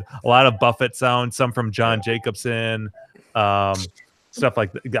people have said. A lot of Buffett sounds, some from John Jacobson, stuff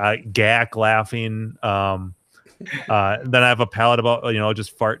like Gak laughing. Then I have a palette about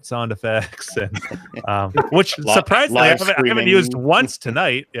just fart sound effects, and which surprisingly I haven't used once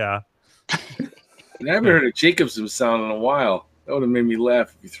tonight. Yeah, and I haven't heard a Jacobson sound in a while. That would have made me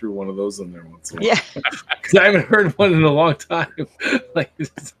laugh if you threw one of those in there once in a while. Yeah, because I haven't heard one in a long time.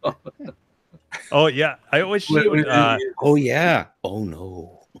 Oh yeah, I wish you would. Oh yeah. Oh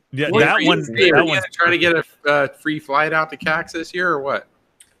no. Yeah, that one. Try to get a free flight out to CAX this year, or what?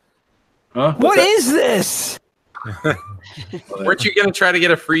 Huh? What is this? Weren't you gonna try to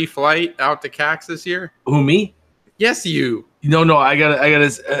get a free flight out to CAX this year? Who, me? Yes, you. No. I got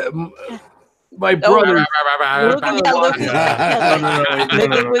my brother. It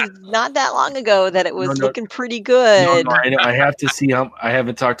was not that long ago that it was looking pretty good. I have to see him. I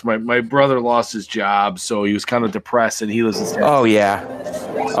haven't talked to my brother. Lost his job, so he was kind of depressed, and he lives in San Oh yeah.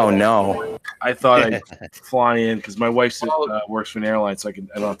 Oh no. I thought I'd fly in because my wife works for an airline, so I don't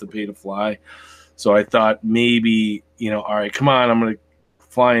have to pay to fly. So I thought maybe all right, come on, I'm gonna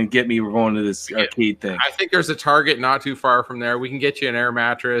fly and get me. We're going to this arcade thing. I think there's a Target not too far from there. We can get you an air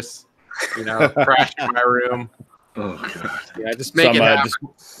mattress. Crash in my room. Oh god! Yeah, just make it happen.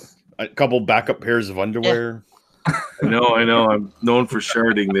 A couple backup pairs of underwear. Yeah. I know. I'm known for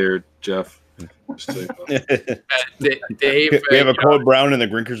sharding there, Jeff. Dave, we have a Code Brown in the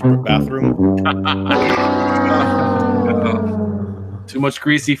Grinkers bathroom. Too much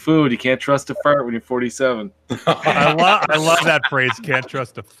greasy food. You can't trust a fart when you're 47. I love that phrase. Can't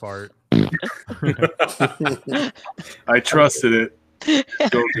trust a fart. I trusted it.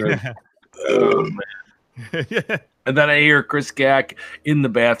 So good. Oh, man. And then I hear Chris Gack in the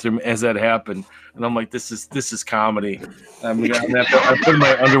bathroom as that happened, and I'm like, "This is comedy." I put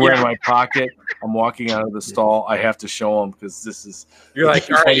my underwear in my pocket. I'm walking out of the stall. I have to show him because this is. You're like,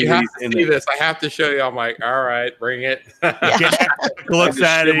 all right, you have to see this. I have to show you. I'm like, all right, bring it. Looks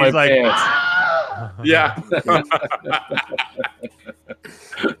at it. He's like, yeah.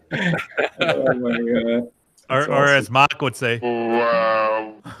 Oh my god. Or as Mock would say,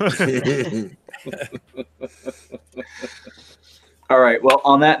 wow. All right. Well,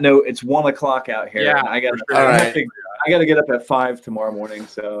 on that note, it's 1 o'clock out here. Yeah, And I got sure. I got to get up at 5 tomorrow morning.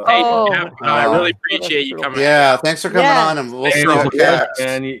 So Hey, Oh. yeah, no, I really appreciate you coming. Yeah, thanks for coming Yeah. on, and we'll Hey, see no, you guys.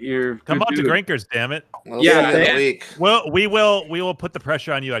 and you're come good up to dude. Grinkers, damn it. We'll Yeah, see you in a man. week. Well, we will put the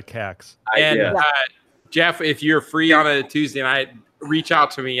pressure on you at CAX. And Yeah. Jeff, if you're free on a Tuesday night, reach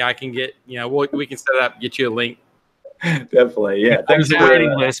out to me. I can get we can set up, get you a link. definitely, yeah. There's Thanks a for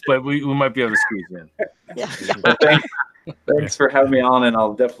waiting list, but we might be able to squeeze in. thanks for having me on, and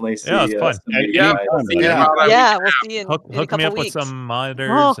I'll definitely see. Yeah, it's fun. some of you Yeah, guys. we'll see you Yeah. about a Yeah, week we'll from see you in, Hook in a me couple up weeks. with some monitors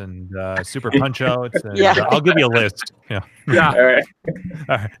Oh. and super punch outs. And, Yeah. I'll give you a list. Yeah. now. Yeah. All right. All right.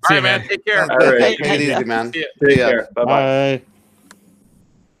 All See you, right, man. man. Take care. All right. Take it easy, man. See ya. Take ya. care. Bye-bye.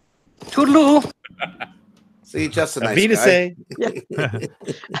 Toodaloo. See, just a nice Avita guy.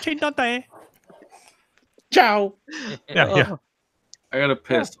 say. Ciao. Yeah, yeah. I got to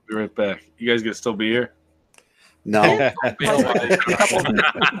piss. I'll be right back. You guys gonna still be here? No. Can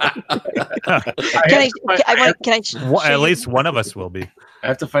I? At least one of us will be. I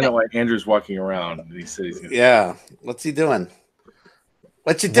have to find out why Andrew's walking around. And he said he's gonna. Yeah. What's he doing?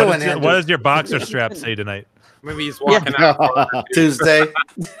 What you What doing, does your- Andrew? what does your boxer strap say tonight? Maybe he's walking out. Tuesday.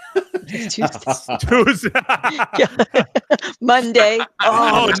 Tuesday. Monday.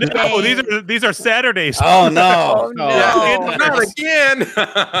 Oh no, dang. these are Saturdays. Oh no. Oh, no. Yeah, not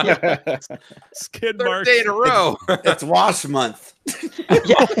again. Skid Third marks. day in a row. It's wash month.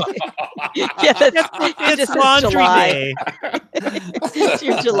 Yeah, that's, it just says laundry July. day. It's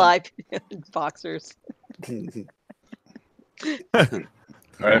your July boxers.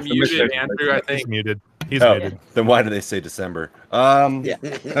 All right, I'm muted, Andrew, I He's think. muted. He's Oh, muted. then why do they say December? Yeah.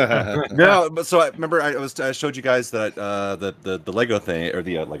 No, but so I remember I showed you guys that the Lego thing or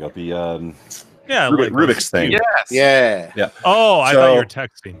the Yeah, Rubik's thing. Yes. Yeah. Oh, I So- thought you were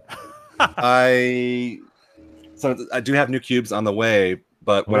texting. I do have new cubes on the way,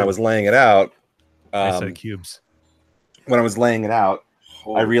 but when I was laying it out, I said cubes. when I was laying it out,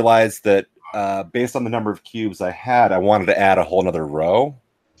 I realized that based on the number of cubes I had, I wanted to add a whole nother row,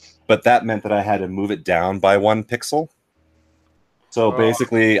 but that meant that I had to move it down by 1 pixel. So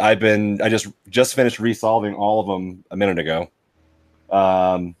basically, I just finished resolving all of them a minute ago,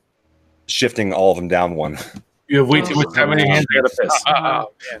 shifting all of them down 1. You have way too much time in your hands. I gotta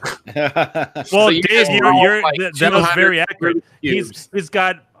piss. Well, So you Dave, guys you're, roll you're, like that was very 200 accurate. cubes. He's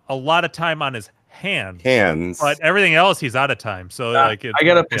got a lot of time on his hands, Hands. but everything else he's out of time. So like, I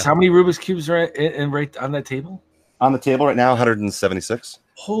gotta piss. How many Rubik's cubes are in right on that table? On the table right now, 176.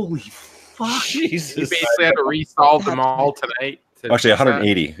 Holy fuck! You Jesus. basically had to resolve them all tonight. Actually,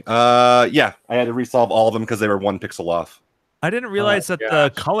 180. Yeah, I had to resolve all of them because they were 1 pixel off. I didn't realize that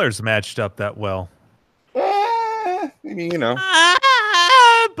the colors matched up that well. I mean, you know.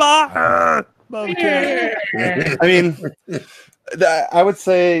 Okay. I mean, I would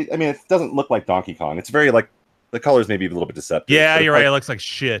say, I mean, it doesn't look like Donkey Kong. It's very like the colors maybe a little bit deceptive. Yeah, but you're it's right. It like looks like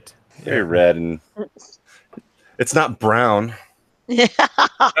shit. very red and it's not brown. Yeah.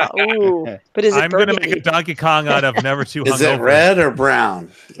 Ooh. But is it I'm gonna burgundy? make a Donkey Kong out of Never Too Hungover. Is it red or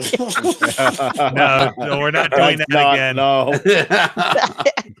brown? No, we're not doing that again. No.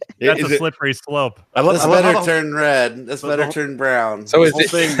 That's Is a it- slippery slope. This better turn red. This better turn brown. So The is whole it?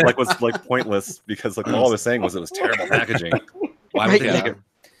 thing like was like pointless because like all I was saying was it was terrible packaging. Why would they Yeah. make it?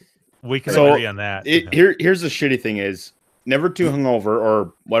 We can So, agree on that. Here's the shitty thing is Never Too Hungover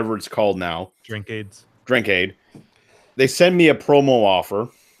or whatever it's called now, Drink aids. Drinkade. They send me a promo offer,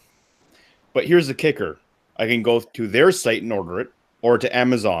 but here's the kicker: I can go to their site and order it, or to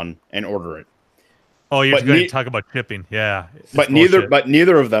Amazon and order it. Oh, you're But going to ne- talk about shipping. Yeah. it's But bullshit.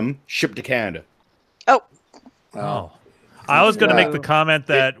 neither of them ship to Canada. Oh. I was going to Yeah. make the comment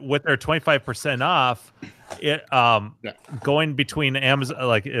that with their 25% off, going between Amazon,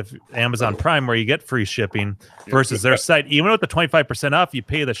 like if Amazon Prime, where you get free shipping, versus their site, even with the 25% off, you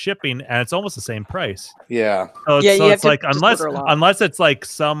pay the shipping, and it's almost the same price. Yeah. So it's like unless it's like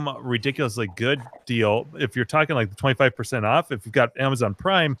some ridiculously good deal. If you're talking like the 25% off, if you've got Amazon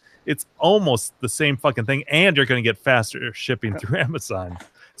Prime, it's almost the same fucking thing, and you're going to get faster shipping through Amazon.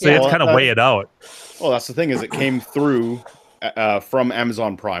 So you have to kind of weigh it out. Well, that's the thing is it came through from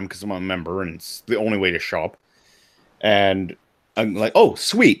Amazon Prime because I'm a member and it's the only way to shop. And I'm like, oh,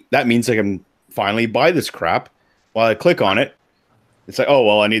 sweet. That means I can finally buy this crap. While I click on it, it's like, oh,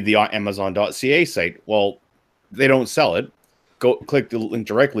 well, I need the Amazon.ca site. Well, they don't sell it. Go click the link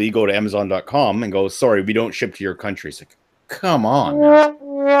directly. You go to Amazon.com and go, sorry, we don't ship to your country. It's like, come on. Then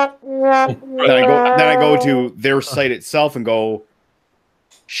I go to their site itself and go,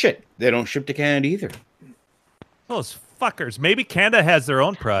 shit, they don't ship to Canada either. Those fuckers. Maybe Canada has their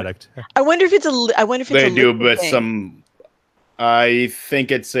own product. I wonder if it's they do, but thing. I think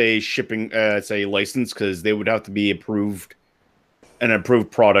it's a shipping. It's a license because they would have to be an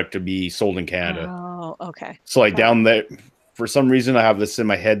approved product to be sold in Canada. Oh, okay. So like down there, for some reason, I have this in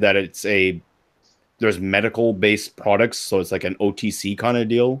my head that there's medical based products, so it's like an OTC kind of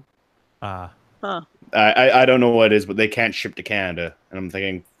deal. Huh. I don't know what it is, but they can't ship to Canada, and I'm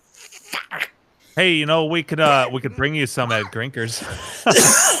thinking, fuck. Hey, we could bring you some at Grinkers.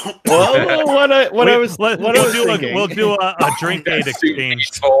 We'll do a drink aid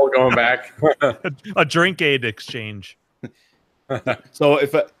exchange. Going back. A drink aid exchange. So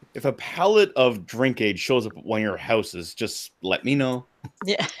if a pallet of drink aid shows up at one of your houses, just let me know.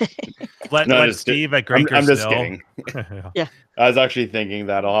 Yeah. Let Steve at Grinkers I'm just know. kidding. Yeah. I was actually thinking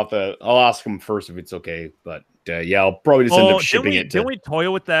that I'll ask him first if it's okay, but I'll probably just end up shipping it. Didn't we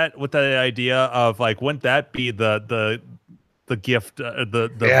toy with the idea of like, wouldn't that be the gift, the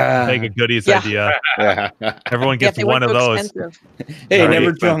mega goodies idea? Yeah. Everyone gets one of those. Hey,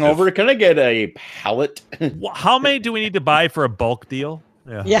 never hung over. Can I get a pallet? How many do we need to buy for a bulk deal?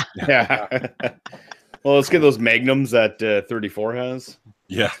 Yeah. Well, let's get those magnums that 34 has.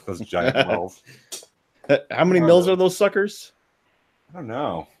 Yeah, those giant balls. How many mils are those suckers? I don't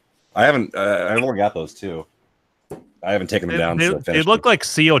know. I've only got those two. I haven't taken them down. They look like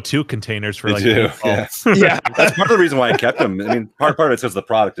CO2 containers for like. Yeah. That's part of the reason why I kept them. I mean, part of it's because the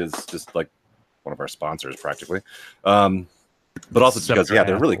product is just like one of our sponsors, practically. But also because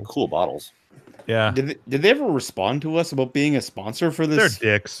they're really cool bottles. Yeah. Did they ever respond to us about being a sponsor for this?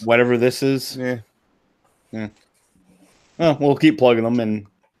 They're dicks. Whatever this is. Yeah. Well, we'll keep plugging them and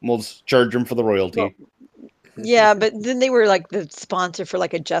we'll just charge them for the royalty. Yeah, but then they were like the sponsor for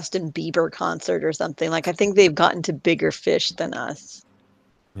like a Justin Bieber concert or something. Like I think they've gotten to bigger fish than us.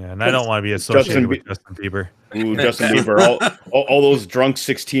 Yeah, and I don't want to be associated with Justin Bieber. Ooh, Justin Bieber, all those drunk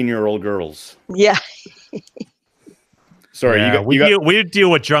 16-year-old girls. Yeah. Sorry, we deal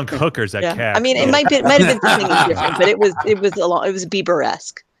with drunk hookers at CAC. I mean, it might have been something different, but it was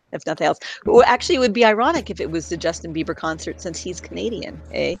Bieber-esque, if nothing else. Well, actually, it would be ironic if it was the Justin Bieber concert since he's Canadian,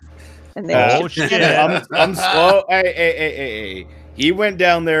 eh? And they shit! I'm slow. Hey! He went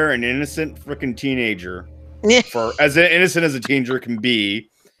down there, an innocent freaking teenager, for as innocent as a teenager can be.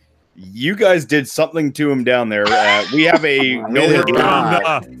 You guys did something to him down there. We have a no hit. To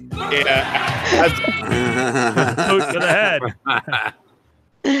the head.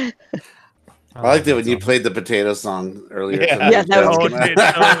 I liked it when you played the potato song earlier. Yeah, that was good.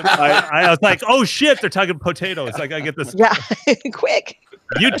 I was like, oh shit, they're talking potatoes. Like I get this. Yeah, quick.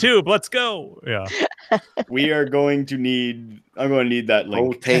 YouTube, let's go. Yeah. We are going to need. I'm going to need that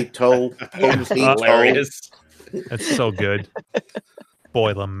link. Potato. Hilarious. That's so good.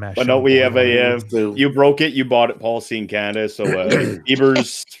 Boil them, mash. But no, we have you broke it, you bought it, Policy in Canada. So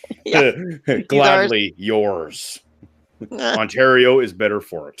Bieber's gladly yours. Ontario is better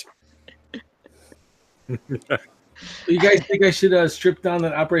for it. You guys think I should strip down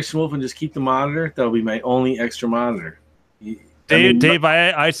that Operation Wolf and just keep the monitor? That'll be my only extra monitor. Dave,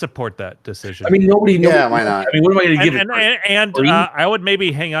 I support that decision. I mean, nobody. Yeah, why not? I mean, what am I going to give it? And I would maybe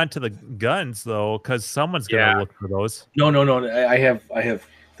hang on to the guns though, because someone's going to look for those. No. I have.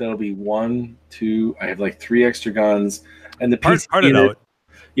 That'll be 1, 2. I have like 3 extra guns, and the PCB.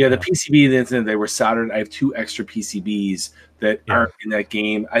 The PCB and the incident they were soldered. I have 2 extra PCBs that aren't in that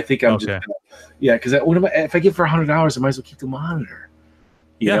game. I think I'm just because if I get for $100, I might as well keep the monitor.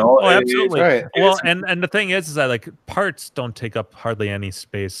 You know? Oh, absolutely. Right. Well, and the thing is that like parts don't take up hardly any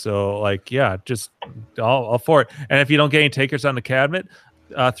space. So like, just all for it. And if you don't get any takers on the cabinet,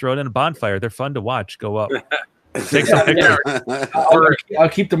 throw it in a bonfire. They're fun to watch go up. Take some pictures. I'll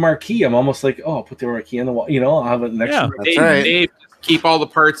keep the marquee. I'm almost like, I'll put the marquee on the wall. You know, I'll have it next. That's right. Dave keep all the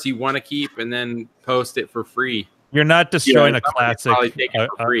parts you want to keep and then post it for free. You're not destroying a somebody classic, probably take it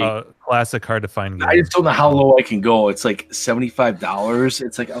for free. a classic hard to find game. I just don't know how low I can go. It's like $75.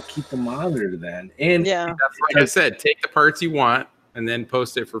 It's like I'll keep the monitor then. And Yeah. That's like I said, take the parts you want and then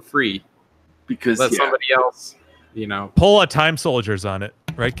post it for free. because Let somebody else, you know. Pull a Time Soldiers on it,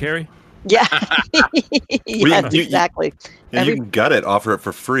 right, Carrie? Yeah. Yes, exactly. Yeah, you can gut it, offer it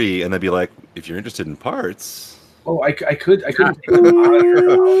for free, and then be like, if you're interested in parts. Oh, I could take the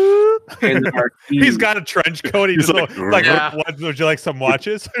monitor out and the marquee. He's got a trench coat. He He's just like, like would you like some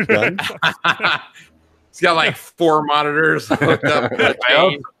watches? He's got like 4 monitors hooked up.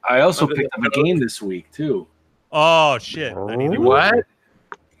 To I also picked up a game this week too. Oh shit! I need to go. What?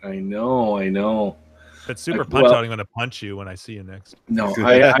 I know. But Super Like, Punch well- Out, I'm going to punch you when I see you next. No,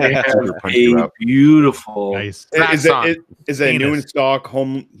 I have Super punch you a out. beautiful. Nice. Is it a new Penis. in stock,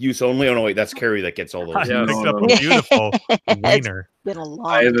 home use only? Oh no, wait, that's Carrie that gets all those. I Yeah. picked up No. a beautiful wiener. Been a long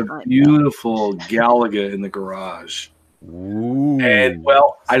I have a time. beautiful Galaga in the garage. Ooh. And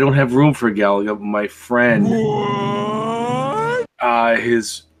well, I don't have room for Galaga. But my friend,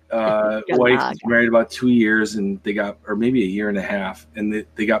 his wife was married about 2 years, and they got, or maybe a year and a half, and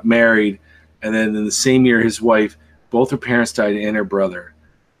they got married. And then in the same year, his wife, both her parents died, and her brother.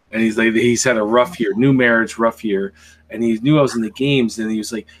 And he's had a rough year, new marriage, rough year. And he knew I was in the games, and he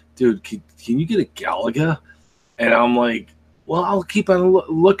was like, "Dude, can you get a Galaga?" And I'm like, "Well, I'll keep on a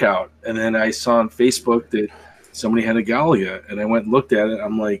lookout." And then I saw on Facebook that somebody had a Galaga, and I went and looked at it.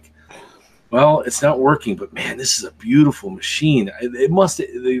 I'm like, well, it's not working, but man, this is a beautiful machine. It must.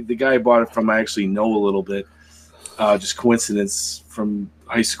 The guy I bought it from, I actually know a little bit, just coincidence from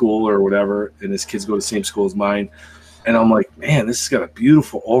high school or whatever, and his kids go to the same school as mine. And I'm like, man, this has got a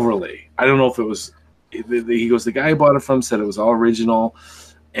beautiful overlay. I don't know if it was. He goes, the guy I bought it from said it was all original,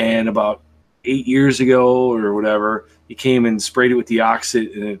 and about 8 years ago or whatever, he came and sprayed it with the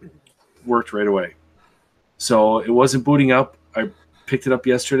Oxid, and it worked right away. So it wasn't booting up. I picked it up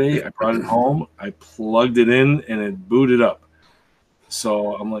yesterday. I brought it home. I plugged it in, and it booted up.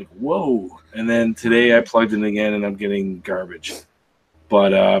 So I'm like, whoa. And then today I plugged it again, and I'm getting garbage.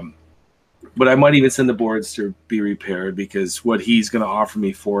 But I might even send the boards to be repaired, because what he's going to offer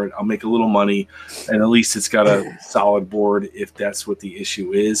me for it, I'll make a little money, and at least it's got a solid board if that's what the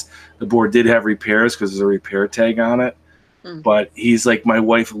issue is. The board did have repairs because there's a repair tag on it. But he's like, my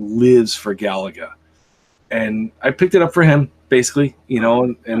wife lives for Galaga. And I picked it up for him, basically, you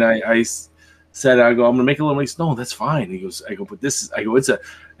know, and I said, I'm going to make a little money. He said, no, that's fine. He goes,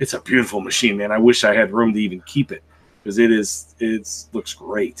 it's a beautiful machine, man. I wish I had room to even keep it, because it looks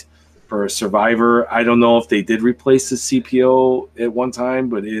great. For a Survivor, I don't know if they did replace the CPO at one time,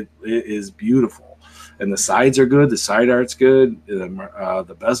 but it is beautiful. And the sides are good. The side art's good.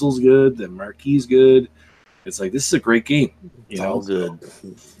 The bezel's good. The marquee's good. It's like, this is a great game. You know, all good.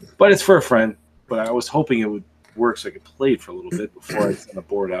 But it's for a friend. But I was hoping it would work so I could play it for a little bit before I send the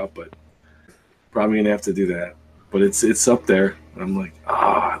board out. But probably going to have to do that. But it's up there. And I'm like,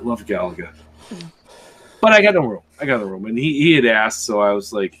 I love Galaga. But I got no room. And he had asked, so I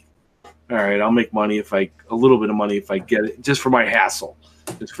was like, all right, I'll make money a little bit of money if I get it, just for my hassle,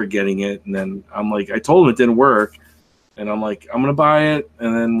 just for getting it. And then I'm like, I told him it didn't work, and I'm like, I'm gonna buy it,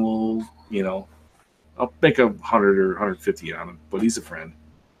 and then we'll, you know, I'll make 100 or 150 on him. But he's a friend.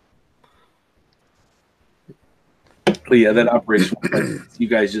 But yeah, that operation, you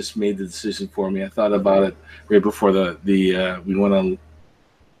guys just made the decision for me. I thought about it right before we went on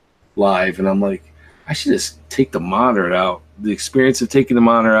live, and I'm like, I should just take the monitor out. The experience of taking the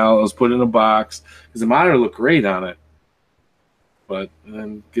monitor out, I was put in a box, because the monitor looked great on it. But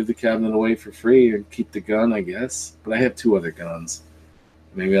then give the cabinet away for free and keep the gun, I guess. But I have 2 other guns.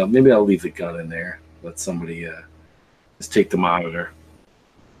 Maybe I'll leave the gun in there. Let somebody just take the monitor.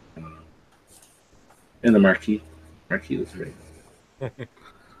 I don't know. And the marquee. Marquee looks great.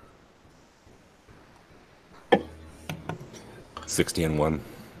 $60 and $1.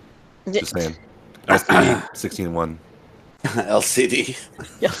 Just saying. LCD, $16 LCD.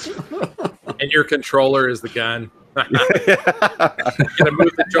 And your controller is the gun. You're gonna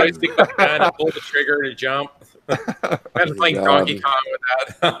move the joystick with the gun and pull the trigger to jump. I'm playing Donkey Kong with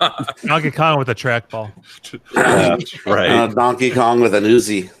that. Donkey Kong with a trackball. Yeah, right. Donkey Kong with an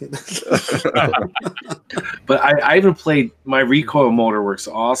Uzi. But I haven't played. My recoil motor works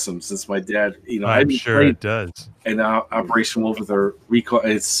awesome since my dad. You know, I'm sure it does. And Operation Wolf with our recoil,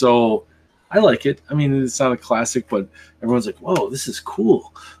 it's so. I like it. I mean, it's not a classic, but everyone's like, "Whoa, this is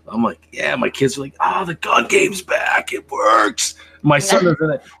cool." I'm like, "Yeah." My kids are like, "Oh, the gun game's back. It works." My son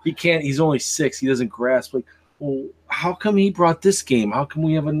doesn't. He can't. He's only 6. He doesn't grasp. Like, well, how come he brought this game? How come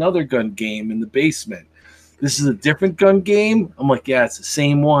we have another gun game in the basement? this is a different gun game. I'm like, yeah, it's the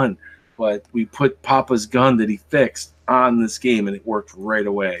same one, but we put Papa's gun that he fixed on this game, and it worked right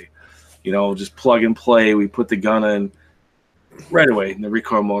away. You know, just plug and play. We put the gun in right away, and the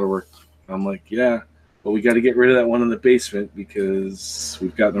recoil motor worked. I'm like, yeah, but we got to get rid of that one in the basement because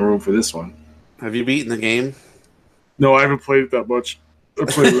we've got no room for this one. Have you beaten the game? No, I haven't played it that much. I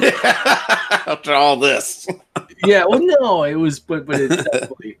played it. After all this. Yeah, well, no, it was, but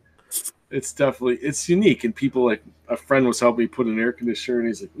it's definitely it's unique, and people like a friend was helping me put an air conditioner, and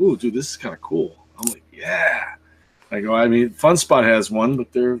he's like, "Ooh, dude, this is kind of cool." I'm like, "Yeah." I go, I mean, Fun Spot has one,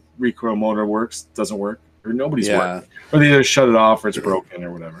 but their recoil motor doesn't work, or nobody's working, or they either shut it off or it's broken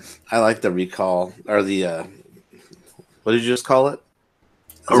or whatever. I like the recall or the what did you just call it?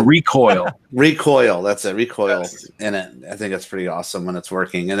 A recoil. Recoil. That's it. Recoil in it. I think it's pretty awesome when it's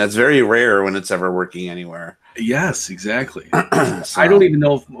working, and it's very rare when it's ever working anywhere. Yes, exactly. I don't even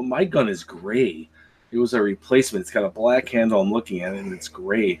know if my gun is gray. It was a replacement. It's got a black handle. I'm looking at it, and it's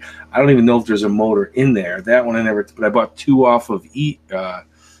gray. I don't even know if there's a motor in there. That one I never. But I bought two off of Clav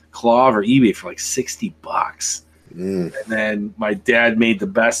or eBay for like $60. And then my dad made the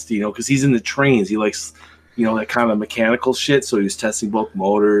best, you know, because he's in the trains. He likes, you know, that kind of mechanical shit. So he was testing both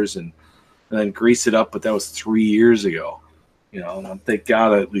motors and then greased it up. But that was 3 years ago. You know, and thank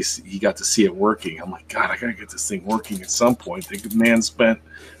God at least he got to see it working. I'm like, God, I gotta get this thing working at some point. The man spent,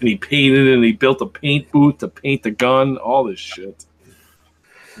 and he painted it, and he built a paint booth to paint the gun, all this shit.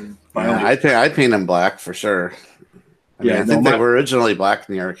 Yeah, I'd paint them black for sure. I think they were originally black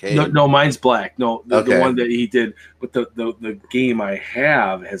in the arcade. No, mine's black. No, the one that he did, but the game I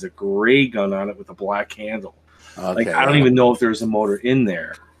have has a gray gun on it with a black handle. Okay, like I don't even know if there's a motor in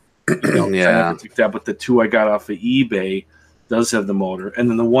there. You know, yeah, that. But the two I got off of eBay does have the motor, and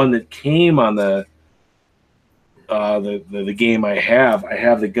then the one that came on the game I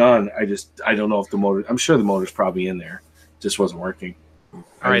have the gun. I don't know if the motor. I'm sure the motor's probably in there. Just wasn't working.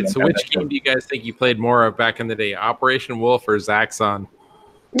 All right. So which game do you guys think you played more of back in the day, Operation Wolf or Zaxxon?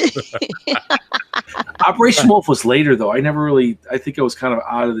 Operation Wolf was later though. I never really. I think I was kind of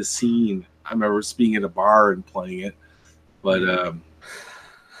out of the scene. I remember being at a bar and playing it, but.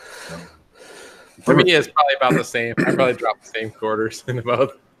 For me, it's probably about the same. I probably dropped the same quarters in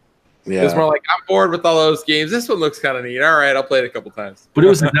both. Yeah. It's more like, I'm bored with all those games. This one looks kind of neat. All right, I'll play it a couple times. But it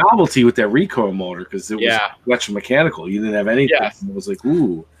was a novelty with that recoil motor because it was electromechanical. You didn't have anything. Yes. It was like,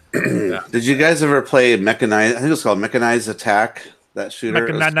 ooh. Did you guys ever play Mechanized? I think it was called Mechanized Attack, that shooter. You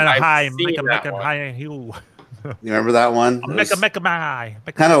remember that one? Kind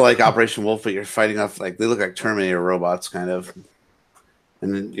of like Operation Wolf, but you're fighting off, like, they look like Terminator robots, kind of.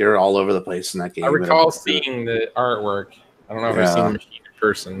 And then you're all over the place in that game. I recall seeing the artwork. I don't know if I've seen the machine in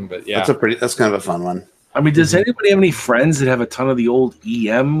person, but yeah. That's kind of a fun one. I mean, does anybody have any friends that have a ton of the old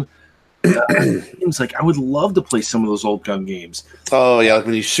EM games? Like, I would love to play some of those old gun games. Oh, yeah, like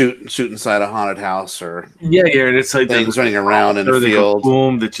when you shoot inside a haunted house or... Yeah, and it's like... Things running around in the field.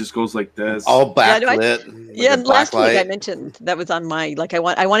 Boom, that just goes like this. All backlit. Yeah, last week I mentioned that was on my... Like, I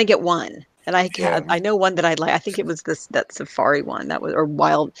want to get one. And I know one that I like. I think it was that Safari one that was, or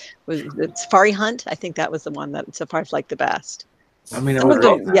Wild, was the Safari Hunt. I think that was the one that Safari liked the best. I mean, I'm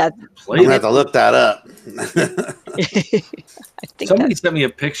gonna have to look that up. I think somebody sent me a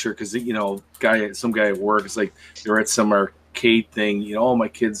picture because some guy at work is like they were at some arcade thing. You know, all my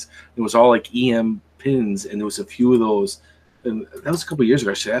kids. It was all like EM pins, and there was a few of those. And that was a couple of years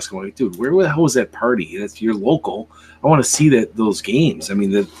ago. I should ask him, like, dude, where the hell was that party? You're local. I want to see those games. I mean,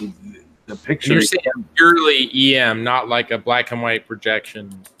 the picture. You're saying purely EM, not like a black and white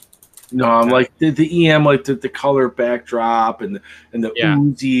projection. No, I'm like the EM, like the color backdrop and the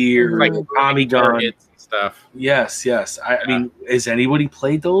Uzi or like Tommy gun and stuff. Yes. I mean, has anybody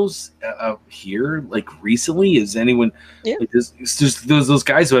played those here? Like recently? Is anyone? Yeah. Like, there's those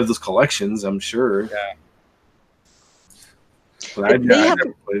guys who have those collections. I'm sure. Yeah. But I've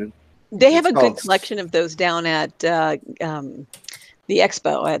never played them. They have a good collection of those down at the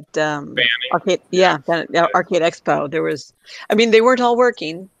expo at Arcade. Yeah, Arcade Expo. There was, I mean, they weren't all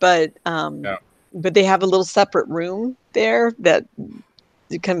working, but they have a little separate room there that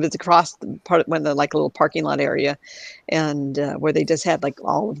kind of is across the part of when the like a little parking lot area, and where they just had they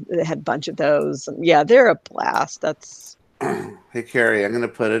had a bunch of those. And yeah, they're a blast. That's. Hey Carrie, I'm going to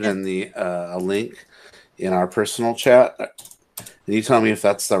put it in the a link in our personal chat. Can you tell me if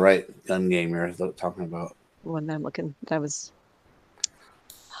that's the right gun game you're talking about? One that I'm looking. That was.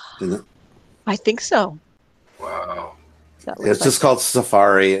 Is it? I think so. Wow. It's just called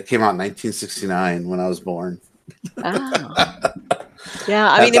Safari. It came out in 1969 when I was born. Oh.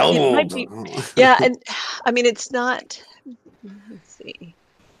 Yeah, I mean, it might be. Yeah, and I mean, it's not. Let's see.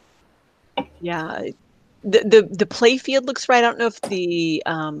 Yeah, the play field looks right. I don't know if the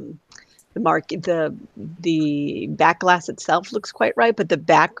back glass itself looks quite right, but the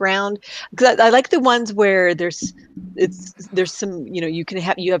background, because I like the ones where there's some,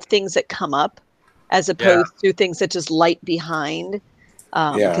 you have things that come up as opposed to things that just light behind.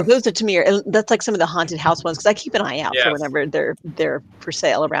 Because those are, to me, that's like some of the haunted house ones, because I keep an eye out for whenever they're for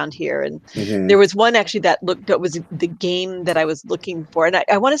sale around here. And there was one actually that was the game that I was looking for, and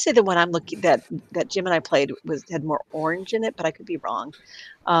I want to say the one I'm looking that Jim and I played had more orange in it, but I could be wrong.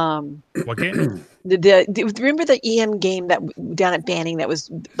 What game? Remember the EM game that down at Banning that was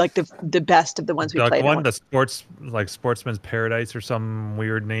like the best of the ones we played? One, the Sportsman's Paradise or some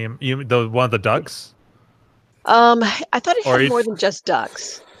weird name. The one of the ducks. I thought it had more than just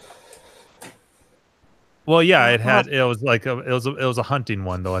ducks. Well, yeah, it was like it was a hunting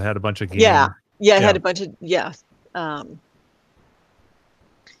one though. It had a bunch of games. It had a bunch of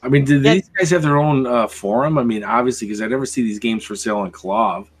I mean, did these guys have their own forum? I mean, obviously, because I never see these games for sale on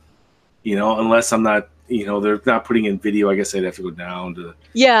KLOV. Unless I'm not, they're not putting in video. I guess I'd have to go down to.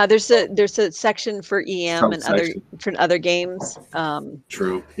 Yeah, there's a section for EM and other games.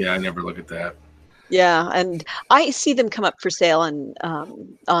 True. Yeah, I never look at that. Yeah, and I see them come up for sale on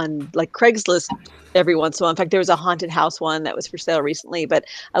like Craigslist every once in a while. In fact, there was a haunted house one that was for sale recently, but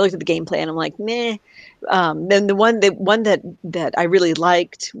I looked at the gameplay and I'm like, meh. Then the one that I really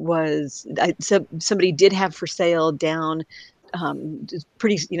liked was somebody did have for sale down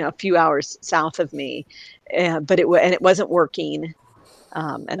pretty a few hours south of me, but it wasn't working.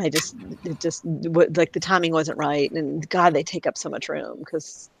 And it just like the timing wasn't right, and God, they take up so much room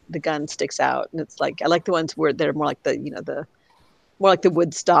because the gun sticks out, and it's like I like the ones where they're more like the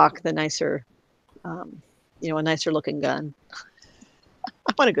wood stock, the nicer, a nicer looking gun.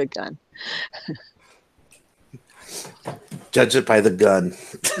 I want a good gun. Judge it by the gun.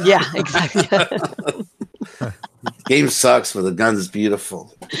 Yeah, exactly. Game sucks, but the gun is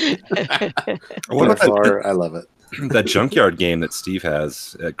beautiful. I love it. That junkyard game that Steve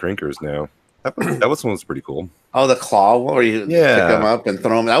has at Grinkers now. That one was pretty cool. Oh, the claw where you pick them up and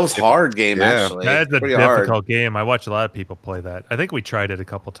throw them. That was a hard game, actually. That's a difficult game. I watch a lot of people play that. I think we tried it a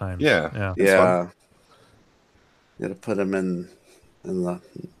couple times. Yeah. You got to put them in the.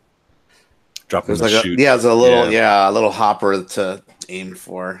 Drop them in the chute. There's a little hopper to aim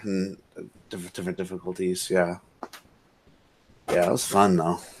for and different difficulties. Yeah. Yeah, it was fun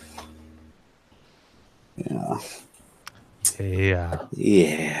though. Yeah.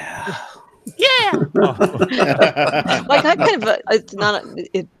 Like I kind of it's not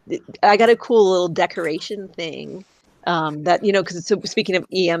I got a cool little decoration thing that because speaking of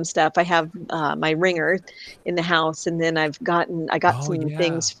EM stuff, I have my ringer in the house, and then I got some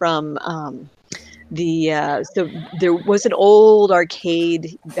things from so there was an old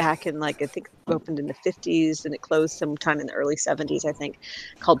arcade back in I think it opened in the 50s and it closed sometime in the early 70s, I think,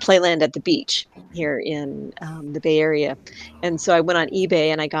 called Playland at the Beach here in the Bay Area. And so I went on eBay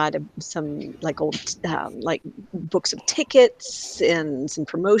and I got some old books of tickets and some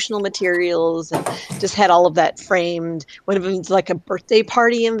promotional materials, and just had all of that framed. One of them is like a birthday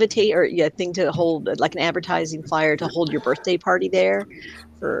party invitation or thing to hold, like an advertising flyer to hold your birthday party there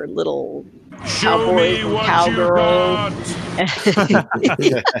for little cowboys and cowgirls.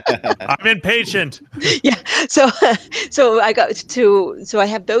 I'm impatient. Yeah. So I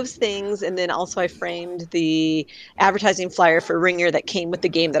have those things, and then also I framed the advertising flyer for Ringer that came with the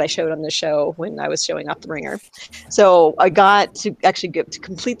game that I showed on the show when I was showing off the Ringer. So I got to actually get to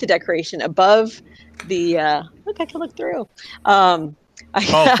complete the decoration above the look, I can look through.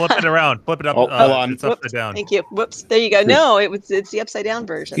 Flip it around. Flip it up. Hold on. It's upside down. Thank you. Whoops. There you go. No, it's the upside down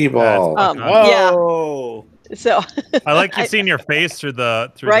version. Keyboard. Whoa. So I like you seeing your face through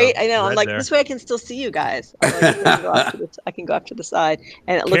the right. I know. I'm like, this way I can still see you guys. I can go off to the side,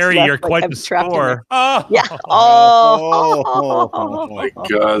 and it looks Carrie, you're like quite I'm the trapped score. Oh, yeah. Oh my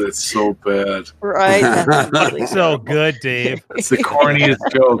God, it's so bad. Right. That's really so good, Dave. It's the corniest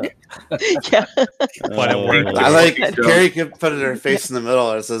joke. Yeah. But it worked. I like Carrie could put her face in the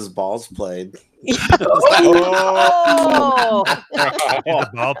middle and it says balls played. Oh. The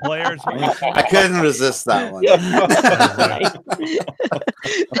ball players. I couldn't resist that one.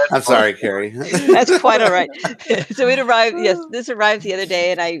 I'm sorry, Carrie. That's quite all right. So it arrived. Yes, this arrived the other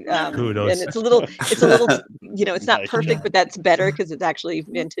day, and I Kudos. and it's a little, it's not perfect, but that's better because it's actually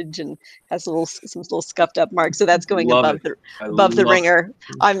vintage and has some little scuffed up marks. So that's going above the Ringer.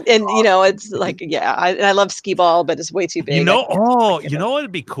 It's like I love skee ball, but it's way too big. You know what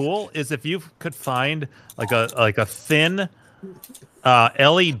would be cool is if you could find like a thin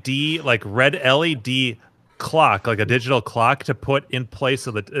LED, like red LED clock, like a digital clock, to put in place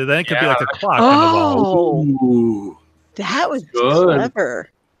of the. Then it could be like a clock on the wall. Ooh, that was good. clever.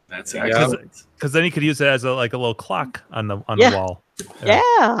 That's excellent. Because then you could use it as a little clock on the wall.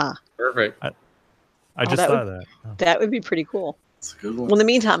 Yeah. Perfect. I just thought of that. That would be pretty cool. That's a good one. Well, in the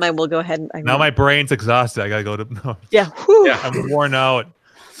meantime, I will go ahead and. Now my brain's exhausted. I gotta go to. No. Yeah. Whew. Yeah. I'm worn out.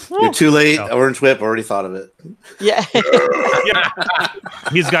 You're too late. No. Orange Whip already thought of it. Yeah.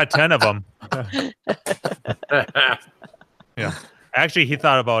 He's got 10 of them. Yeah. Actually, he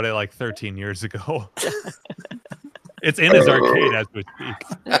thought about it like 13 years ago. It's in his arcade as we speak.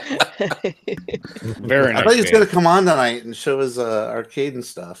 Very nice. I thought he was going to come on tonight and show his arcade and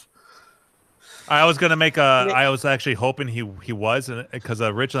stuff. I was gonna make I was actually hoping he was, because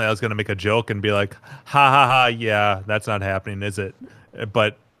originally I was gonna make a joke and be like, "Ha ha ha! Yeah, that's not happening, is it?"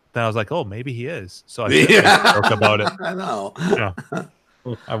 But then I was like, "Oh, maybe he is." So I joke about it. I know. Yeah.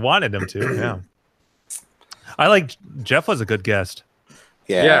 I wanted him to. Yeah. I like Jeff was a good guest.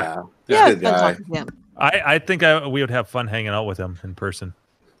 Yeah. He's Yeah. a good guy. I think we would have fun hanging out with him in person.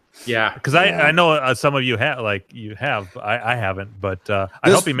 Yeah, because I know some of you have, I haven't, but I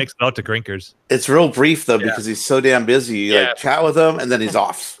hope he makes it out to Grinkers. It's real brief though, because he's so damn busy. You like chat with him, and then he's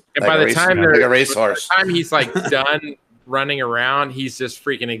off. And like by the time like a racehorse. By the time he's like done running around, he's just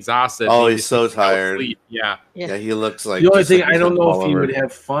freaking exhausted. Oh, he's so tired. Yeah, he looks like. The only thing like I don't know if he over. would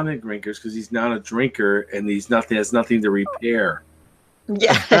have fun at Grinkers because he's not a drinker and has nothing to repair.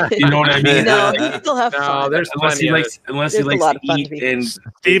 Yeah. You know what I mean? No, he still have fun. There's unless he likes to eat and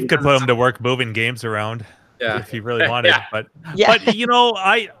Steve could put him to work moving games around if he really wanted. But you know,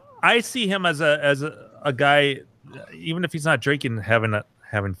 I see him as a guy, even if he's not drinking,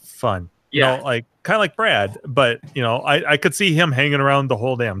 having fun. You know, like kind of like Brad, but you know, I could see him hanging around the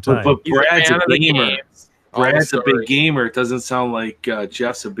whole damn time. But Brad's a gamer. games. Brad's a big gamer. It doesn't sound like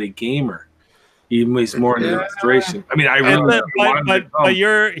Jeff's a big gamer. He's more into illustration. I mean, I really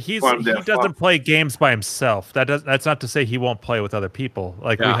he doesn't play games by himself. That's not to say he won't play with other people.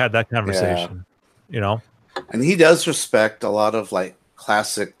 Like we had that conversation. You know, and he does respect a lot of like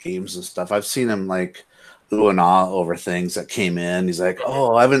classic games and stuff. I've seen him like ooh and ah over things that came in. He's like,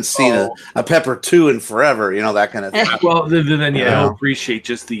 "Oh, I haven't seen a Pepper 2 in forever." You know, that kind of thing. Well, then he'll appreciate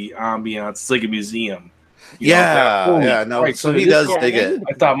just the ambiance. It's like a museum. So he does dig it.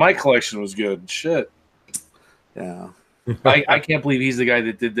 I thought my collection was good. Shit. Yeah. I can't believe he's the guy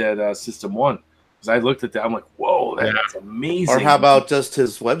that did that System 1. Because I looked at that, I'm like, whoa, that's amazing. Or how about just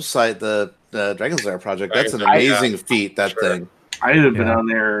his website, the Dragon's Lair project? That's an amazing feat, that thing. I had been on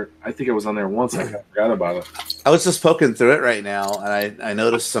there. I think I was on there once. I forgot about it. I was just poking through it right now, and I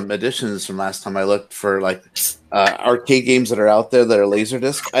noticed some additions from last time I looked for like arcade games that are out there that are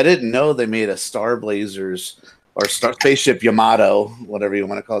Laserdisc. I didn't know they made a Star Blazers or Spaceship Yamato, whatever you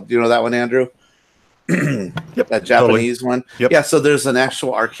want to call it. Do you know that one, Andrew? That Japanese one? Yep. Yeah, so there's an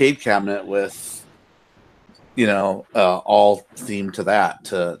actual arcade cabinet with, you know, all themed to that.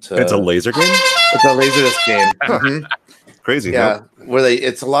 It's a laser game? It's a Laserdisc game. Mhm. Crazy, yeah. Where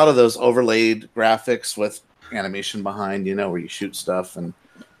it's a lot of those overlaid graphics with animation behind, you know, where you shoot stuff, and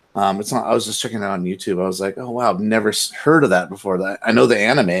it's not. I was just checking it out on YouTube. I was like, oh wow, I've never heard of that before. That I know the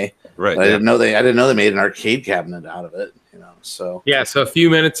anime, right? I didn't know they made an arcade cabinet out of it. You know, so yeah. So a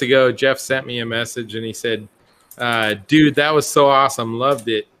few minutes ago, Jeff sent me a message and he said, "Dude, that was so awesome. Loved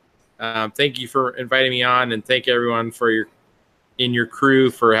it. Thank you for inviting me on, and thank everyone for your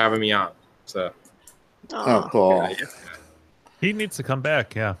crew for having me on." So, oh, cool. Yeah. He needs to come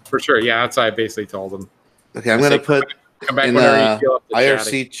back, yeah. For sure, yeah. That's what I basically told him. Okay, I'm going to put come back in whenever you feel up to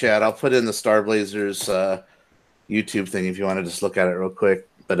IRC chat. I'll put in the Star Blazers YouTube thing if you want to just look at it real quick.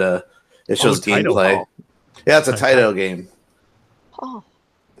 But it shows gameplay. Yeah, it's a Taito game. Oh.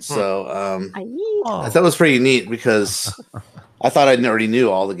 So I thought it was pretty neat because I thought I already knew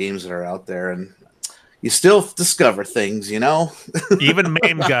all the games that are out there, and you still discover things, you know? Even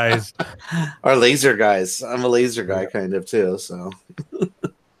MAME guys. Or laser guys. I'm a laser guy kind of too, so.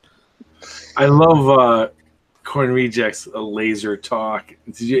 I love Corn Rejects laser talk.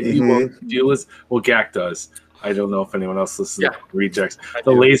 Did you listen? Well, Gak does. I don't know if anyone else listens to Rejects.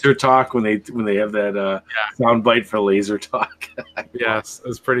 The laser talk when they have that sound bite for laser talk. Yes,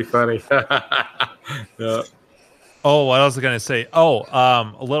 it's pretty funny. Yeah. Oh, what else was I going to say? A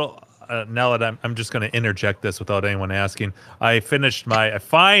little... now that I'm just going to interject this without anyone asking. I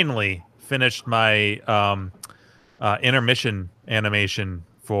finally finished my intermission animation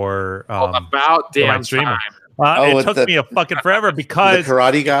for about damn time. It took me a fucking forever because the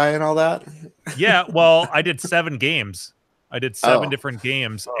karate guy and all that. Yeah, well, I did 7 games. I did 7 different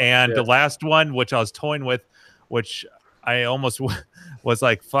games, and the last one, which I was toying with, which I almost was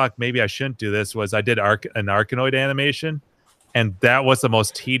like, fuck, maybe I shouldn't do this. Was I did an Arkanoid animation, and that was the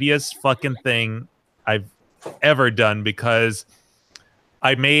most tedious fucking thing I've ever done, because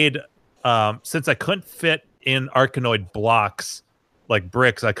I made since I couldn't fit in Arkanoid blocks like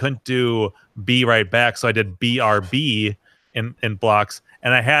bricks, I couldn't do B right back, so I did BRB in blocks,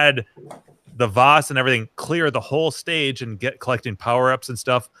 and I had the Voss and everything clear the whole stage and collecting power-ups and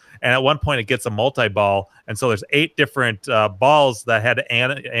stuff. And at one point it gets a multi-ball, and so there's 8 different balls that had to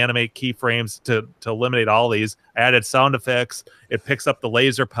animate keyframes to eliminate all these. I added sound effects. It picks up the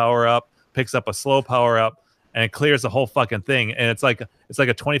laser power-up, picks up a slow power-up, and it clears the whole fucking thing. And it's like a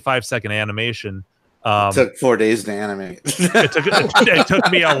 25-second animation. It took 4 days to animate. it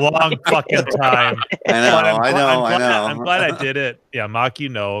took me a long fucking time. I know. I'm glad I did it. Yeah, Mock,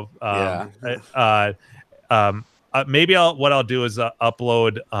 maybe what I'll do is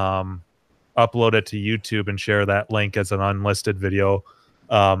upload it to YouTube and share that link as an unlisted video.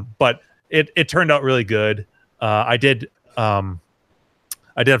 But it turned out really good. I did a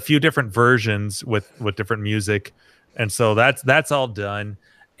few different versions with different music, and so that's all done.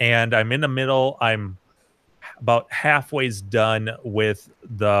 And I'm in the middle. I'm about halfway's done with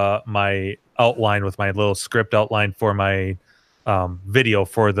my outline, with my little script outline for my video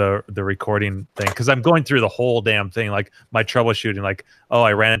for the recording thing, because I'm going through the whole damn thing, like my troubleshooting, like, oh,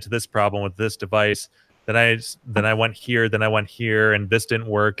 I ran into this problem with this device, then I went here, and this didn't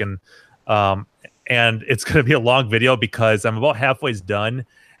work, and it's going to be a long video because I'm about halfway's done,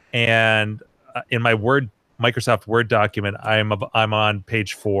 and in my Microsoft Word document, I'm on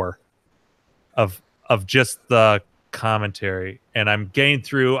page 4 of just the commentary, and I'm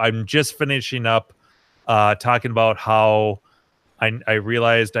just finishing up talking about how I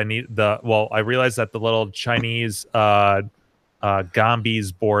realized I realized that the little Chinese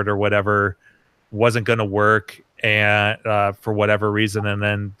Gombi's board or whatever wasn't going to work, and for whatever reason, and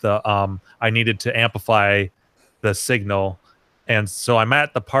then I needed to amplify the signal. And so I'm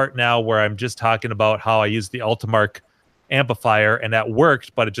at the part now where I'm just talking about how I used the Ultimark amplifier, and that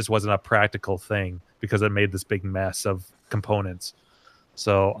worked, but it just wasn't a practical thing because it made this big mess of components.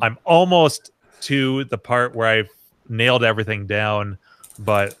 So I'm almost to the part where I've nailed everything down,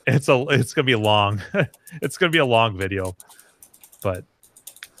 but it's gonna be long. It's gonna be a long video. But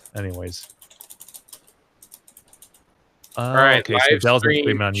anyways. All right, okay, live so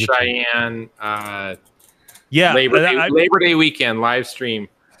stream on YouTube. Cheyenne. Yeah, Labor Day weekend live stream.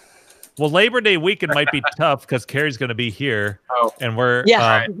 Well, Labor Day weekend might be tough because Carrie's going to be here, and we're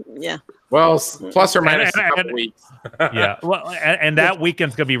yeah. Well, plus or minus a couple weeks. Yeah, well, and that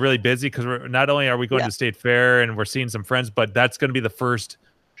weekend's going to be really busy because we're not only are we going to State Fair and we're seeing some friends, but that's going to be the first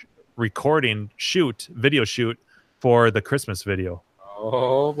video shoot for the Christmas video.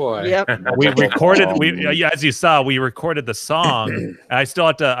 Oh boy! Yep. We recorded. As you saw, we recorded the song. And I still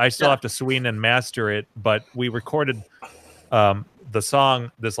have to swing and master it, but we recorded the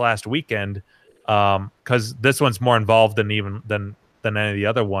song this last weekend because this one's more involved than any of the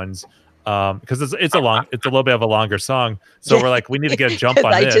other ones. Because it's a little bit of a longer song, so we're like, we need to get a jump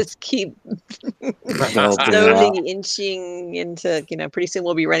on this. I just keep slowly inching into, pretty soon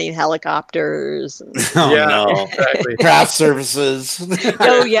we'll be running helicopters. Exactly. Craft services.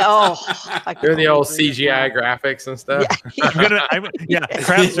 They're the old CGI graphics and stuff.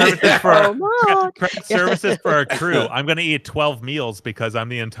 Craft services for our crew. I'm gonna eat 12 meals because I'm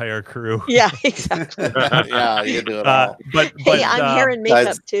the entire crew. Yeah, exactly. You do it all. But hey, I'm hair and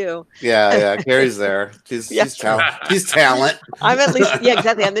makeup too. Yeah, Carrie's there. She's talent. She's talent. I'm at least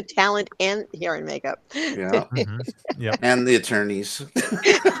exactly. I'm the talent and hair and makeup. Yeah, and the attorneys.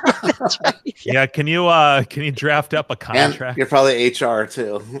 That's right. Yeah, can you draft up a contract? And you're probably HR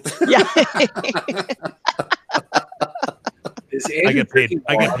too. Yeah. I get paid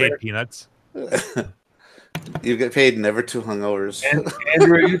peanuts. You get paid never too hungovers.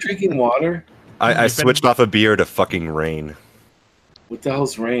 Andrew, are you drinking water? I switched off a beer to fucking rain. What the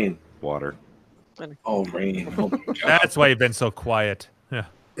hell's rain? Water. Oh, rain. Oh, my God. That's why you've been so quiet. Yeah.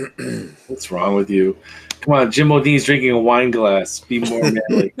 What's wrong with you? Come on, Jim O'Dean's drinking a wine glass. Be more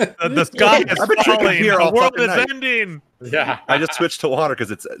manly. The sky is falling. The world is ending. Yeah. I just switched to water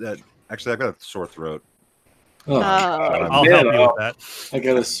because it's actually I've got a sore throat. I'll help you with that. I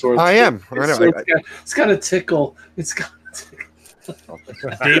got a sore throat. I am. It's got a tickle. It's got a tickle.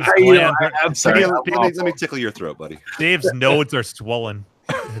 I'm sorry. Let me tickle your throat, buddy. Dave's nodes are swollen,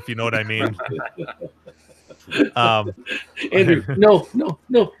 if you know what I mean. Andrew, no, Andrew.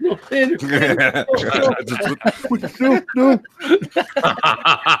 No.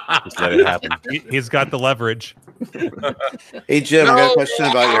 Just let it happen. He's got the leverage. Hey Jim, I got a question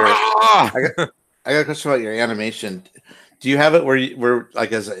about I got a question about your animation. Do you have it where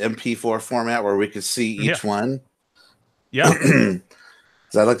like as an MP4 format where we could see each one? Yeah.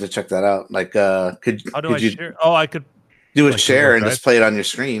 So I'd like to check that out. Like, could you share? Oh, I could do a share and just play it on your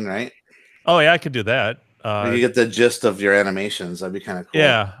screen, right? Oh yeah, I could do that. You get the gist of your animations. That'd be kind of cool.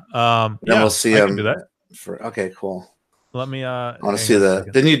 Yeah. Then we'll see them. Do that. Okay, cool. Let me. I want to see the.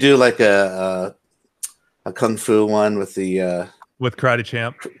 Didn't you do like a kung fu one with the with Karate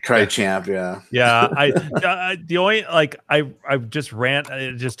Champ? Karate Champ, yeah. Yeah, the only I just ran.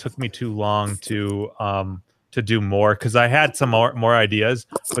 It just took me too long to do more because I had some more ideas,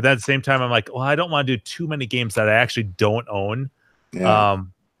 but at the same time I'm like, well, I don't want to do too many games that I actually don't own. Yeah.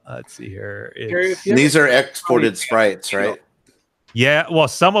 Let's see here. These are exported sprites, right? Yeah, well,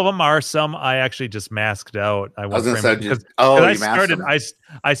 some of them are. Some I actually just masked out. I was gonna say,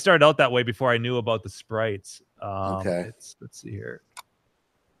 I started out that way before I knew about the sprites. Okay. Let's see here.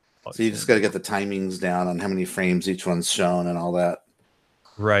 So you just got to get the timings down on how many frames each one's shown and all that.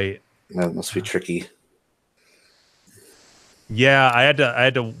 Right. That must be tricky. Yeah, I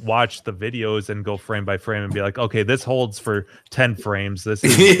had to watch the videos and go frame by frame and be like, okay, this holds for 10 frames. This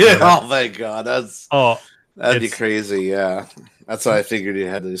is, oh my god, that'd be crazy. Yeah, that's why I figured you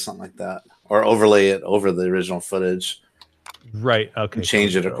had to do something like that or overlay it over the original footage. Right. Okay. And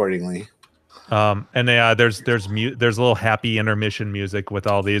change it accordingly. And there's a little happy intermission music with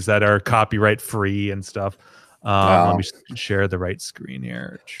all these that are copyright free and stuff. Let me share the right screen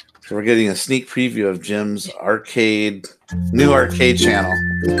here. So we're getting a sneak preview of Jim's new arcade channel.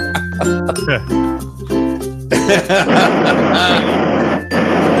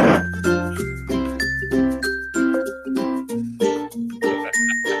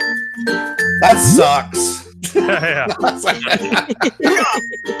 That sucks. Yeah.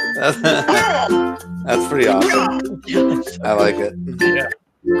 That's pretty awesome. I like it. Yeah.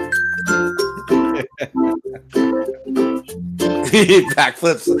 He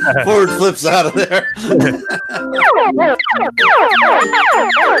backflips, forward flips out of there. When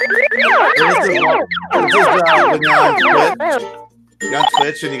you're on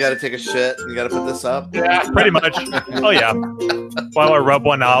Twitch and you got to take a shit and you got to put this up. Yeah, pretty much. Oh yeah. While I rub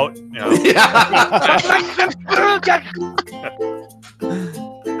one out. You know.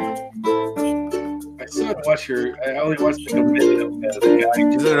 I still haven't watched I only watched like a minute of the guy.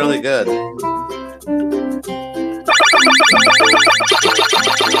 These are really good.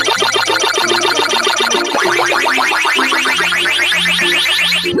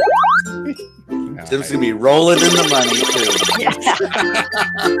 Tim's gonna be rolling in the money too. Yeah.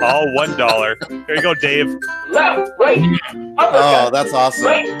 All $1. Here you go, Dave. Oh, that's awesome.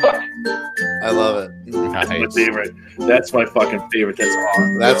 I love it. That's my favorite. That's my fucking favorite. That's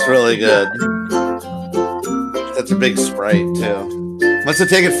awesome. That's really good. That's a big sprite too. Must have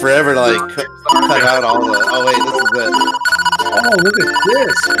taken forever to like cut out all the. Oh wait, this is it. Oh, look at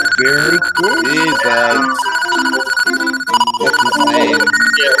this. Very cool. Jesus. That's insane.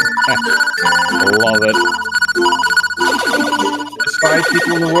 I love it. There's 5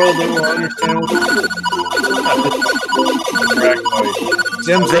 people in the world that will understand what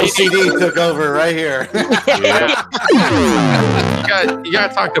Jim's OCD took over right here. You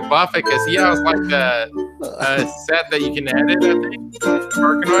gotta talk to Buffett because he has like a set that you can edit, I think.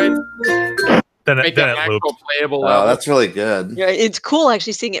 Arkanoid. Then Make it an actual loops. playable Oh, level. that's really good. Yeah, it's cool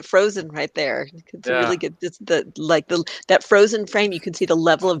actually seeing it frozen right there. It's really good. It's that frozen frame. You can see the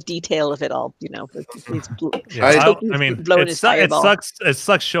level of detail of it all. You know, I mean, it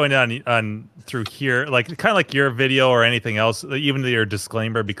sucks showing it on through here, like kind of like your video or anything else, even your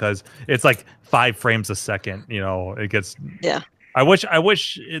disclaimer, because it's like 5 frames a second. You know, it gets. Yeah. I wish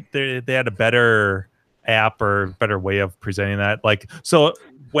they had a better app or better way of presenting that. Like so.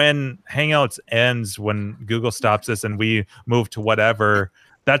 When Hangouts ends, when Google stops this and we move to whatever,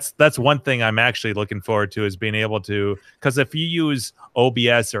 that's one thing I'm actually looking forward to is being able to, because if you use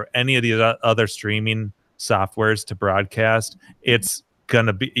OBS or any of the other streaming softwares to broadcast,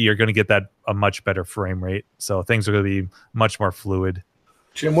 you're gonna get a much better frame rate. So things are gonna be much more fluid.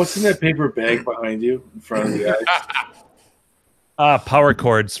 Jim, what's in that paper bag behind you in front of the eyes? Power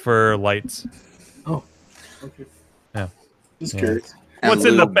cords for lights. Oh, okay. Yeah. Just curious. What's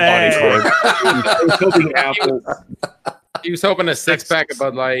in the bag? He was hoping a 6-pack of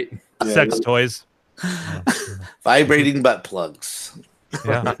Bud Light. Sex toys. Vibrating butt plugs.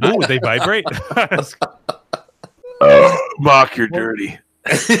 Yeah. Ooh, they vibrate. Mock, you're dirty.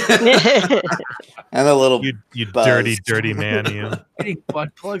 And a little You buzz. dirty man, you. Eating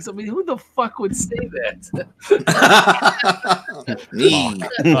butt plugs. I mean, who the fuck would say that? Me.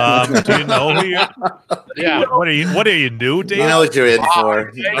 Do you know who you? Yeah. What are you new, Dave? You know what you're in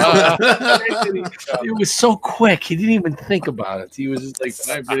for. It was so quick. He didn't even think about it. He was just like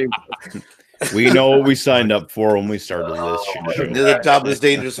vibrating. We know what we signed up for when we started this show. Knew the job was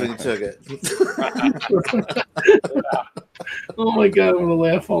dangerous when you took it. Oh my god, I'm gonna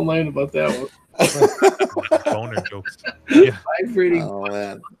laugh all night about that one. Boner jokes. Yeah. Vibrating. Oh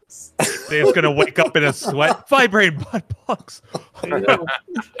man. Dave's gonna wake up in a sweat. Vibrating butt plugs.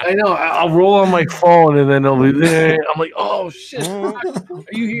 I know. I'll roll on my phone and then it'll be there. I'm like, oh shit. Are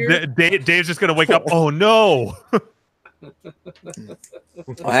you here? Dave's just gonna wake up. Oh no.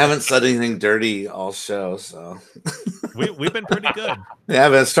 I haven't said anything dirty all show, so We've been pretty good. yeah,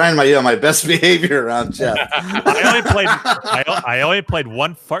 but it's trying my best behavior around Jeff. I only played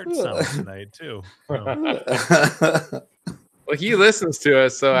one fart sound tonight too. Well, he listens to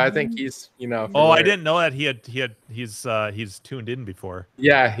us, so I think he's, Oh, I familiar. didn't know that he's tuned in before.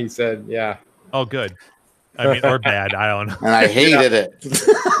 Yeah, he said, yeah. Oh, good. I mean, or bad. I don't know. And I hated it.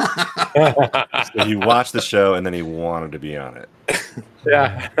 So he watched the show and then he wanted to be on it.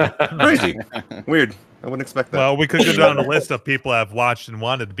 Yeah. Crazy. Weird. I wouldn't expect that. Well, we could go down a list of people I've watched and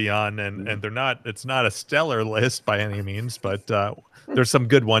wanted to be on, and they're not. It's not a stellar list by any means, but there's some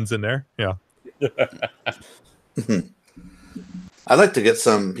good ones in there. Yeah. I'd like to get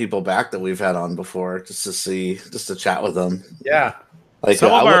some people back that we've had on before, just to chat with them. Yeah. Like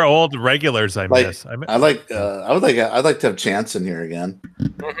Some of our old regulars I like, miss. I'd like to have Chance in here again.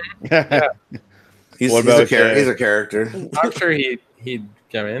 Yeah. He's What a about, character. I'm sure he'd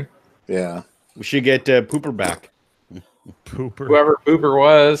come in. Yeah. We should get Pooper back. Pooper. Whoever Pooper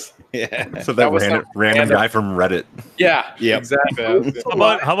was. Yeah. So that that was random, some random random- guy from Reddit. Yeah. Yep. Exactly.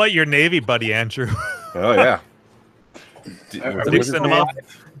 How about your Navy buddy, Andrew? Oh yeah. Dick in the mouth.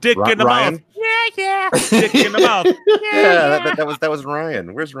 Dick in the Ryan? mouth. Yeah. Dick in the mouth. Yeah, that was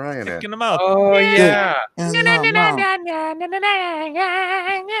Ryan. Where's Ryan Dick at? in the mouth. Oh, yeah.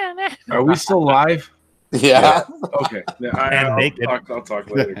 Are we still live? Yeah. Okay. Yeah, And I'll naked. I'll talk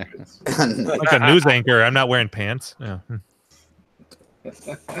later. Like a news anchor. I'm not wearing pants. Yeah.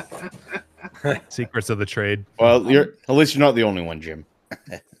 Secrets of the trade. Well, at least you're not the only one, Jim.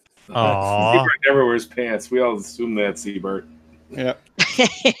 Aww. Seabird never wears pants. We all assume that, Seabird. Yeah.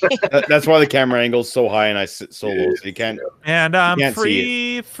 That's why the camera angle's so high and I sit so low, so you can't. And I'm Can't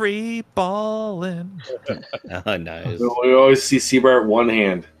see free balling. Oh, nice. So we always see Seabird one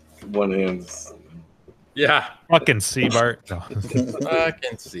hand. One hand. Yeah. Fucking Seabart.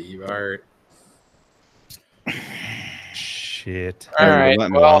 Fucking Seabart. Shit. All right.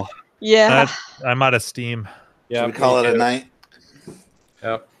 Let me Well, know. Yeah. I'm out of steam. yeah. Should we call it a night?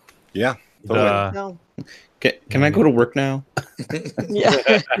 Yep. Yeah. Totally. No. Can I go to work now? Yeah.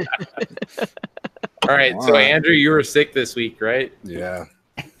 All right. So, Andrew, you were sick this week, right? Yeah.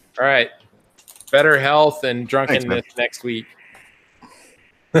 All right. Better health and drunkenness man. next week.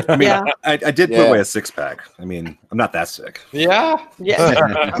 I mean, Yeah. I did put Yeah. away a 6-pack. I mean, I'm not that sick. Yeah.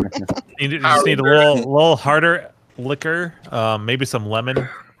 Yeah. You just need a little harder liquor, maybe some lemon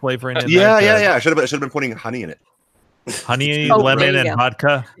flavoring in Yeah, there. yeah. I should have been putting honey in it. Honey, Oh, lemon, there and you go.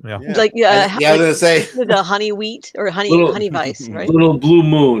 vodka. Yeah. Like Yeah, I was gonna say. the honey wheat or honey Little- vice, right? Little blue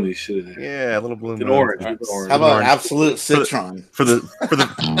moon. You should have. Yeah, a little blue. An moon. orange. How about Orange. absolute citron? for the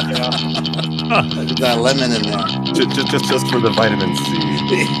Got lemon in there. just for the vitamin C.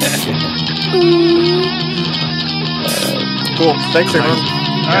 Cool. Thanks, everyone.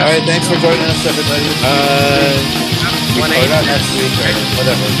 All right, thanks for joining us, everybody. Or not next week or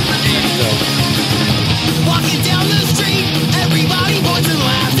whatever. Walking down the street, everybody points and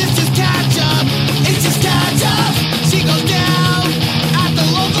laughs. It's just catch up. It's just catch up. She goes down at the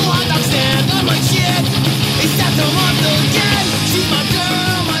local hot dog stand. I'm like, shit, it's that the month again. She's my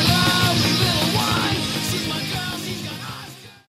girl, my lovely little one. She's my girl, she's got.